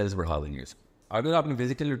ब्रेन सेल्स बढ़ा देंगे। अगर आपने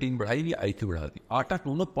फिजिकल रूटीन बढ़ाई भी, IQ बढ़ा दी,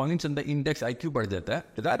 8 पॉइंट्स अंदर इंडेक्स IQ बढ़ जाता है,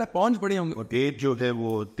 ज़्यादा पॉइंट्स बढ़े होंगे। एज जो है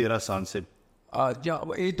वो 13 साल से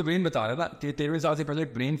ये तो ब्रेन बता रहा था कि 13 साल से पहले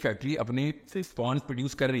ब्रेन फैक्ट्री अपने पॉइंट्स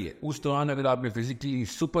प्रोड्यूस कर रही है। उस दौरान अगर आपने फिजिकली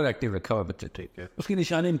सुपर एक्टिव रखा हुआ बच्चा, ठीक है, उसकी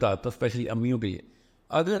निशानी निकालता, स्पेशली अम्मियों के लिए।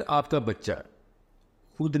 अगर आपका बच्चा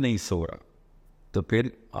खुद नहीं सो रहा तो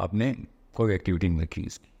फिर आपने कोई एक्टिविटी नहीं रखी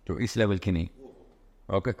इसकी, तो इस लेवल की नहीं।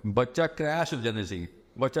 ओके, बच्चा क्रैश हो जाने चाहिए,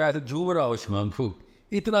 बच्चा ऐसे झूम रहा हो शाम को,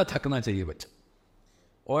 इतना थकना चाहिए बच्चा।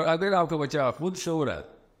 और अगर आपका बच्चा खुद सो रहा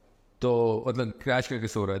है तो मतलब क्रैश करके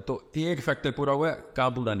सो रहा है, तो एक फैक्टर पूरा हुआ है,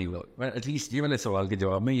 काम पूरा नहीं हुआ। एटलीस्ट ये वाले सवाल के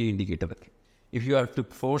जवाब में ये इंडिकेटर रखें। If you have to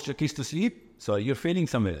force your kids to sleep, so you are failing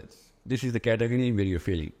somewhere else, this is the category where you are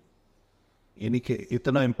failing. यानी कि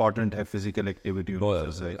इतना इम्पोर्टेंट है physical activity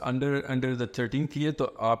under the 13th year. तो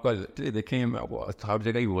आपका देखें, हर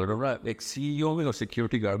जगह ही बोल रहा है, एक CEO में और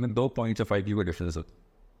सिक्योरिटी गार्ड में 2 पॉइंट्स ऑफ IQ का डिफरेंस होता है।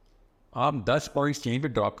 आप 10 पॉइंट्स यहीं पे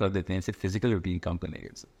ड्रॉप कर देते हैं सिर्फ फिजिकल रूटीन काम करने के।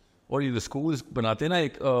 और ये स्कूल्स बनाते हैं ना,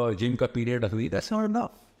 एक जिम का पीरियड रख दी, दैट्स नॉट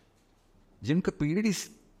इनफ। जिम का पीरियड इस,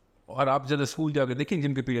 और आप जब स्कूल जाकर देखें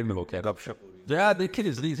जिम के पीरियड में हो क्या गपशप, जरा देखिए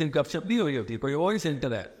इसलिए गपशप नहीं हो रही होती, कोई और ही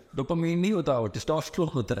सेंटर है, डोपामाइन नहीं होता और टेस्टोस्टेरोन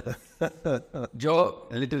होता है जो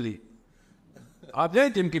लिटरली आप जाए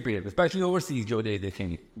जिम के पीरियड में, स्पेशली ओवरसीज जो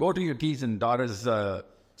देखेंगे, go to your keys and daughters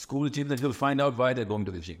school gym, then you'll find out why they're going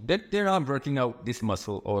to the gym. They're not working out this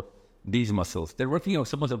muscle or these muscles. They're working out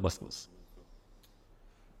some other muscles.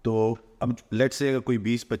 तो अब let's say अगर कोई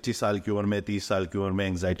 20-25 साल की उम्र में 30 साल की उम्र में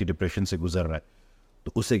एंजाइटी डिप्रेशन से गुजर रहा है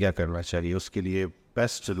तो उसे क्या करना चाहिए? उसके लिए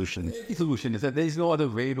best solution The solution is that there is no other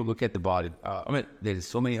way to look at the body. I mean, there is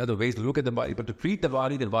so many other ways to look at the body, but to treat the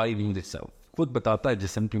body means itself. खुद बताता है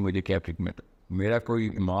जिस्म की मुझे क्या treatment. मेरा कोई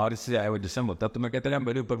बीमार से आया हुआ जिस्म होता तो मैं कहता है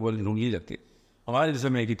मेरे ऊपर वो लूंगी लगती है. हमारे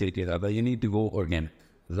जिस्म में एक ही तरीके आता है, you need to go organic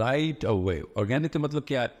right away. Organic का मतलब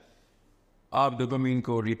क्या है? आप डोपामाइन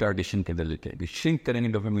को रिटार्डेशन के अंदर लेते हैं, श्रिंक करेंगे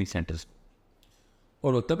डोपामाइन सेंटर्स,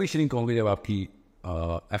 और वो तभी श्रिंक होंगे जब आपकी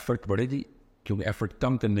एफर्ट बढ़ेगी, क्योंकि एफर्ट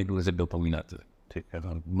कम करने की वजह से डोपामाइन आता है. ठीक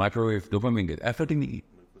है. माइक्रोवेव डोपामाइन देता है, एफर्ट ही नहीं.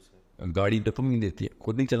 गाड़ी डोपामाइन देती है,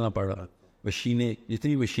 खुद नहीं चलना पड़ रहा. मशीनें,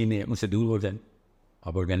 जितनी मशीनें हैं उनसे दूर हो जाएं,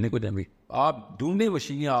 आप ऑर्गेनिक हो जाएंगे. आप ढूंढे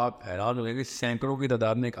मशीनें, आप हैरान हो जाएंगे, सैकड़ों की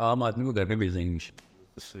तादाद में एक आम आदमी को घर में भेज देंगे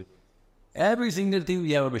machine. Every single thing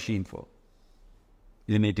we have a machine for.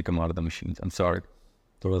 You need to come out of the machines. I'm sorry.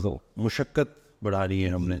 थोड़ा सा मुशक्कत बढ़ा रही है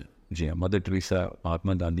हमने. जी हाँ, mother Teresa,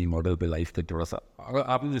 Mahatma Gandhi model पे लाइफ का थोड़ा सा, अगर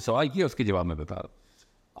आपने जो सवाल किया उसके जवाब में बता रहा हूँ.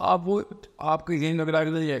 आप वो आपके जहन में अगर आ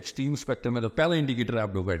गया एक्सट्रीम स्पेक्ट्रम में तो पहला इंडिकेटर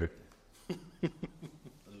आप डिवाइडेड.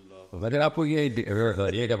 अगर आपको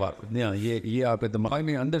ये जवाब ये आपके दिमाग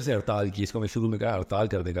में अंदर से हड़ताल की, इसको मैं शुरू में कहा हड़ताल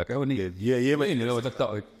कर देगा, क्या वो नहीं ये मैं नहीं हो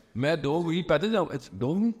सकता. मैं 2 वीक पैदल जाऊँ,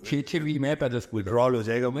 2-6 वीक मैं पैदल स्कूल रॉल हो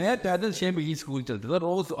जाएगा. मैं पैदल 6 वीक स्कूल चलता था,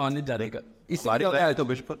 रोज आने जाने का. इस बारे तो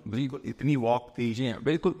बिल्कुल इतनी वॉक थी. जी हाँ,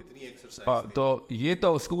 बिल्कुल. तो ये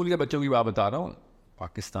तो स्कूल के बच्चों की बात बता रहा हूँ.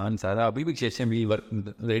 पाकिस्तान सारा अभी भी 6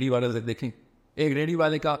 वीक रेडी वाले से देखें, एक रेडी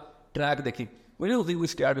वाले का ट्रैक देखें. मुझे उसी को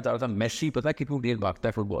स्टार्ट बता रहा था, मेसी पता कितनी देर भागता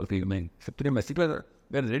है फुटबॉल फील्ड में. सबसे मेसी पर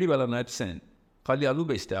रेडी वाला मैच से खाली आलू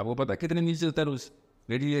बेचता है, आपको पता कितने नीचे चलता है रोज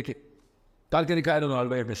रेडी लेके. काल के दिखाया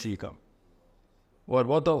रोनाल्डो या मेसी का, और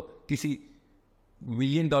वो तो किसी $1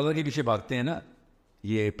 मिलियन के पीछे भागते हैं ना,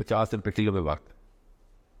 ये 50 रुपये किलो पे भागता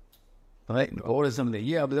है. और समझे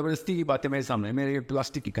ये अब ज़बरदस्ती की बातें मेरे सामने, मेरे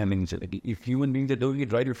प्लास्टिक की कहने नहीं चलेगी. If human beings are doing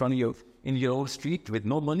it right in front of you in your own street with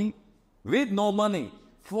no money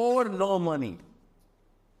for no money,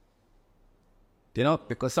 you know,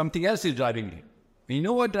 because something else is driving it. You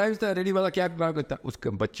know what drives the ready वाला क्या drive करता है? उसके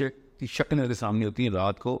बच्चे की शक्ल मेरे सामने होती है,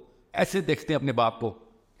 रात को ऐसे देखते हैं अपने बाप को,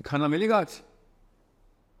 खाना मिलेगा आज,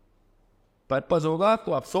 पर्पस होगा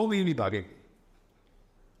तो आप 100 मील भी भागेंगे,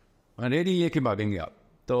 रेडी ये कि भागेंगे आप.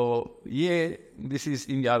 तो ये दिस इज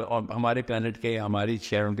इंडिया, और हमारे प्लानट के, हमारी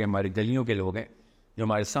शहरों के, हमारी गलियों के लोग हैं जो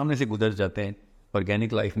हमारे सामने से गुजर जाते हैं,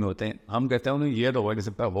 ऑर्गेनिक लाइफ में होते हैं. हम कहते हैं उन्हें ये तो हो नहीं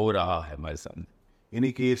सकता, हो रहा है हमारे सामने.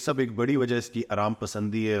 यानी कि सब एक बड़ी वजह इसकी आराम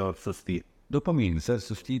पसंदी है और सुस्ती है. डोपामाइन सर,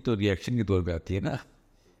 सुस्ती तो रिएक्शन के तौर पे आती है ना.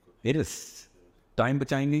 इस टाइम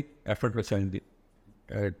बचाएंगे, एफर्ट बचाएंगे,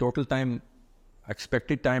 total time,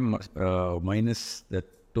 expected time minus the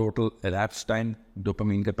total elapsed time.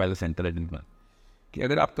 Dopamine का पहला सेंटर है दिन में, कि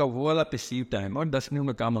अगर आपका वो वाला परसीव टाइम और 10 मिनट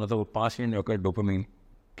में काम होता है, वो 5 मिनट होकर डोपामाइन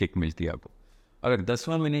किक मिलती है आपको. अगर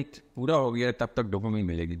 10वां मिनट पूरा हो गया तब तक डोपामाइन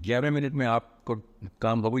मिलेगी. 11 मिनट में आपको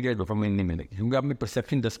काम हो गया, डोपामाइन नहीं मिलेगी, क्योंकि आपने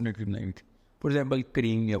परसेप्शन 10 मिनट की बनाई हुई थी. फॉर एग्जाम्पल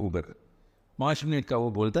करीम या ऊबर 5 मिनट का वो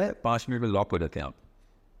बोलता है, 5 मिनट में लॉक हो जाते हैं आप.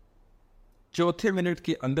 चौथे मिनट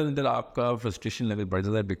के अंदर अंदर आपका फ्रस्ट्रेशन लेवल बढ़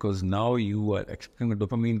जाता है, because now you are expecting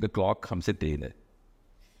dopamine का क्लॉक हमसे तेज है.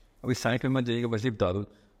 अभी साइड में मत जाइएगा, बस ये बता दो,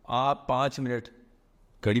 आप 5 मिनट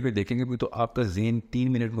घड़ी पे देखेंगे भी तो आपका जेन 3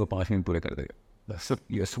 मिनट में 5 मिनट पूरे कर देगा. सब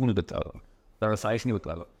ये सुन बता रहा हूँ, ज़रा साइज नहीं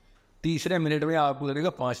बता रहा. तीसरे मिनट में आपको लगेगा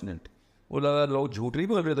 5 मिनट. वो लगा लोग झूठ नहीं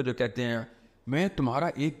बोल रहे थे जो कहते हैं मैं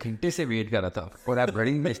तुम्हारा 1 घंटे से वेट कर रहा था, और आप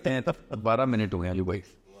घड़ी में बेचते हैं 12 मिनट हो गए जो भाई.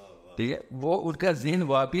 ठीक है, वो उनका जेन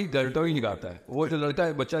वापिस घंटों ही निकालता है. वो जो लड़का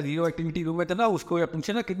है बच्चा 0 एक्टिविटी रूम में था ना, उसको या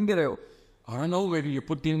पूछे ना कितनी दे रहे हो, I don't know, maybe you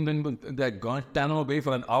put that Guantanamo Bay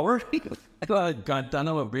for an hour?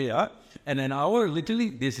 Guantanamo Bay, huh? And an hour, literally,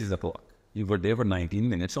 this is the clock. You were there for 19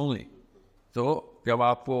 minutes only. So, जब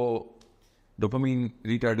आप वो डोपामाइन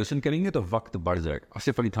रिटार्डेशन करेंगे तो वक्त बढ़ जाएगा.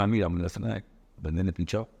 आसिफ अली थानवी रामने सुना है, बंदे ने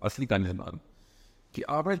पूछा, असली कहानी सुना कि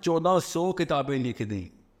आपने 1400 किताबें लिख दी,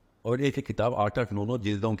 और एक एक किताब 8-8, 9-9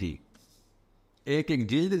 जिल्दों की, एक एक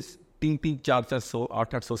जिल्द 3-3, 4-400,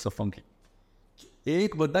 800-800 सफ़ों की.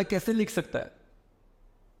 एक बंदा कैसे लिख सकता है?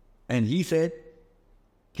 एंड ही सेड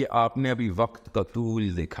कि आपने अभी वक्त का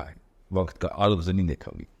तूल देखा है, वक्त का अर्ज़ नहीं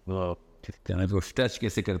देखा अभी. तो स्ट्रेच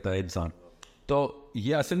कैसे करता है इंसान. तो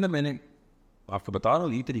ये असल में मैंने आपको बता रहा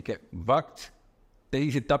हूँ, ये तरीका है. वक्त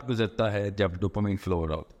तेजी से तब गुजरता है जब डोपामाइन फ्लो हो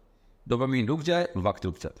रहा होता है. डोपामाइन रुक जाए, वक्त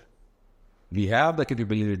रुक जाता है. We have the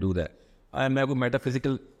capability to do that. मैं आपको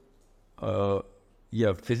मेटाफिजिकल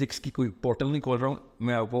या फिज़िक्स की कोई पोर्टल नहीं खोल रहा हूँ,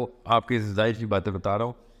 मैं आपको आपके जाहिर की बातें बता रहा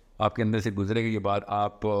हूँ. आपके अंदर से गुजरेगी ये बात।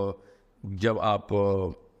 आप जब आप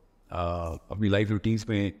अपनी लाइफ रूटीन्स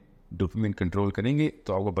में डोपामाइन कंट्रोल करेंगे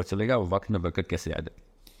तो आपको पता चलेगा वक्त में बरकत कैसे आ जाए।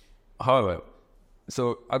 However,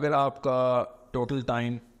 so अगर आपका total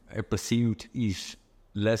time perceived is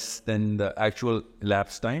less than the actual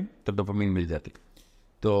elapsed time तब डोपामाइन मिल जाती,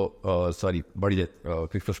 तो सॉरी बढ़ जाती,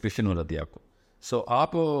 फिर फ्रस्ट्रेशन हो जाती है आपको। सो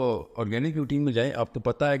आप ऑर्गेनिक रूटीन में जाएं। आपको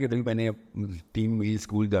पता है कि भाई मैंने 3 मील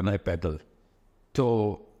स्कूल जाना है पैदल, तो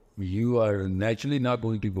you are naturally not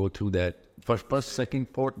going to go through that first second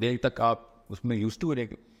fourth day तक आप उसमें यूज टू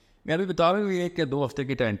रहेंगे। मैं अभी बता रहा हूँ 1 या 2 हफ्ते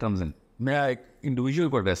के टेंट्रम्स हैं, मैं एक इंडिविजुअल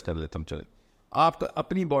को एड्रेस कर लेता हूँ। चले, आपका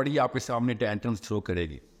अपनी बॉडी आपके सामने टेंट्रम्स थ्रो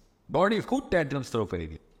करेगी, बॉडी खुद टेंट्रम्स थ्रो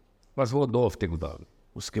करेगी, बस वो 2 हफ्ते गुजार।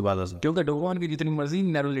 उसके बाद क्योंकि डोपामाइन की जितनी मर्जी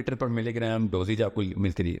नैनोलीटर पर मिलीग्राम डोजेज आपको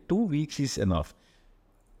मिलती रही है, 2 weeks is enough.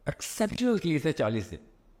 Exceptional case है 40 दिन,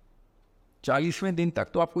 40वें दिन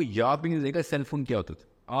तक तो आपको याद भी नहीं रहेगा सेलफोन क्या होता था।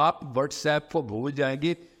 आप व्हाट्सएप को भूल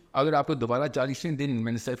जाएंगे। अगर आपको दोबारा 40वें दिन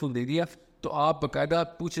मैंने सेलफोन दे दिया तो आप बाकायदा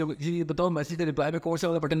पूछ रहे जी ये बताओ मैसेज के रिप्लाई में कौन सा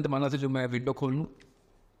वाला बटन दबाना था जो मैं विंडो खोल लूँ।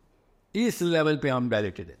 इस लेवल पे हम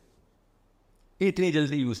डायरेक्टेड है, इतनी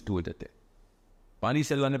जल्दी यूज टू हो जाते हैं। पानी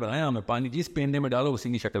से अल्लाह ने बनाया, हमें पानी जिस पेंडे में डालो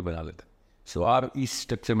उसी की शक्ल बना लेता है। सो आप इस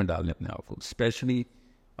स्ट्रक्चर में डाल लें अपने आप को, स्पेशली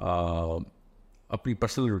अपनी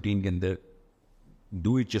पर्सनल रूटीन के अंदर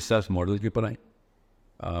डू इट योरसेल्फ मॉडल के ऊपर आए।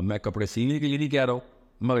 मैं कपड़े सीने के लिए नहीं कह रहा हूँ,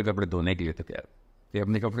 मगर कपड़े धोने के लिए तो कह रहा हूँ कि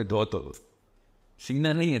अपने कपड़े धो तो लो,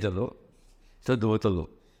 सीना नहीं है चलो तो धो तो लो,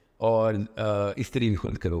 और इस्त्री भी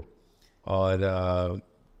खुद करो। और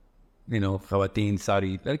ख़वातीन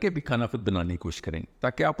सारी लड़के भी खाना खुद बनाने की कोशिश करें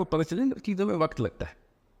ताकि आपको पता चले चीज़ों में वक्त लगता है।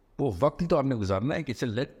 वो वक्त तो आपने गुजारना है कि चल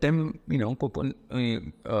let them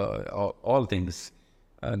all things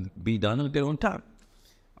be done at their own time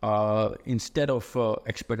instead of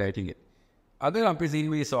expediting it. अगर आपके ज़हन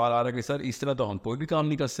में ये सवाल आ रहा है कि सर इस तरह तो हम कोई भी काम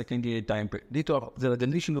नहीं कर सकेंगे टाइम पे, नहीं तो आप ज़रा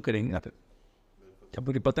जल्दी शुरू करेंगे। फिर जब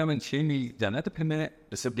मुझे पता है मैं 6 मील जाना है तो फिर मैं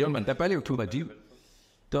डिसिप्लिन बनता है, पहले उठूँगा जी।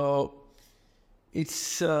 तो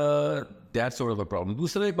it's that sort of a problem.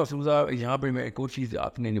 दूसरा एक मसला यहाँ पर मैं एक और चीज़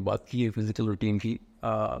आपने बात की है फिजिकल रूटीन की।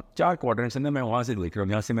 4 क्वाड्रेंट्स हैं ना, मैं वहाँ से देख रहा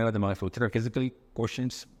हूँ, यहाँ से मेरा दिमाग सोच रहा है physical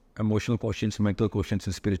questions, emotional questions, mental questions,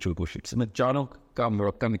 spiritual questions, मैं चारों का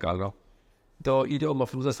मरक्का निकाल रहा हूँ। तो ये जो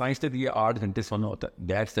मफरूज़ा साइंस ने दी है 8 घंटे सोना होता है,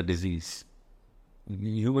 that's the disease.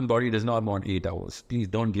 Human body does not want 8 hours,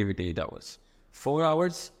 please don't give it 8 hours. 4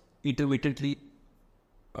 hours intermittently,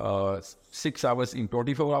 6 hours in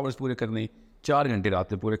 24 hours पूरे करने, 4 घंटे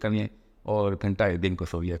रात में पूरे करने, और घंटा एक दिन को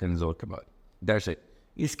सोया करें जोर के बाद, दैट्स इट।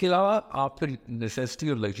 इसके अलावा आप फिर नेसेसिटी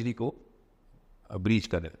और लग्जरी को ब्रीच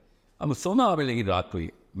करें। अब सोना आप लेकिन रात को ही,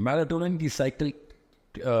 मेलाटोनिन की साइकिल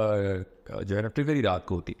जो है ट्रिगर ही रात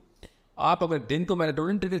को होती। आप अगर दिन को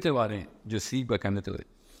मेलाटोनिन ट्रिगर चलवा रहे हैं जो सी पर कहने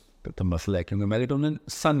चले तो मसला है, क्योंकि मेलाटोनिन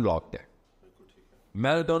सन लॉक्ड है।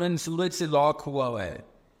 मेलाटोनिन सूरज से लॉक हुआ है।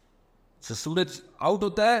 सूरज आउट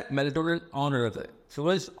होता है मेलाटोनिन ऑन हो जाता है,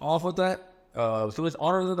 सूरज ऑफ होता है, सूरज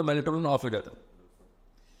ऑन होता है तो मेलाटोनिन ऑफ हो जाता है।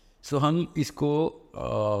 सो हम इसको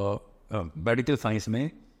मेडिकल साइंस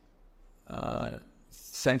में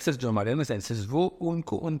सेंसर्स जो हमारे हैं ना सेंसर्स, वो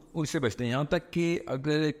उनसे बचते हैं। यहाँ तक कि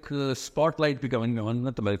अगर एक स्पॉटलाइट भी कवन में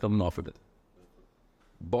होना तो मेलाटोनिन ऑफ हो जाता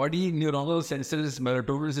है। बॉडी न्यूरोनल सेंसर्स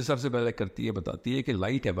मेलाटोनिन से सबसे पहले करती है, बताती है कि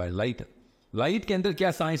लाइट है भाई, लाइट है। लाइट के अंदर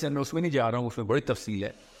क्या साइंस है मैं उसमें नहीं जा रहा हूँ, उसमें बड़ी तफसील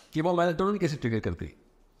है कि वो मेलाटोनिन कैसे ट्रिगर करती,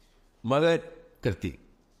 मदद करती।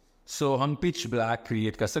 सो हम पिच ब्लैक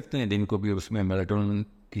क्रिएट कर सकते हैं दिन को भी, उसमें मेलाटोनिन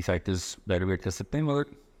की साइकिल्स डेरिवेट कर सकते हैं।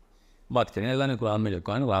 मगर बात करें अल्लाह ने कुरान में जो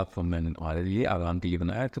कहा ना, आप मैंने हमारे लिए आराम के लिए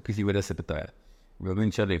बनाया तो किसी वजह से बताया।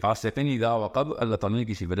 वमिन शर्रि गासिक़िन इज़ा वक़ब, अल्लाह ताला ने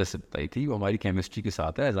किसी वजह से बताई थी, वो हमारी केमिस्ट्री के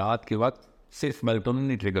साथ है। रात के वक्त सिर्फ मेलाटोनिन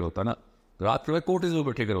नहीं ट्रिगर होता ना, रात के वक्त कोर्टिसोल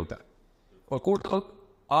पर ट्रिगर होता है, और कोर्टिसोल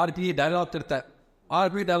आरपीए डायलॉग करता है।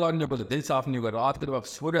 आरपीए डायलॉग में बोलते दिल साफ नहीं होगा, रात के वक्त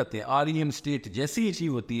सो जाते हैं, आरईएम स्टेट जैसी ही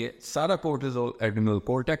चीज़ होती है, सारा कोर्टिसोल एड्रिनल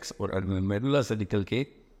कॉर्टेक्स और एड्रिनल मेडुला से निकल के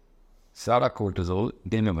सारा कोर्टिसोल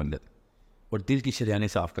दिल में बन जाता है और दिल की शरियाने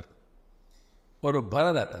साफ करता है और वो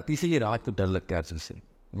भरा रहता है। इसीलिए रात को डर लगता है से,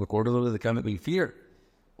 वो कोर्टिसोल केमिकल फियर,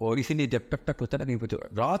 और इसीलिए जब टक टक होता है ना कहीं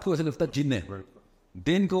रात को ऐसे लगता है जिन है,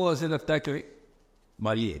 दिन को ऐसे लगता है कि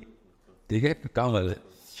मारिए, ठीक है काम है।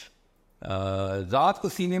 रात को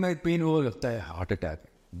सीने में पेन हो लगता है हार्ट अटैक,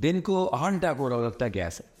 दिन को हार्ट अटैक हो रहा लगता है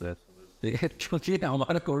गैस है, ठीक है। क्योंकि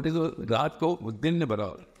हमारा कोर्टिसोल रात को दिन में भरा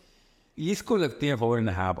हो, इसको लगते हैं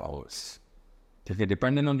 4.5 आवर्स, ठीक है,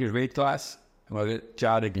 dependent on your weight class. अगर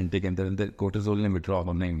 4 घंटे के अंदर अंदर कोर्टिसोल ने विड्रॉ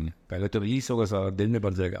होना ही नहीं, पहले तो रिलीज होगा, सारा दिन में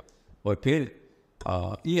बढ़ जाएगा, और फिर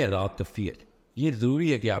ये रात का फियर। ये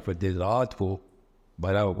ज़रूरी है कि आप दिन रात को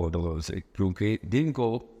भरा हो कोर्टिसोल से, क्योंकि दिन को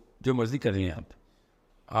जो मर्जी कर रहे हैं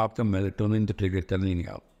आपका मेलाटोनिन तो ट्रिगर कर नहीं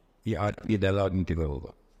आप, ये आज ये डायलॉग इंटीग्रल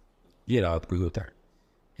होगा, ये रात को ही होता है.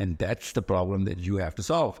 And that's the problem that you have to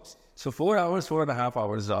solve. So 4 hours, 4.5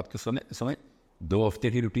 hours रात को सोने 2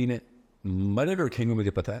 हफ्ते की रूटीन है. मदर उठेंगे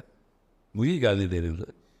मुझे पता है, मुझे गाली दे रहे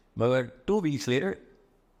थे, मगर 2 weeks later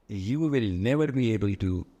you will never be able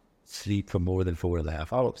to sleep for more than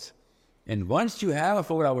 4.5 hours. And once you have a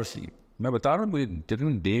 4-hour sleep, मैं बता रहा हूँ मुझे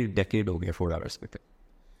तकरीबन 1.5 decade हो गया 4 hours पे.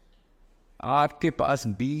 आपके पास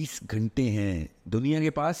 20 घंटे हैं, दुनिया के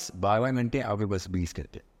पास 12 घंटे, आपके पास 20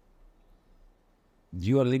 घंटे.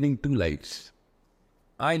 You are living 2 lives.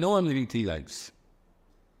 I know I'm living 3 lives.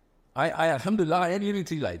 I alhamdulillah, I am living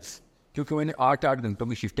 3 lives. क्योंकि मैंने 8 घंटों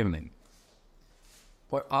की शिफ्टें बनाई.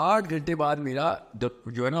 और 8 घंटे बाद मेरा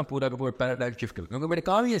जो है ना पूरा का पूरा पैराडाइम शिफ्ट कर, क्योंकि मेरे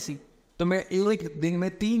काम ही ऐसी. तो मैं एक दिन में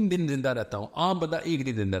 3 दिन जिंदा रहता हूँ, आम बंदा 1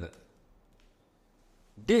 दिन जिंदा रहता.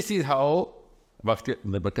 दिस इज हाउ वक्त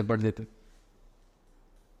में बरकत बढ़ देते.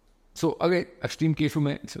 सो अगर एक्सट्रीम केसों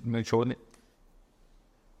में मैं छोड़ दें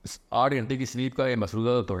 8 घंटे की स्लीप का ये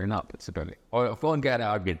मसरूदा तो है ना आप इससे पहले. और कौन कह रहा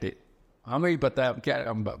है 8 घंटे, हमें ही पता है क्या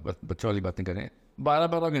हम बच्चों वाली बातें करें.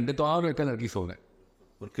 12 घंटे तो आम लड़का लड़की सो रहे हैं.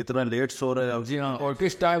 और कितना लेट सो रहे हैं. जी हाँ, और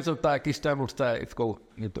किस टाइम सोता है, किस टाइम उठता है इसको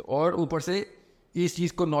ये तो. और ऊपर से इस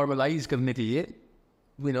चीज़ को नॉर्मलाइज करने के लिए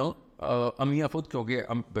यू नो अम्मियाँ खुद, क्योंकि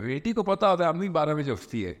बेटी को पता होता है अम्मी 12 बजे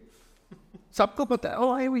उठती है, सबको पता है.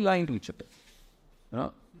 Oh I will line to each other.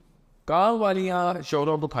 काम वालियाँ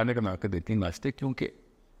शोरों को खाने का नाकर देती हैं नाश्ते, क्योंकि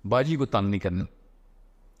बाजी को तंग नहीं करना.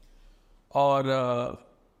 और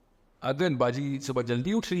अगर बाजी सुबह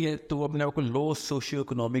जल्दी उठ रही है तो वो अपने आप को लो सोशियो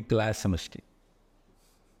इकोनॉमिक क्लास समझती है.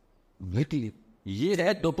 बेटी ये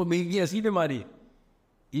है डोपामाइन की असली बीमारी.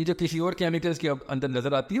 ये जो किसी और केमिकल्स के अंदर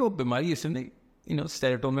नजर आती है वो बीमारी इसमें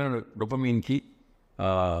सेरोटोनिन और डोपामाइन की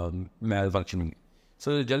मैल फंक्शनिंग.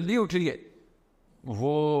 सो जल्दी उठ रही है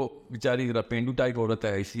वो बेचारी जरा पेंडू टाइप औरत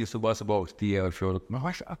है, इसलिए सुबह सुबह उठती है. और शोर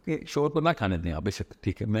आपके शोर को ना खाने दें आप, बेशक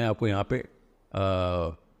ठीक है. मैं आपको यहाँ पे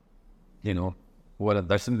वो वाला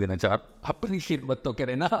दर्शन देना चाह रहा. अपनी खिदमत तो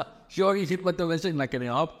करें ना, शोर की खिदमत तो वैसे ना करें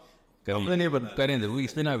आप. करें जरूर,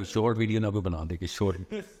 इसमें ना शॉर्ट वीडियो ना भी बना दे कि शोर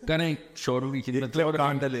करें, शोर की खिदमत.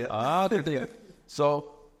 सो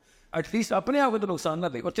एटलीस्ट अपने आप को तो नुकसान ना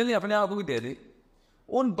दे, और चलिए अपने आप को भी दे दे.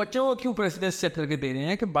 उन बच्चों को क्यों प्रेसिडेंस सेट करके दे रहे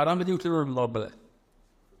हैं कि 12 बजे उठे नॉर्मल है.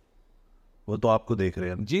 वो तो आपको देख रहे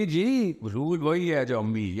हैं. जी जी, रूल वही है जो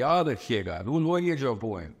अम्मी याद रखिएगा, रूल वही है जो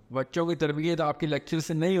अबू हैं. बच्चों की तरबियत आपके लेक्चर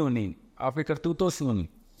से नहीं होनी, आपके करतूतों से होनी.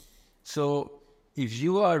 सो if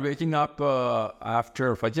you are waking up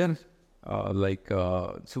after फजर लाइक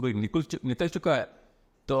सुबह निकल चुका है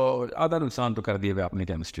तो आधा नुकसान तो कर दिया हुआ आपने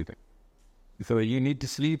केमिस्ट्री पे. So you need to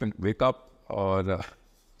sleep and wake up. और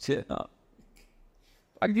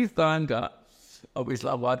पाकिस्तान का अब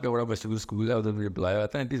इस्लामाबाद का बड़ा मशहूर स्कूल है, उधर मुझे बुलाया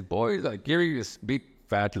जाता है. This boys are giving this big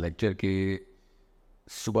fat lecture के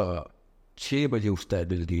सुबह 6 बजे उठता है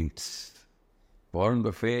बिल गेट्स. वॉरेन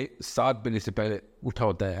बफे 7 बजे से पहले उठा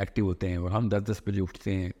होता है, एक्टिव होते हैं, और हम 10 बजे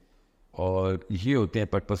उठते हैं. और ये होते हैं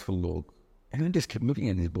पर्पसफुल लोग. And I just kept looking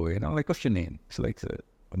at this boy and I'm like, what's your name? It's like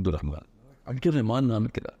Abdurrahman. Abdurrahman नाम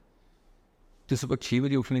क्या? तो सुबह 6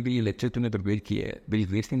 बजे उठने के लिए लेक्चर तूने प्रिपेयर किया है, बिल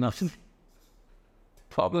गेट्स के नाम से.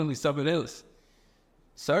 Problem is somewhere else.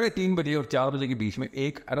 3:30 बजे और 4 बजे के बीच में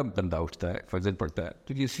 1 अरब बंदा उठता है, फजर पड़ता है.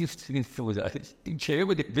 तो ये सिर्फ हो जाए 6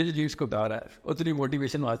 बजे बिल गेट्स को उठा रहा है, उतनी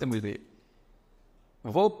मोटिवेशन वहाँ से मिल रही है.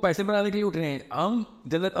 वो पैसे बनाने के लिए उठ रहे हैं, हम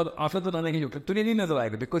जन्नत और आफत बनाने के लिए उठ रहे हैं. तुझे नहीं नजर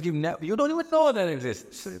आएगा because you don't even know that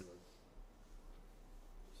exists.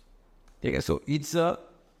 ठीक है. So it's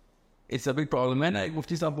a big problem है ना.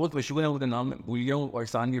 मुफ्ती साहब बहुत मशहूर है, उनका नाम भूल गया हूँ,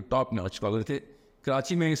 पाकिस्तान के टॉप नॉच स्कॉलर थे.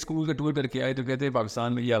 कराची में स्कूल का टूर करके आए तो कहते हैं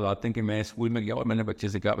पाकिस्तान में ये हालात हैं कि मैं स्कूल में गया और मैंने बच्चे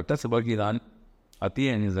से कहा बेटा सुबह की अज़ान आती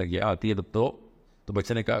है, नहीं गया आती है तो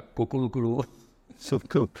बच्चे ने कहा कुकू कुकू.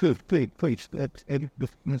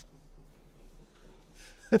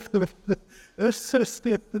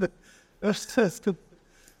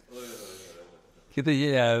 कहते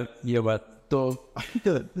ये बात तो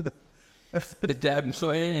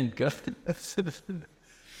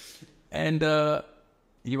एंड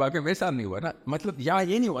ये वाकई वैसा नहीं हुआ ना. मतलब यहाँ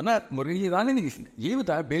ये नहीं हुआ ना, मुर्गी की दाने नहीं किसी ने ये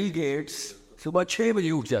बताया बिल गेट्स सुबह 6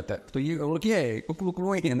 बजे उठ जाता है. तो ये और क्या है,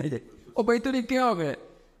 कुकू है ना. और भाई तो क्या हो गया,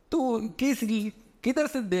 तो किधर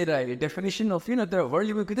से दे रहा है डेफिनेशन ऑफ द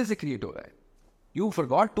वर्ल्ड, किधर से क्रिएट हो रहा है. You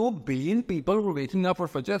forgot 2 billion people were waking up for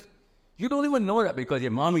Fajr. You don't even know that because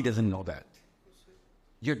your mommy doesn't know that.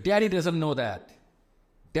 Your daddy doesn't know that.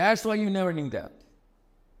 That's why you never knew that.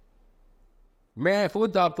 मैं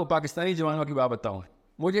खुद आपको पाकिस्तानी जवानों की बात बताऊँ.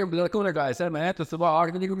 मुझे लड़कों ने कहा सर मैं तो सुबह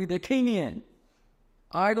 8 बजे कभी देखा ही नहीं है.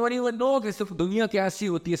 I don't even know कि सिर्फ दुनिया कैसी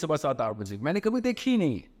होती है सुबह 7-8 बजे. मैंने कभी देखी ही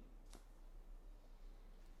नहीं.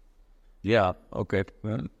 Yeah, okay.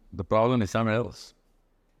 The problem is somewhere else.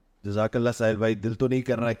 जज़ाकल्लाह साहिल भाई, दिल तो नहीं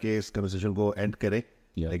कर रहा कि इस कन्वर्सेशन को एंड करें,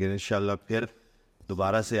 लेकिन इंशाल्लाह फिर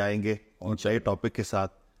दोबारा से आएंगे और नए टॉपिक के साथ।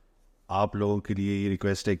 आप लोगों के लिए ये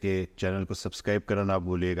रिक्वेस्ट है कि चैनल को सब्सक्राइब करना ना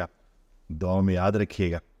भूलिएगा, दुआ में याद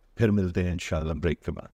रखिएगा। फिर मिलते हैं इंशाल्लाह ब्रेक के बाद।